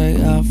just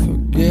say I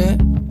forget.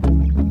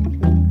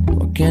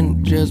 Why can't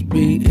it just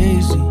be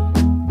easy?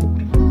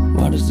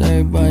 Why does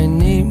everybody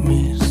need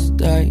me to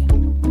stay?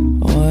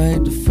 Oh, I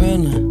hate the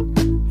feeling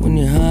when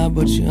you're high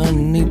but you're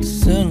underneath the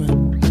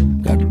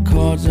ceiling. Got the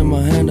cards in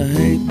my hand, I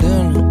hate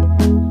dealing.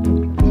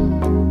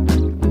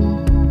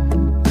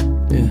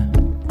 Yeah,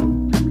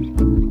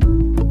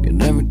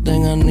 get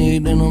everything I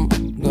need and I'm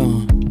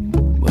gone,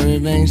 but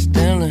it ain't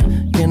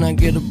stealing. Can I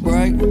get a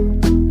break?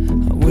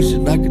 I wish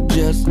that I could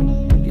just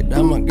get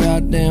out my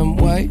goddamn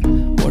way.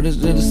 What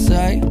is there to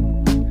say?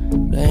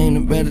 There ain't a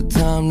better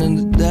time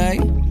than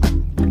today.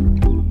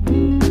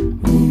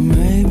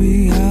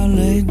 Maybe I'll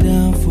lay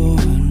down for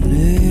a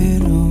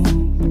little,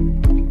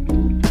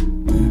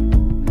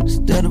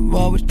 instead of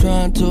always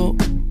trying to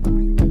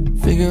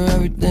figure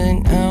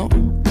everything out.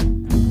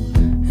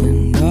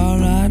 And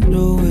all I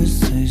do is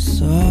say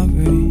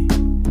sorry.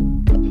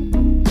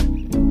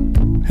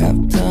 Half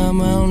the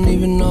time I don't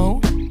even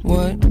know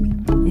what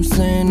I'm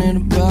saying it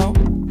about.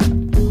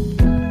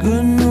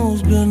 Good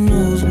news, good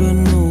news, good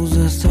news,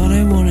 that's all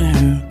they wanna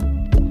hear.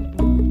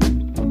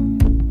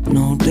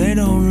 No, they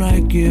don't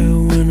like it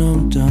when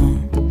I'm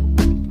down,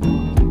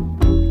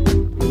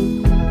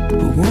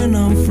 but when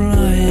I'm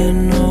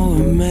flying, oh,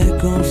 it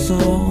make them so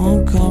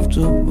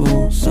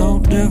uncomfortable, so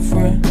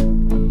different.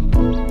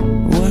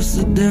 What's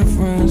the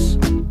difference?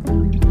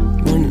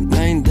 When it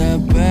ain't that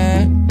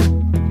bad,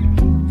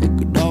 it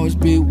could always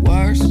be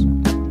worse.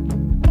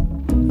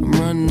 I'm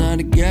running out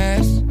of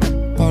gas,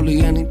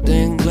 hardly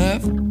anything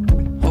left.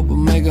 Hope I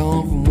make it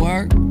home from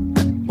work.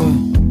 Well,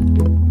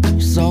 I'm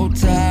so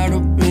tired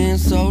of being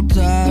so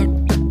tired.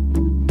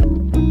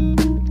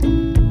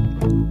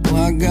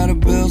 Well, I gotta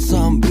build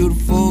something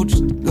beautiful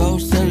just to go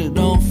set it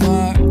on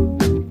fire.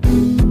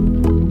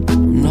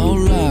 No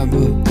lie,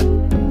 but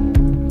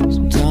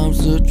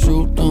sometimes the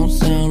truth don't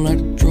sound like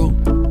the truth.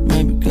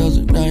 Maybe cause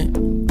it ain't.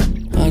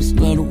 I just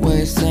love the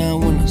way it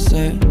sound when I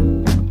say it.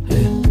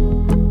 Yeah,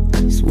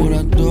 that's what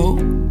I do.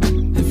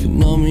 If you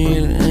know me,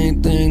 it ain't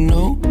anything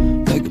new.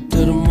 Wake up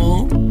to the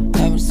moon.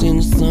 Haven't seen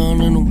the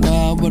sun in a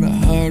while, but I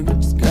heard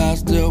that the sky's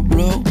still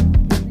blue.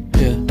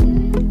 Yeah,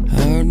 I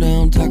heard they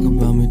don't talk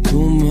about me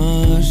too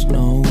much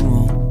no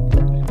more.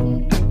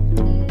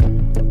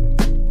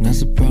 And that's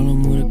the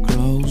problem with a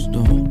closed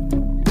door.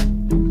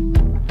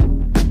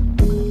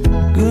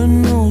 Good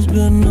news,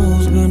 good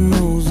news, good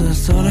news,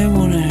 that's all they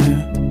wanna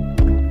hear.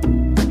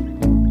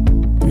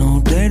 No,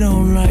 they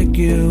don't like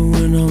it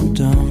when I'm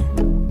down,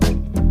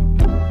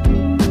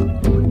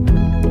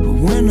 but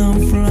when I'm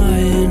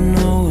flying,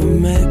 oh, it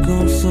make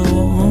them so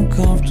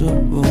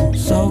uncomfortable,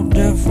 so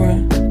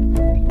different.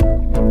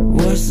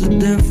 What's the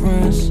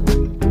difference?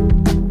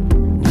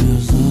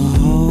 There's a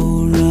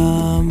whole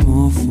lot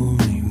more for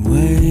me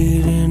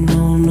waiting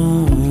on the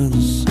other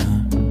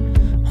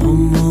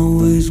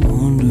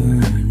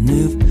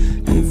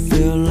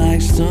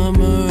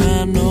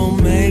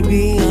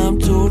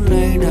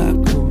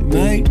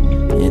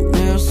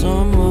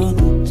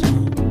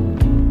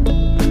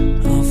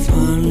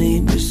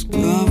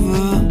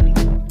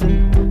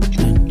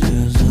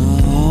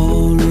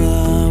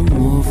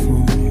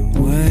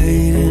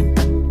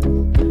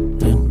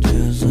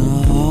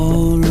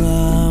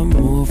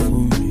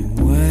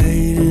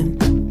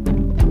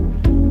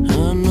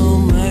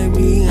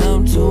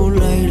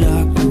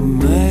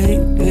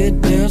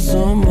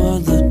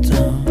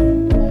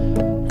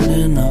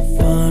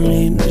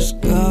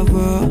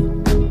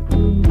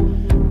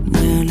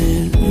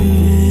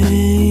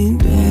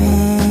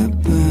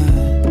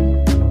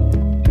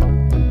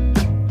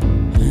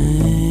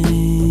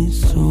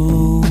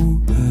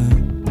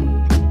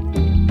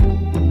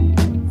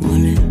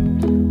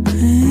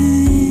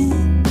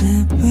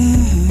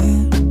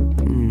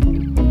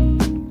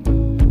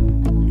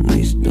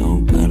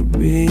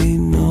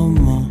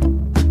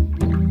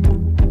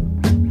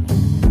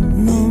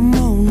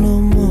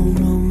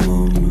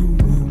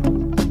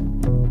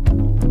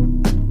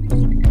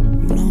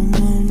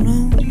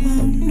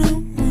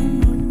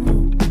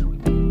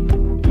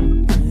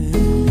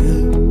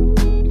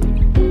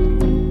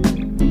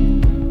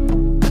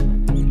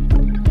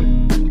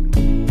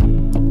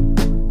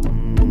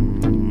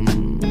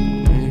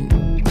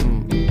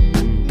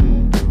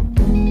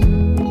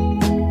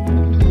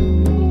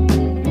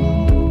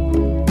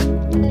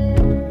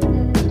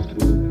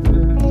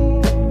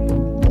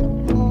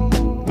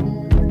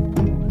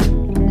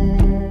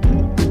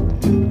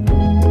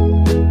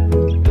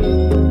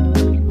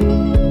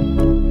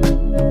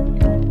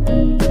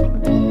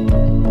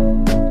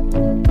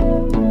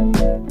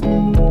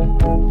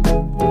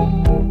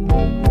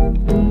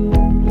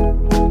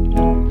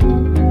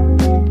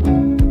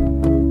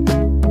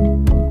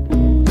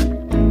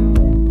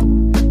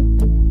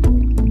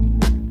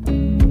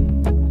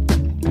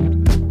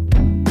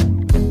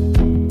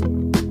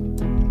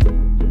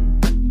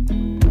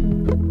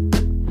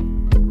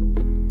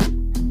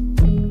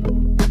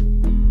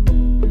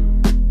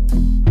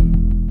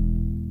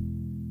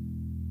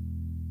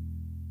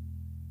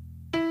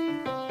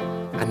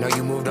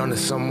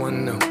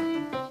someone new.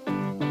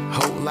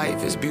 Whole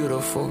life is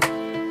beautiful.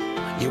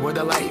 You were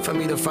the light for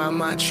me to find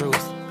my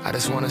truth. I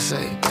just wanna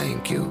say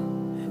thank you.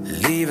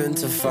 Leaving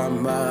to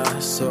find my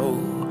soul.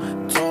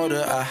 Told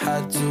her I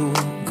had to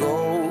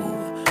go.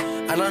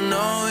 And I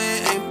know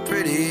it ain't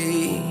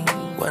pretty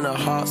when our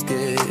hearts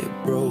get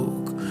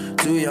broke.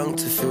 Too young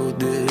to feel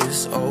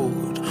this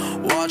old.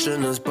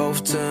 Watching us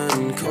both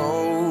turn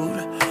cold.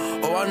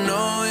 Oh, I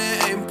know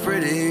it ain't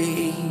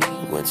pretty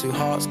when two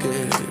hearts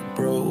get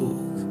broke.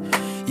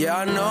 Yeah,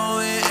 I know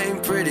it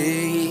ain't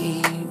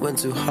pretty when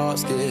two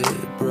hearts get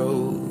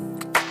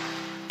broke.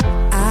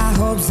 I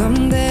hope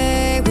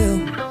someday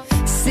we'll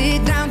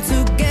sit down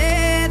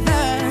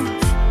together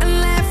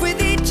and laugh with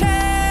each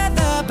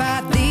other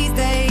about these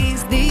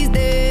days, these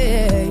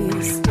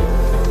days.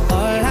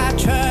 All our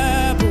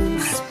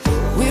troubles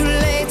we'll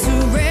lay to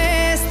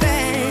rest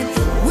and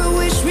we'll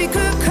wish we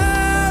could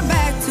come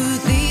back to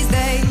these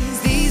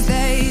days, these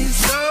days.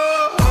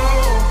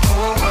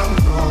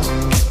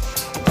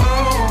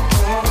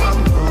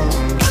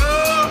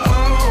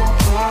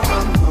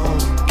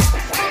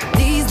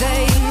 These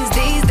days,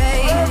 these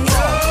days.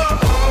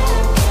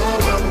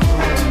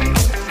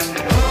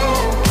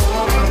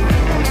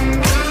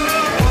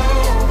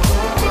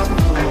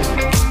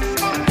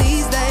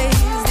 These days,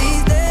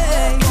 these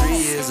days. 3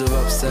 years of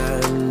ups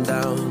and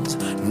downs,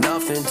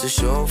 nothing to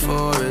show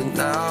for it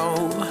now.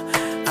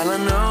 And I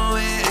know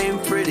it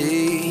ain't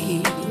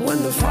pretty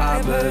when the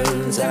fire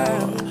burns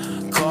out.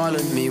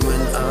 Calling me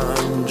when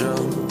I'm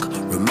drunk,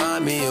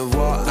 remind me of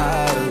what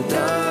I've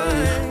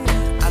done.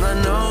 And I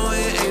know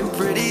it ain't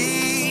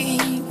pretty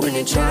when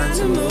you're trying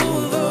to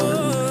move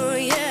on.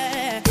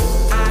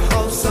 I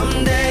hope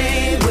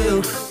someday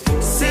we'll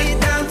sit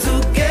down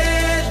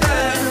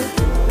together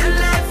and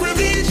laugh with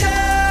each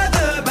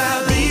other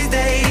about these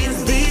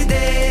days, these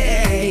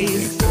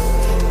days.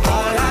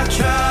 All our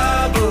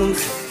troubles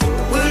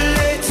we'll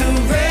lay to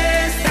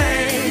rest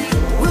and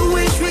we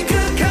wish we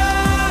could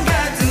come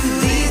back to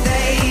these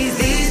days,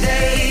 these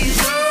days.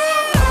 Oh,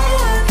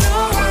 I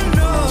know, I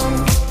know.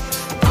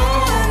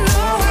 Oh, I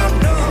know, I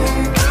know.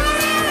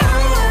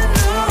 Oh, I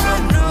know, I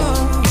know.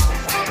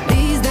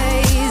 These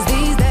days,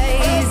 these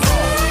days.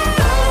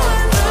 Oh, I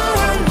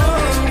know, I know.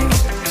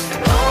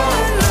 Oh,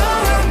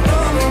 I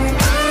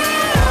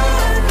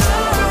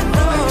know, I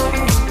know.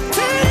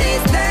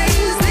 These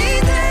days,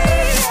 these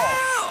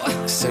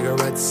days.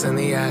 Cigarettes in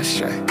the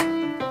ashtray,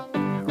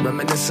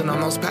 reminiscing on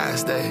those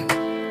past days.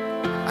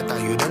 I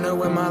thought you didn't know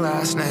my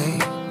last name,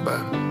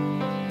 but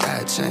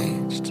that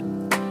changed.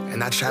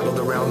 And I traveled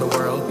around the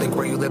world, think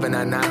where you living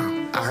at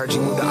now. I heard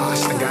you moved to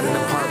Austin, got an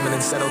apartment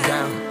and settled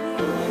down.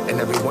 And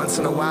every once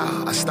in a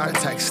while, I start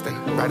texting,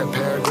 write a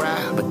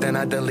paragraph, but then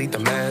I delete the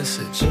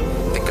message.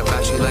 Think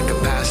about you like a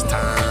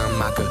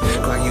pastime. I could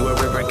cry you a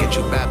river, get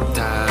you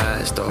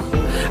baptized. Oh,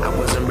 I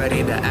wasn't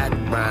ready to act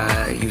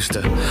right. Used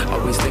to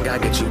always think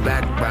I'd get you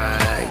back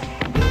right.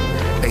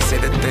 They say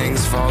that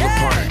things fall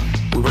apart.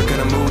 We were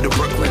gonna move to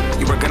Brooklyn,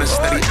 you were gonna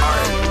study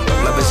art.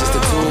 Love is just a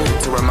tool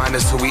to remind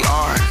us who we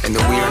are, and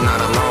that we are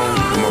not alone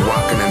when we're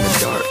walking in the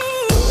dark.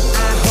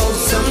 I hope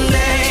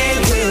someday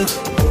we'll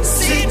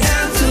sit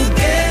down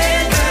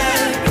together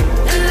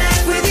and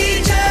laugh with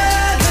each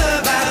other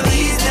about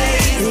these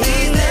days,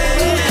 these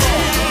days.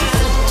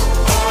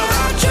 All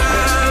our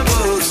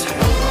troubles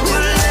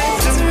we'll lay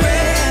to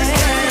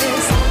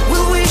rest. We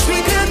wish we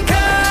could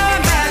come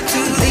back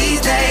to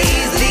these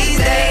days, these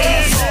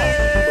days.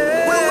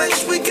 We wish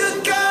we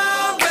could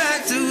come back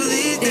to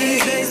these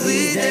days,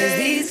 these days,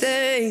 these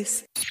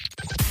days.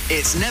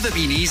 It's never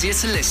been easier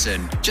to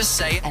listen. Just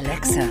say,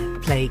 Alexa,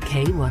 play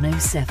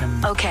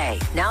K107. Okay,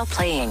 now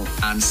playing.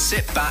 and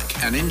sit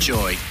back and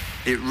enjoy.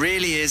 It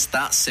really is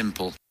that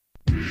simple.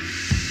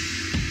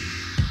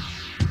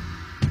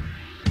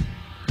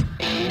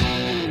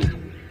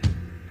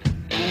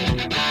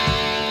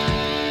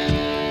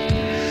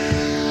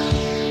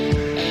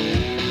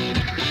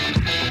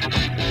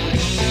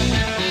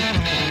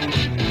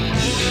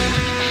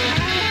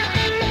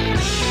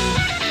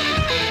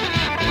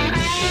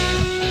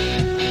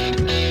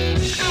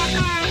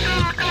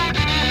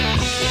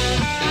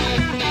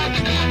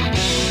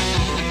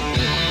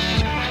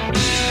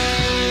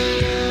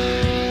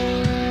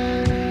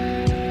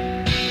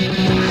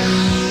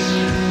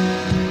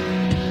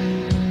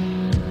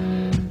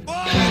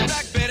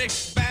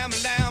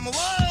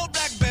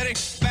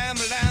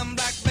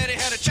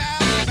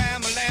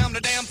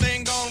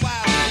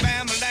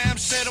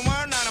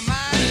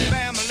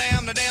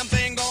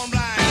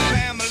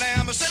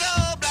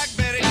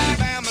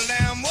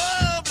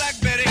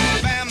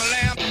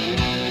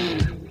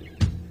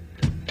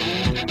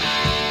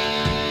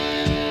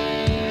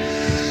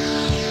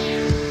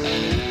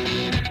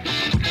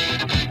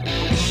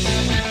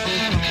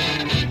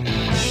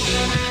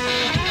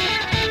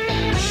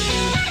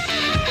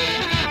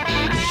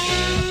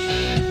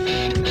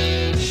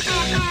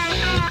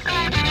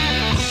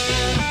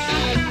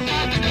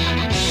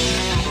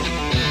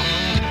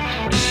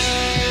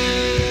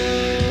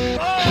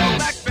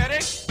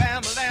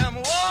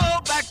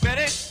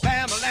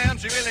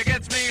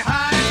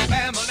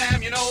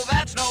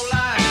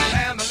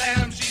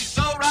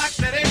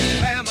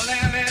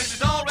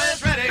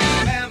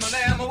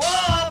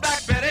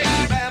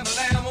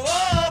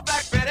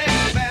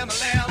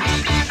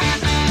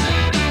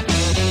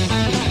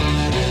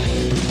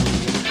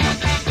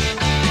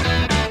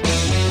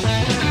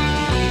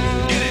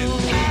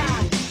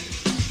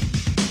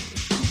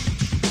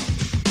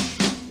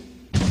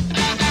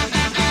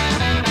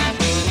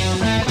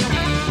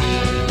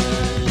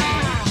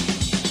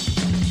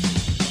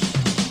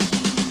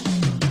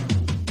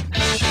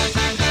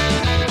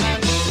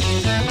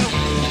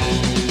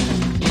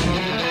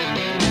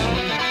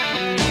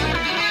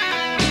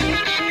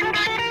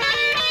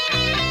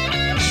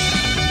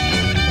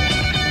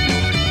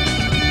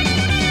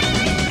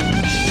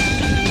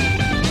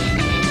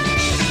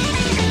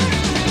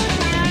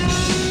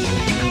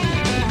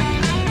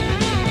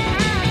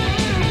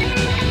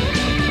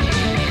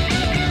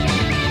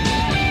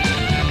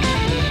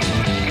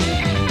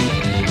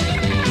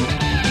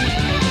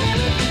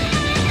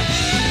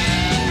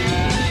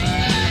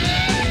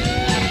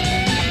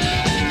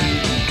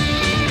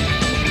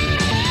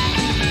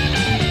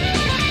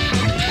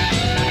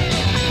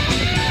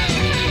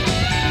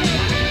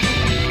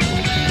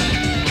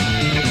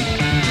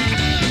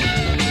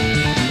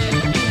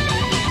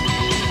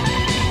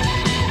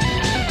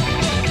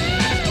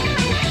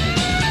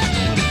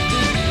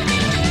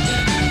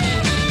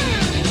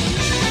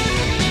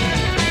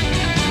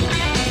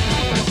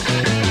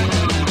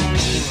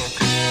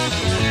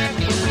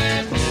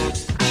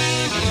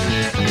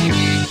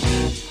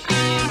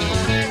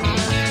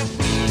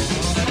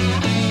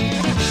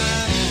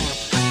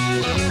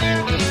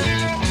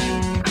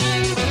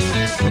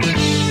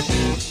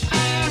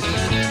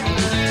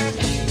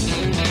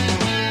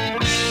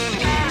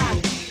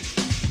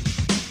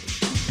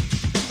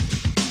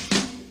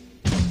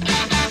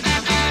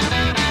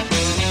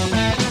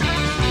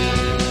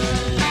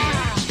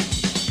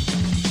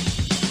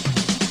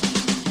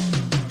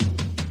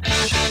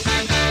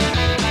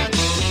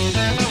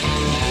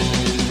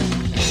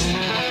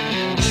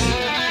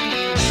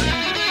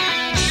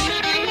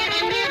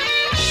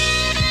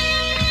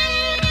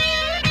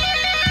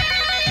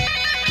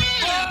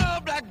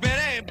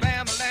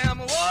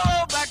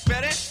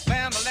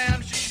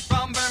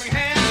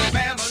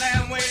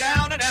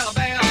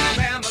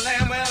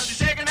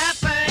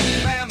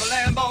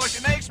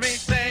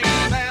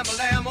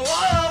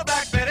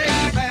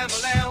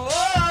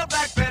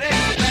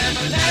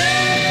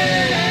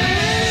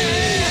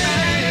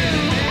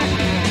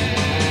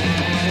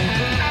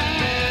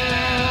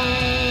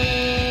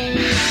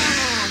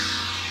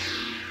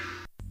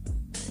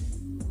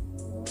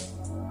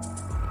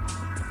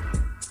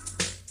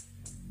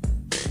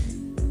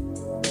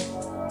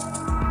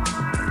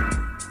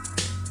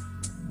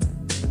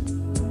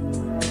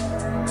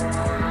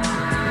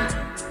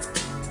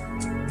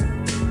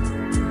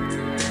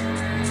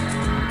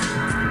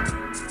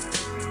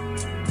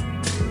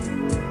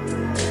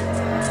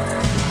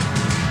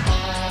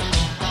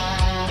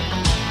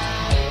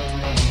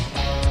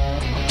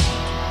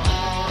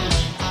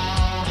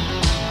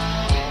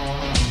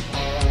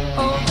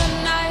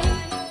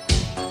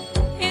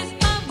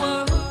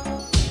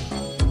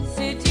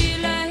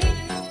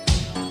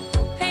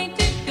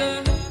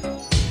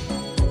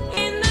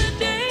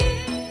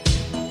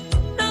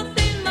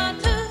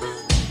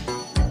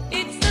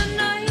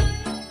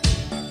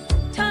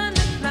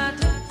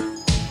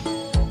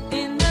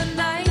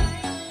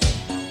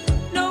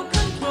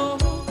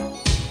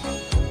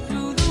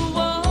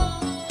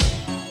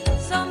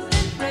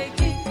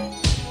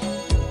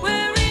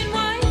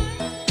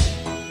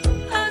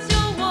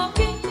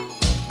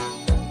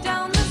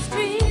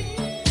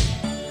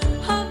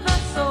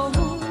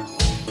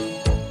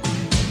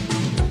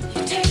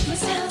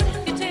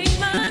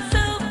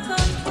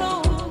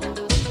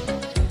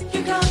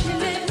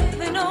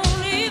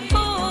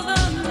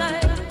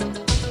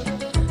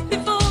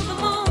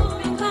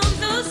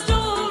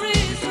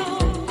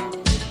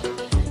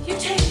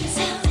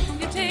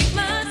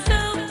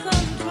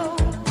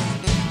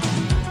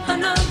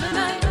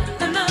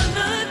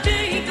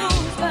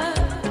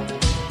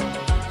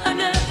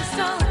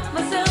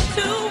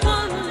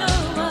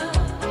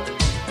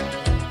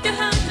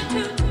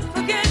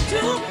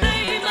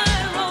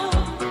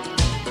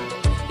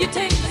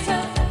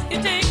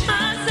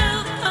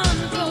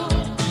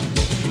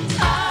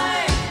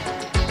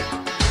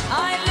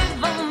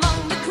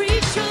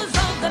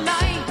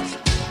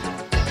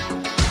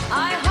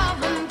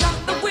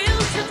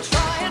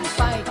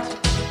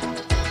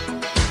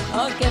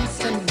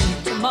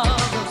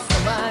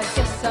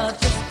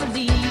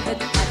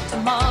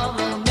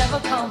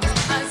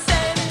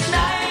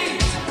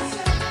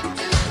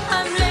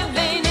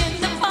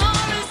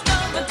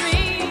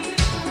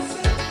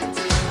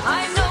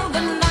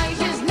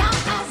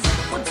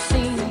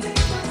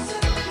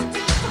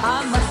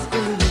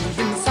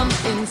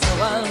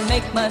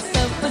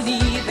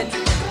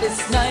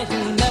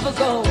 never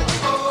go.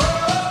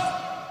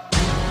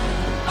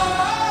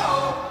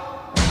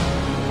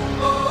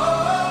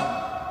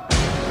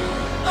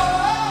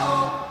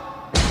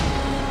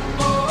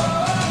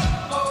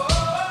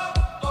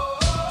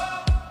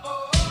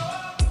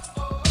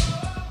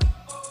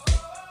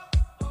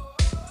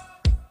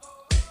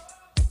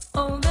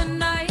 Oh, the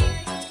night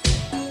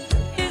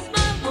is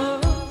my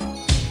world.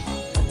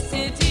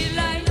 City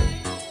light,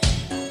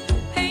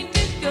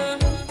 painted girl.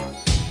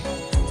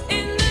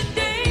 In the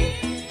day,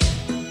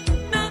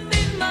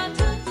 nothing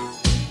matters.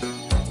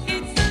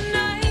 It's the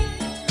night,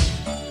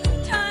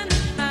 time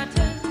that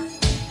matters.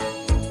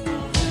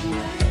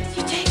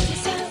 You take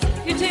yourself,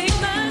 you take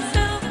my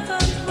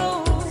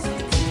self-control.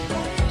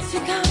 You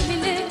got me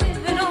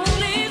living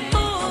only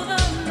for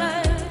the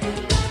night.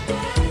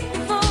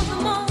 Before the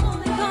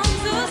morning comes,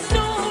 the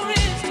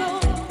story's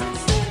told.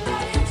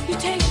 You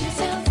take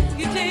yourself,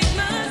 you take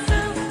my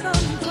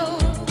self-control.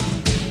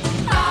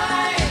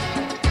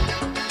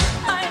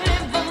 I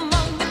live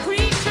among the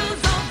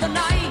creatures of the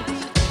night.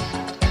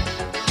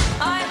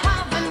 I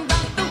haven't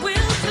got the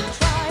will to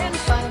try and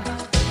fight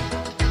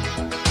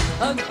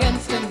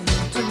against him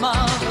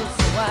tomorrow,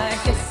 so I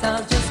guess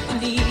I'll just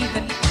believe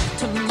it.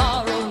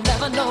 Tomorrow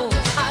never knows.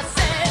 I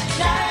said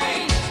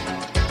night.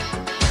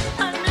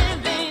 I'm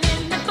living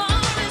in the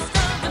forest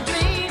of a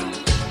dream.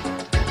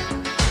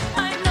 I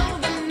know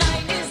the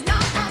night is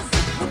not as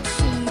it would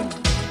seem.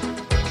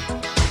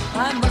 I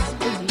must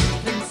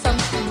believe in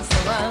something, so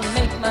I'll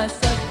make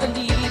myself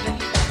believe it.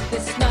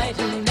 This night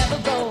will never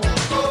go.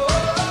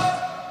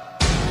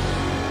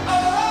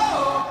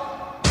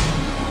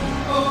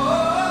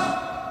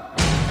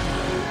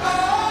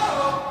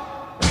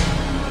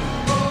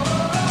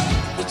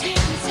 You take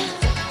yourself,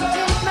 you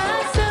take my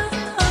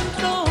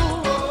self-control.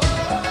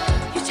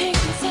 You take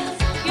yourself,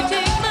 you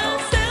take my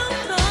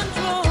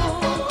self-control.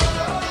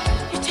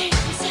 You take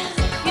yourself,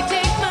 you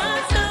take my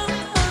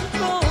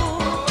self-control.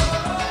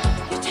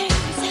 You take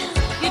yourself,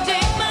 you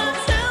take my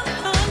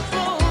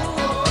self-control.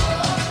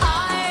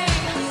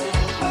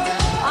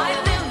 I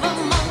live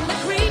among the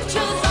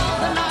creatures of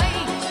the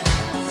night.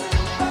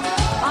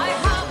 I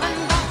haven't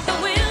got the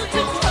will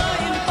to try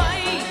and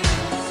fight.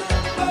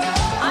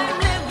 I'm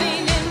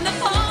living in the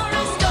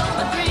forest of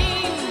a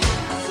dream.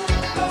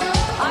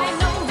 I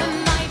know the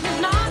night is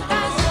not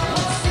as it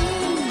would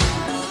seem.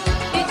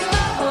 It's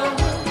the world,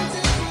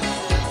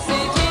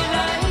 city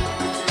light,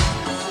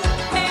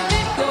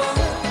 painted girl.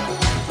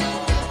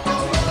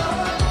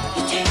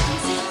 You take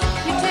yourself,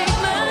 you take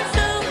my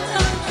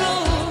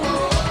self-control.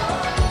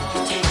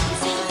 You take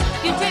yourself,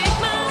 you take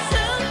my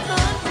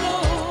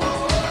self-control.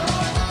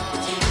 You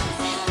take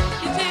yourself,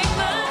 you take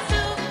my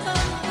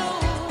self-control.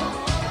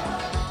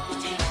 You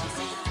take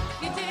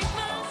yourself, you take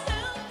my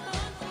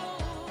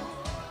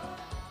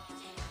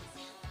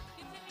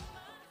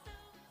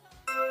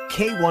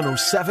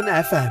K107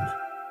 FM.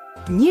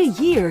 New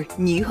year,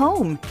 new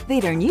home.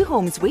 There are new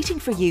homes waiting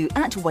for you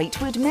at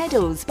Whitewood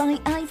Meadows by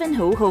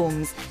Ivanhoe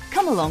Homes.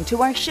 Come along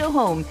to our show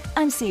home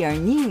and see our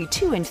new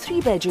 2 and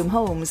 3 bedroom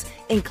homes,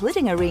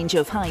 including a range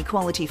of high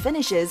quality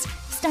finishes.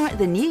 Start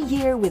the new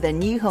year with a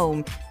new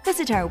home.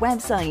 Visit our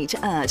website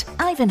at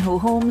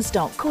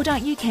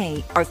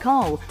ivanhoehomes.co.uk or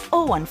call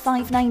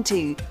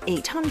 01592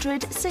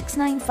 800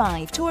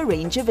 695 to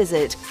arrange a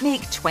visit.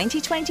 Make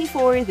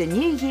 2024 the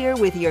new year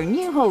with your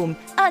new home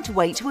at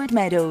Whitewood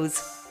Meadows.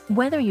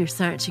 Whether you're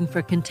searching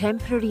for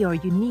contemporary or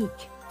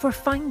unique, for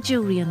fine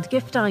jewellery and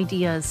gift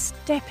ideas,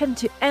 step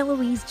into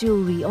Eloise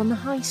Jewellery on the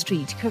High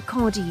Street,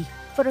 Kirkcaldy,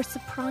 for a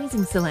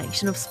surprising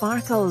selection of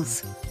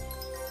sparkles.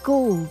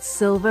 Gold,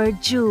 silver,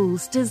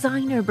 jewels,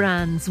 designer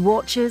brands,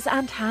 watches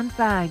and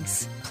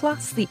handbags,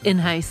 plus the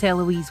in-house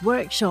Eloise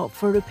workshop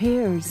for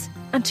repairs,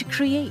 and to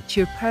create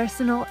your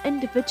personal,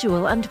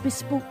 individual and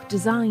bespoke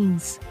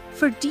designs.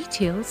 For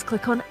details,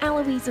 click on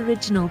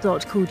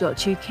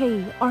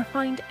eloiseoriginal.co.uk or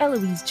find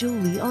Eloise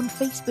Jewellery on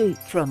Facebook.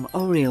 From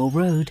Oriel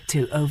Road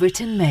to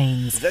Overton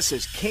Mains. This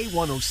is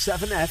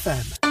K107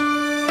 FM.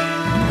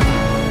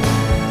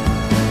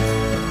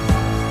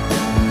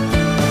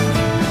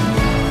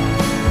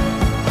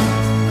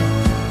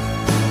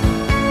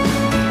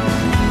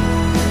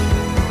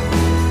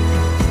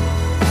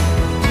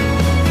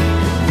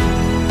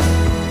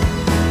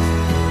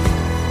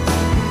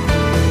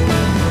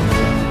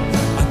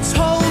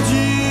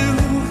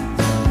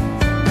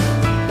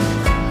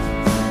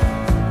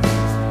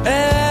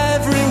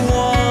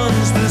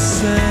 Everyone's the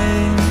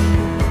same.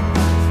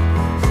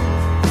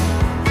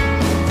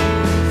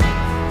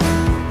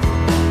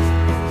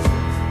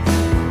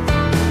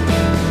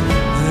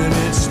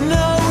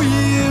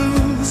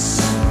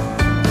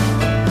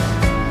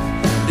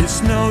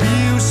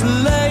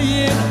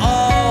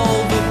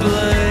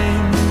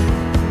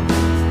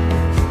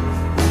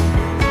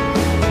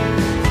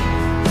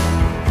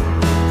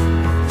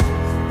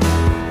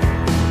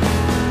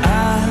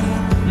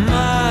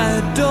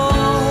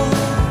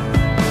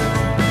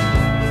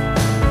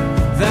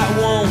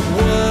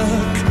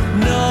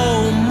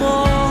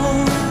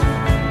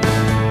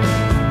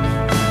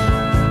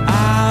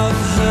 I've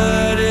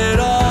heard it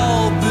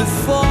all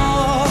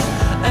before,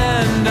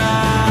 and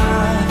I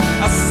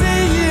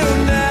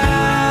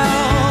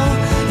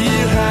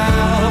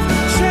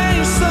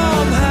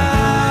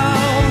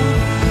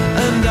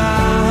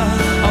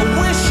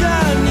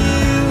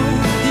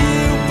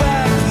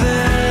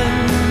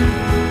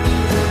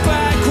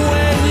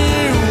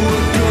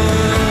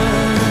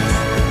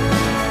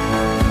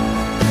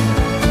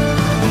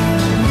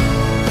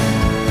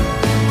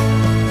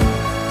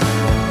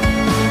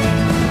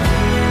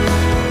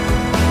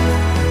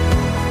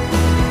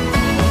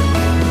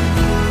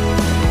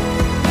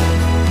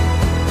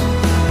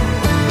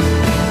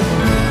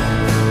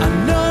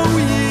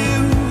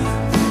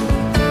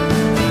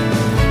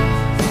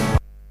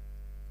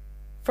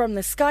from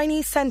the Sky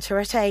News Centre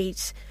at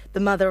 8. The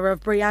mother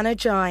of Brianna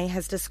Jai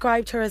has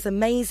described her as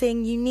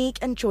amazing, unique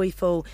and joyful,